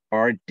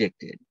are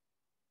addicted,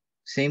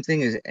 same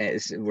thing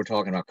as we're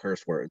talking about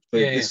curse words,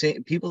 but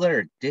same people that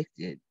are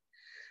addicted,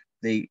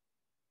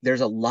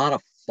 there's a lot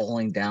of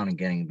falling down and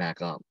getting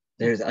back up.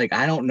 There's like,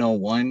 I don't know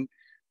one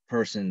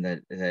person that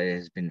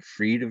has been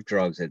freed of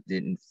drugs that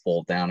didn't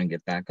fall down and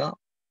get back up.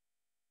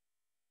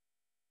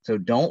 So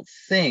don't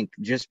think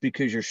just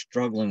because you're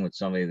struggling with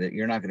somebody that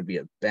you're not going to be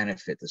a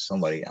benefit to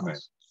somebody else. Right.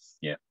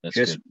 Yeah,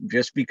 that's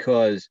just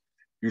because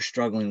you're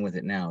struggling with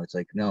it now. It's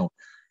like, no,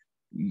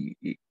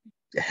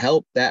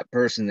 help that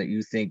person that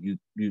you think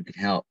you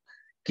can help.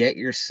 Get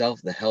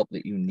yourself the help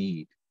that you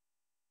need.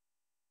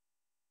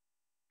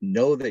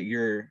 Know that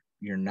you're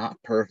not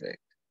perfect.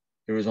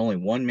 There was only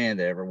one man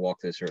that ever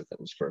walked this earth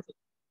that was perfect.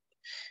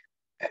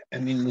 I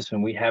mean,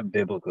 listen, we have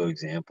biblical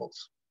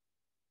examples,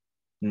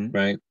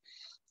 right?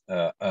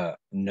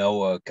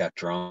 Noah got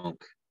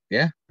drunk.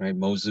 Yeah. Right.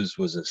 Moses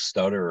was a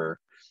stutterer.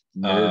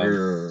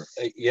 Murderer.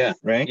 Yeah.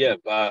 Right. Yeah.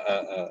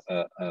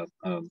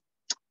 Oh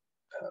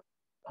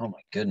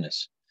my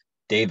goodness.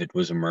 David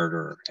was a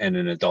murderer and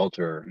an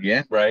adulterer.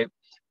 Yeah. Right.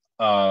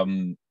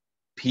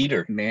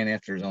 Peter. Man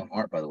after his own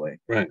heart, by the way.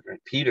 Right.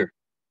 Peter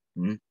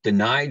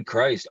denied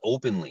Christ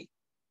openly.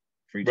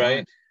 3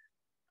 times.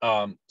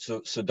 Right.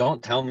 So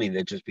don't tell me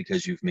that just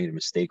because you've made a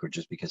mistake or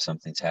just because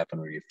something's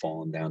happened or you've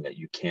fallen down that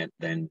you can't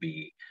then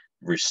be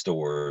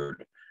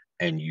restored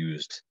and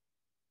used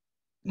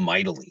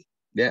mightily.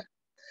 Yeah.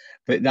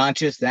 But not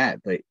just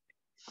that, but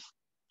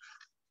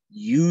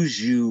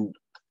use you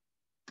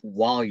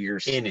while you're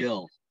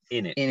still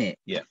in it.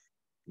 Yeah.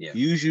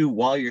 Use you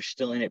while you're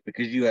still in it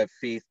because you have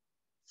faith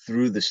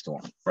through the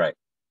storm. Right.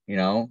 You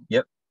know?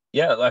 Yep.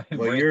 Yeah.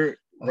 Well, you're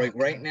like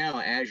right now,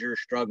 as you're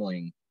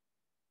struggling,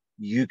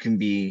 you can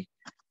be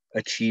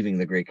achieving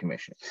the Great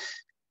Commission.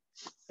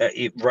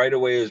 Right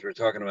away, as we're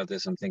talking about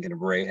this, I'm thinking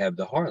of Rahab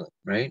the harlot,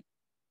 right?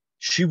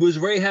 She was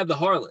Rahab the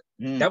harlot.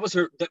 That was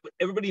her.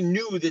 Everybody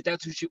knew that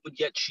that's who she would,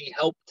 yet she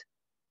helped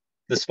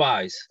the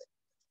spies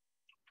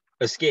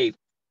escape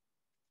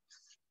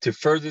to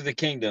further the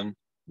kingdom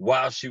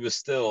while she was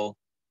still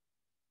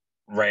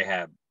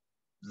Rahab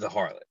the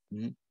harlot.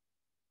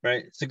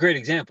 Right? It's a great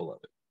example of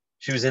it.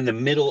 She was in the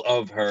middle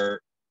of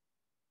her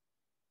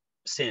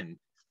sin.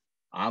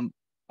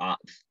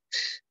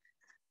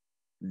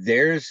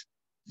 There's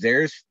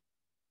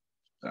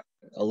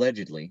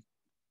allegedly,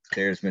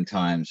 there's been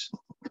times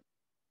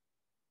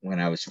when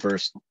I was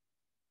first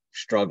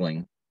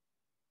struggling,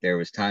 there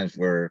was times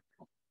where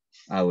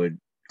I would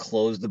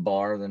close the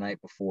bar the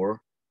night before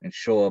and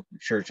show up at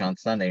church on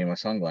Sunday in my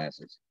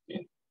sunglasses.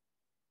 Yeah.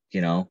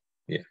 You know?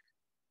 Yeah.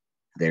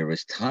 There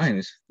was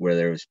times where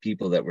there was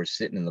people that were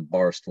sitting in the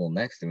bar stool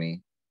next to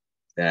me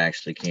that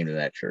actually came to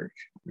that church.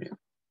 Yeah.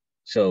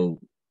 So,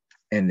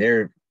 and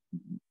they're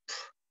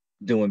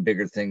doing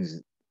bigger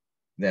things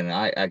than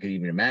I could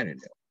even imagine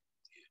doing.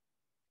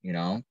 You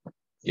know?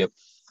 Yep.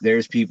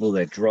 There's people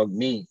that drugged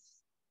me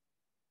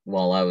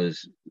while I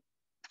was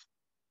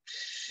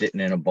sitting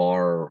in a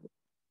bar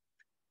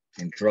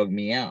and drugged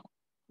me out,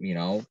 you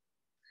know?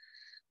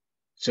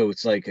 So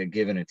it's like a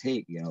give and a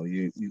take, you know,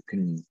 you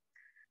can,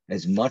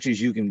 as much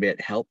as you can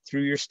get help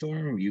through your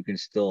storm, you can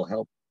still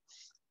help.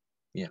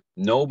 Yeah.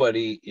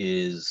 Nobody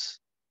is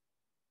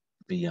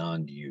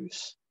beyond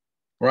use.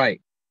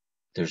 Right.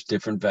 There's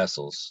different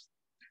vessels,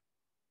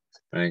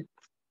 right?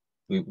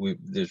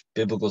 There's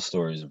biblical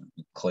stories of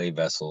clay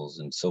vessels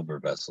and silver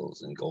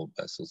vessels and gold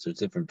vessels. There's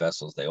different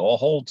vessels. They all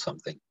hold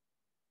something.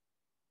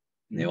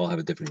 And they all have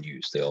a different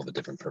use. They all have a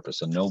different purpose.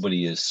 So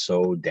nobody is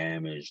so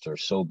damaged or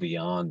so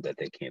beyond that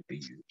they can't be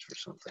used for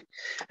something.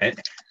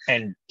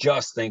 And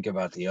just think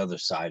about the other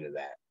side of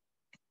that.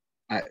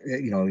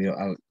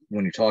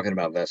 When you're talking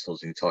about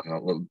vessels, you're talking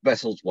about, well,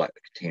 vessels, what,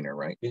 a container,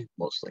 right? Yeah.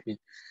 Mostly. Yeah.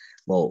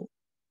 Well,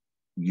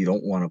 you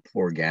don't want to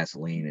pour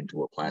gasoline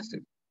into a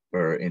plastic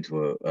or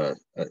into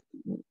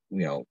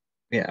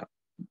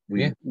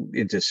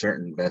into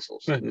certain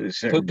vessels.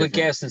 Put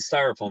gas in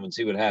styrofoam and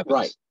see what happens.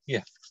 Right.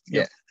 Yeah.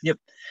 Yeah. Yep.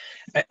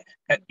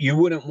 You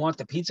wouldn't want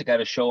the pizza guy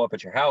to show up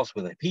at your house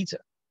with a pizza.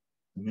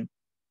 Mm-hmm.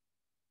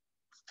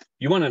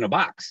 You want it in a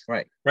box.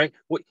 Right. Right.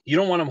 You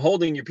don't want him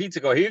holding your pizza,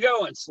 go, here you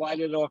go, and slide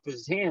it off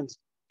his hands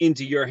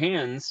into your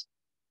hands.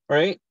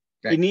 Right.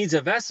 It needs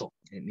a vessel.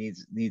 It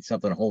needs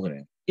something to hold it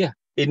in. Yeah.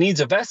 It needs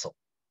a vessel.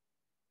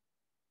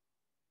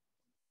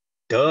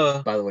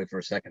 Duh. By the way, for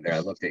a second there, I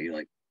looked at you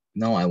like,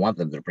 no, I want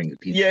them to bring the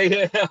pizza.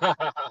 Yeah.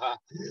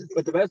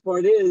 But the best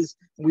part is,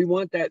 we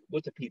want that.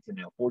 What's a pizza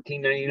now?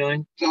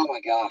 $14.99. Oh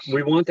my gosh.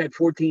 We want that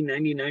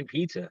 $14.99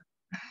 pizza.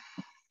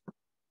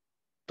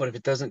 But if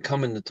it doesn't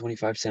come in the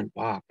 25-cent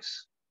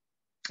box,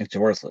 it's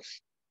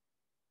worthless.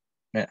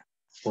 Yeah.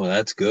 Well,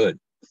 that's good.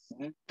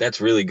 Mm-hmm. That's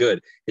really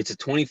good. It's a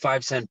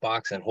 25-cent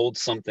box that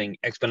holds something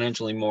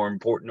exponentially more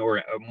important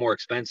or more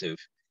expensive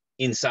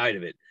inside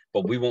of it.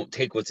 But we won't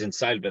take what's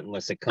inside of it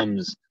unless it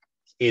comes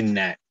in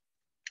that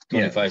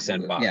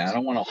 25-cent box. Yeah, I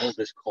don't want to hold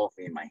this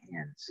coffee in my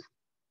hands.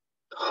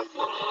 I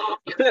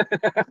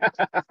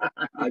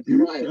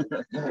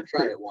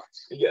tried it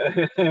once. Yeah.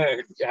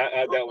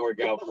 How'd that work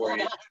out for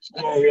you?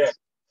 Oh, yeah.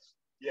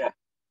 Yeah.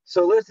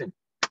 So listen,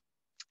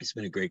 it's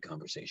been a great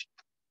conversation.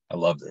 I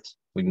love this.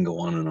 We can go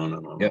on and on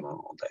and on and on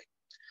all day.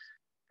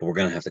 But we're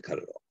going to have to cut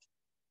it off.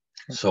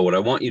 So what I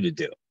want you to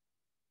do,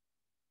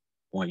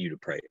 I want you to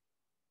pray.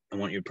 I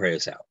want you to pray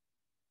us out.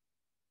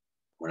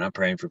 We're not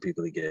praying for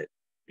people to get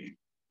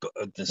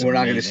this. We're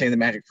not going to say the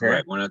magic prayer.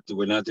 Right.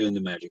 We're not doing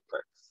the magic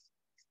prayer.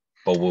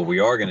 But what we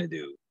are going to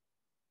do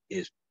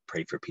is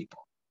pray for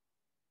people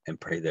and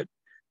pray that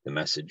the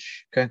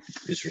message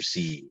is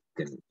received.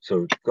 And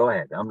so go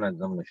ahead. I'm going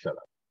to shut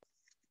up.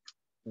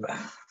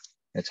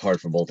 It's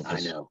hard for both of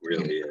us. I know, it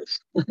really is.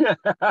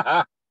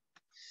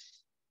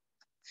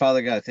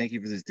 Father God, thank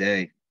you for this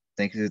day.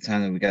 Thank you for the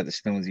time that we got to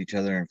spend with each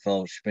other and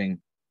fellowshipping.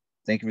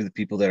 Thank you for the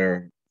people that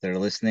are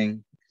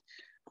listening.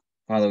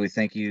 Father, we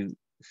thank you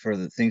for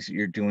the things that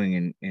you're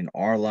doing in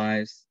our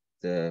lives.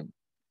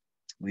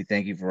 We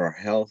thank you for our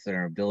health and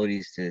our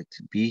abilities to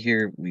be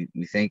here. We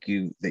thank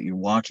you that you're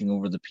watching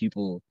over the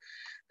people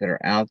that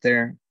are out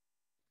there.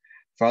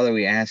 Father,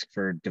 we ask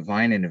for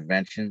divine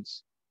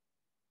interventions.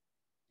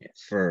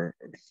 Yes. For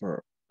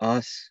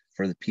us,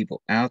 for the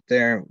people out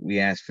there. We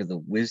ask for the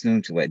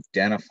wisdom to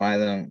identify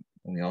them.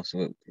 We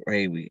also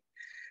pray,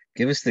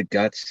 give us the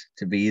guts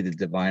to be the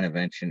divine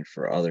intervention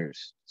for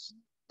others.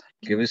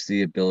 Give us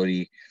the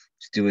ability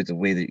to do it the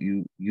way that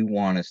you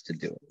want us to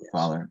do it, yes.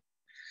 Father.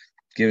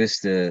 Give us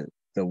the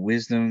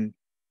wisdom.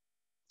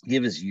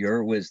 Give us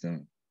your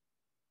wisdom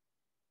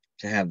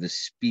to have the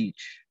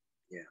speech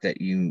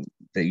that you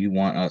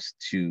want us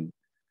to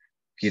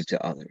give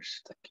to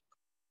others. Thank you.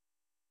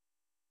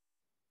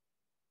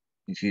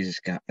 In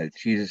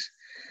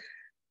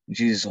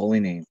Jesus' holy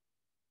name,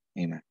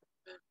 amen.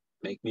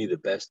 Make me the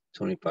best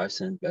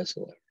 25-cent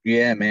vessel ever.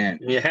 Yeah, man.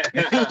 Yeah.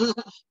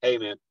 Hey,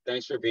 man,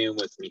 thanks for being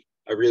with me.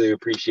 I really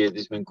appreciate it.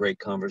 There's been great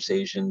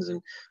conversations, and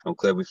I'm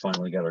glad we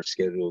finally got our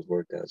schedules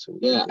worked out. So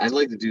I'd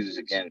like to do this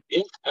again.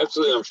 Yeah,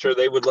 absolutely. I'm sure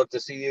they would love to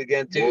see you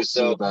again too. We'll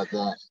see about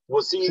that.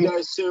 We'll see you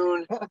guys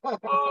soon.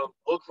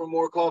 Look for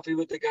more Coffee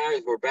with the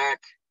Guys. We're back.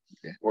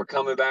 Yeah. We're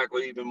coming back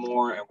with even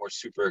more, and we're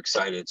super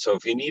excited. So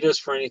if you need us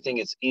for anything,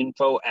 it's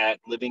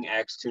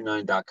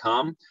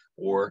info@livingacts29.com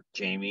or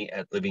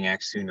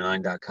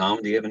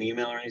jamie@livingacts29.com. Do you have an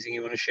email or anything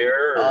you want to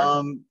share?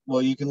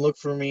 Well, you can look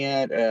for me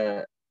at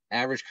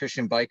Average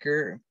Christian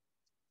Biker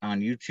on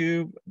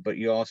YouTube, but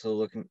you also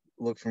look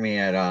for me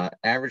at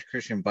Average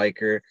Christian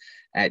Biker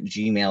at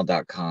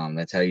gmail.com.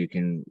 That's how you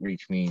can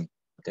reach me.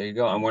 There you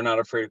go. And we're not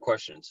afraid of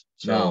questions.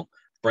 So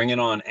bring it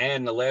on.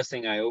 And the last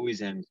thing I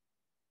always end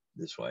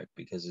this way,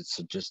 because it's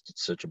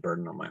such a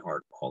burden on my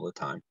heart all the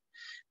time.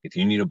 If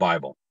you need a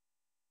Bible,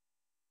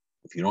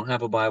 if you don't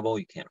have a Bible,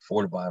 you can't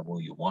afford a Bible,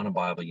 you want a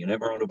Bible, you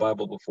never owned a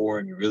Bible before,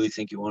 and you really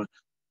think you want to,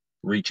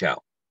 reach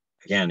out.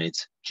 Again,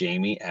 it's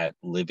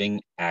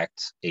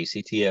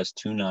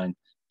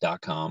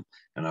jamie@livingacts29.com,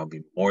 and I'll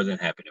be more than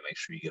happy to make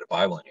sure you get a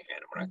Bible in your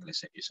hand. We're not going to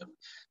send you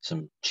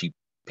some cheap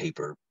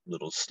paper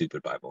little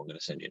stupid Bible. I'm going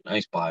to send you a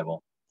nice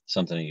Bible,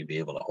 something that you'll be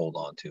able to hold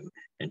on to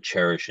and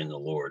cherish in the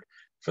Lord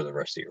for the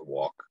rest of your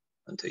walk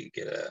until you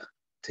get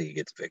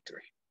to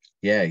victory.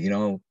 Yeah,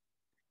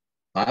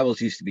 Bibles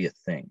used to be a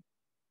thing.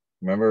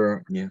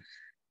 Remember? Yeah.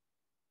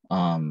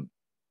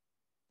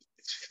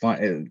 It's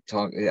fun.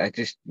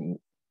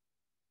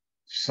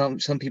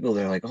 Some people,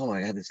 they're like, oh,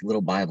 I have this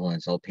little Bible and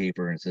it's all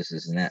paper and it's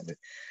this and that. But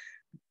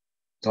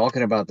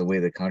talking about the way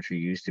the country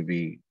used to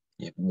be,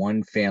 Yep.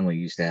 one family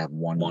used to have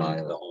one The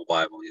Bible. whole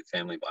Bible, the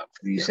family Bible.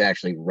 They used to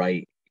actually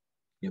write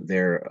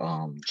their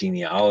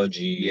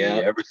genealogy,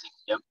 everything.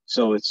 Yep.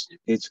 So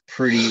it's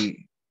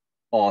pretty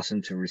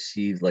awesome to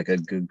receive like a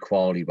good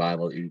quality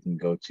Bible that you can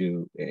go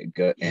to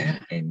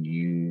and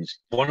use.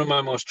 One of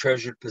my most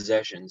treasured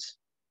possessions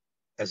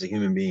as a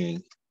human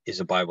being is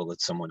a Bible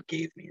that someone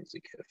gave me as a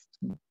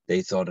gift.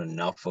 They thought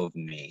enough of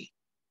me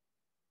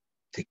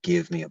to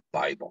give me a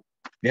Bible.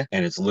 Yeah.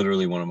 And it's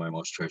literally one of my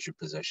most treasured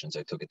possessions.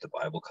 I took it to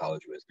Bible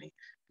college with me.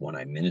 When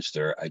I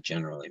minister, I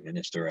generally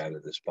minister out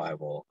of this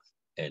Bible.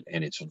 And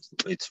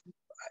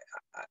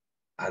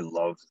I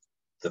love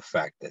the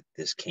fact that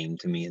this came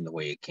to me and the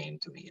way it came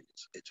to me. And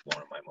it's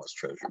one of my most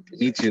treasured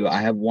possessions. Me too.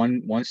 I have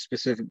one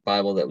specific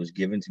Bible that was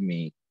given to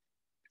me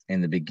in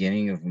the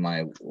beginning of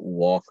my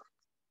walk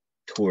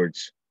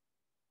towards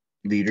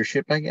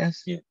leadership, I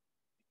guess. Yeah.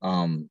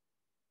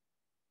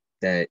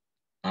 That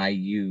I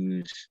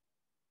use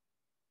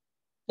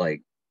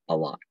like a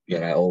lot. Yeah.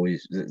 That I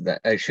always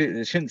I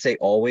shouldn't say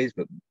always,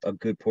 but a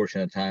good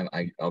portion of the time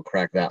I'll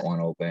crack that one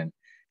open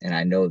and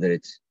I know that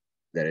it's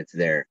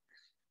there,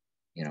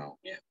 you know.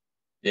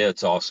 Yeah,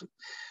 it's awesome.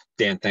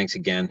 Dan, thanks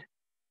again.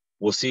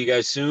 We'll see you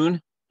guys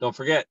soon. Don't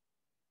forget,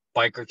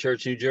 Biker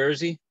Church, New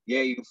Jersey.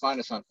 Yeah, you can find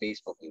us on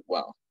Facebook as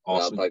well.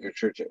 Awesome. Biker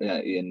Church,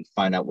 and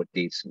find out what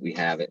dates we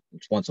have it.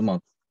 It's once a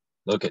month.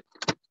 Look it.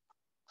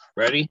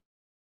 Ready?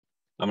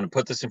 I'm going to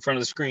put this in front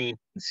of the screen.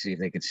 Let's see if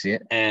they can see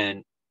it.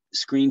 And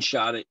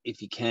screenshot it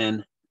if you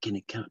can. Can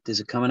it count? Is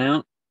it coming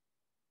out?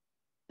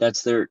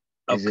 That's their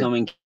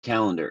upcoming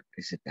calendar.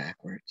 Is it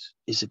backwards?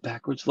 Is it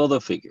backwards? Well, they'll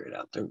figure it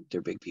out.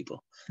 They're big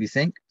people. You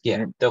think?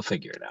 Yeah, they'll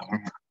figure it out.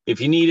 If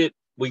you need it,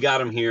 we got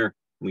them here.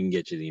 We can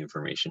get you the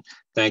information.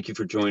 Thank you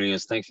for joining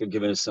us. Thanks for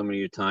giving us some of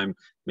your time.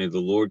 May the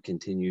Lord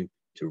continue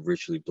to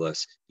richly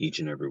bless each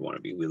and every one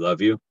of you. We love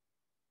you.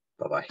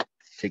 Bye-bye.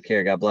 Take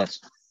care. God bless.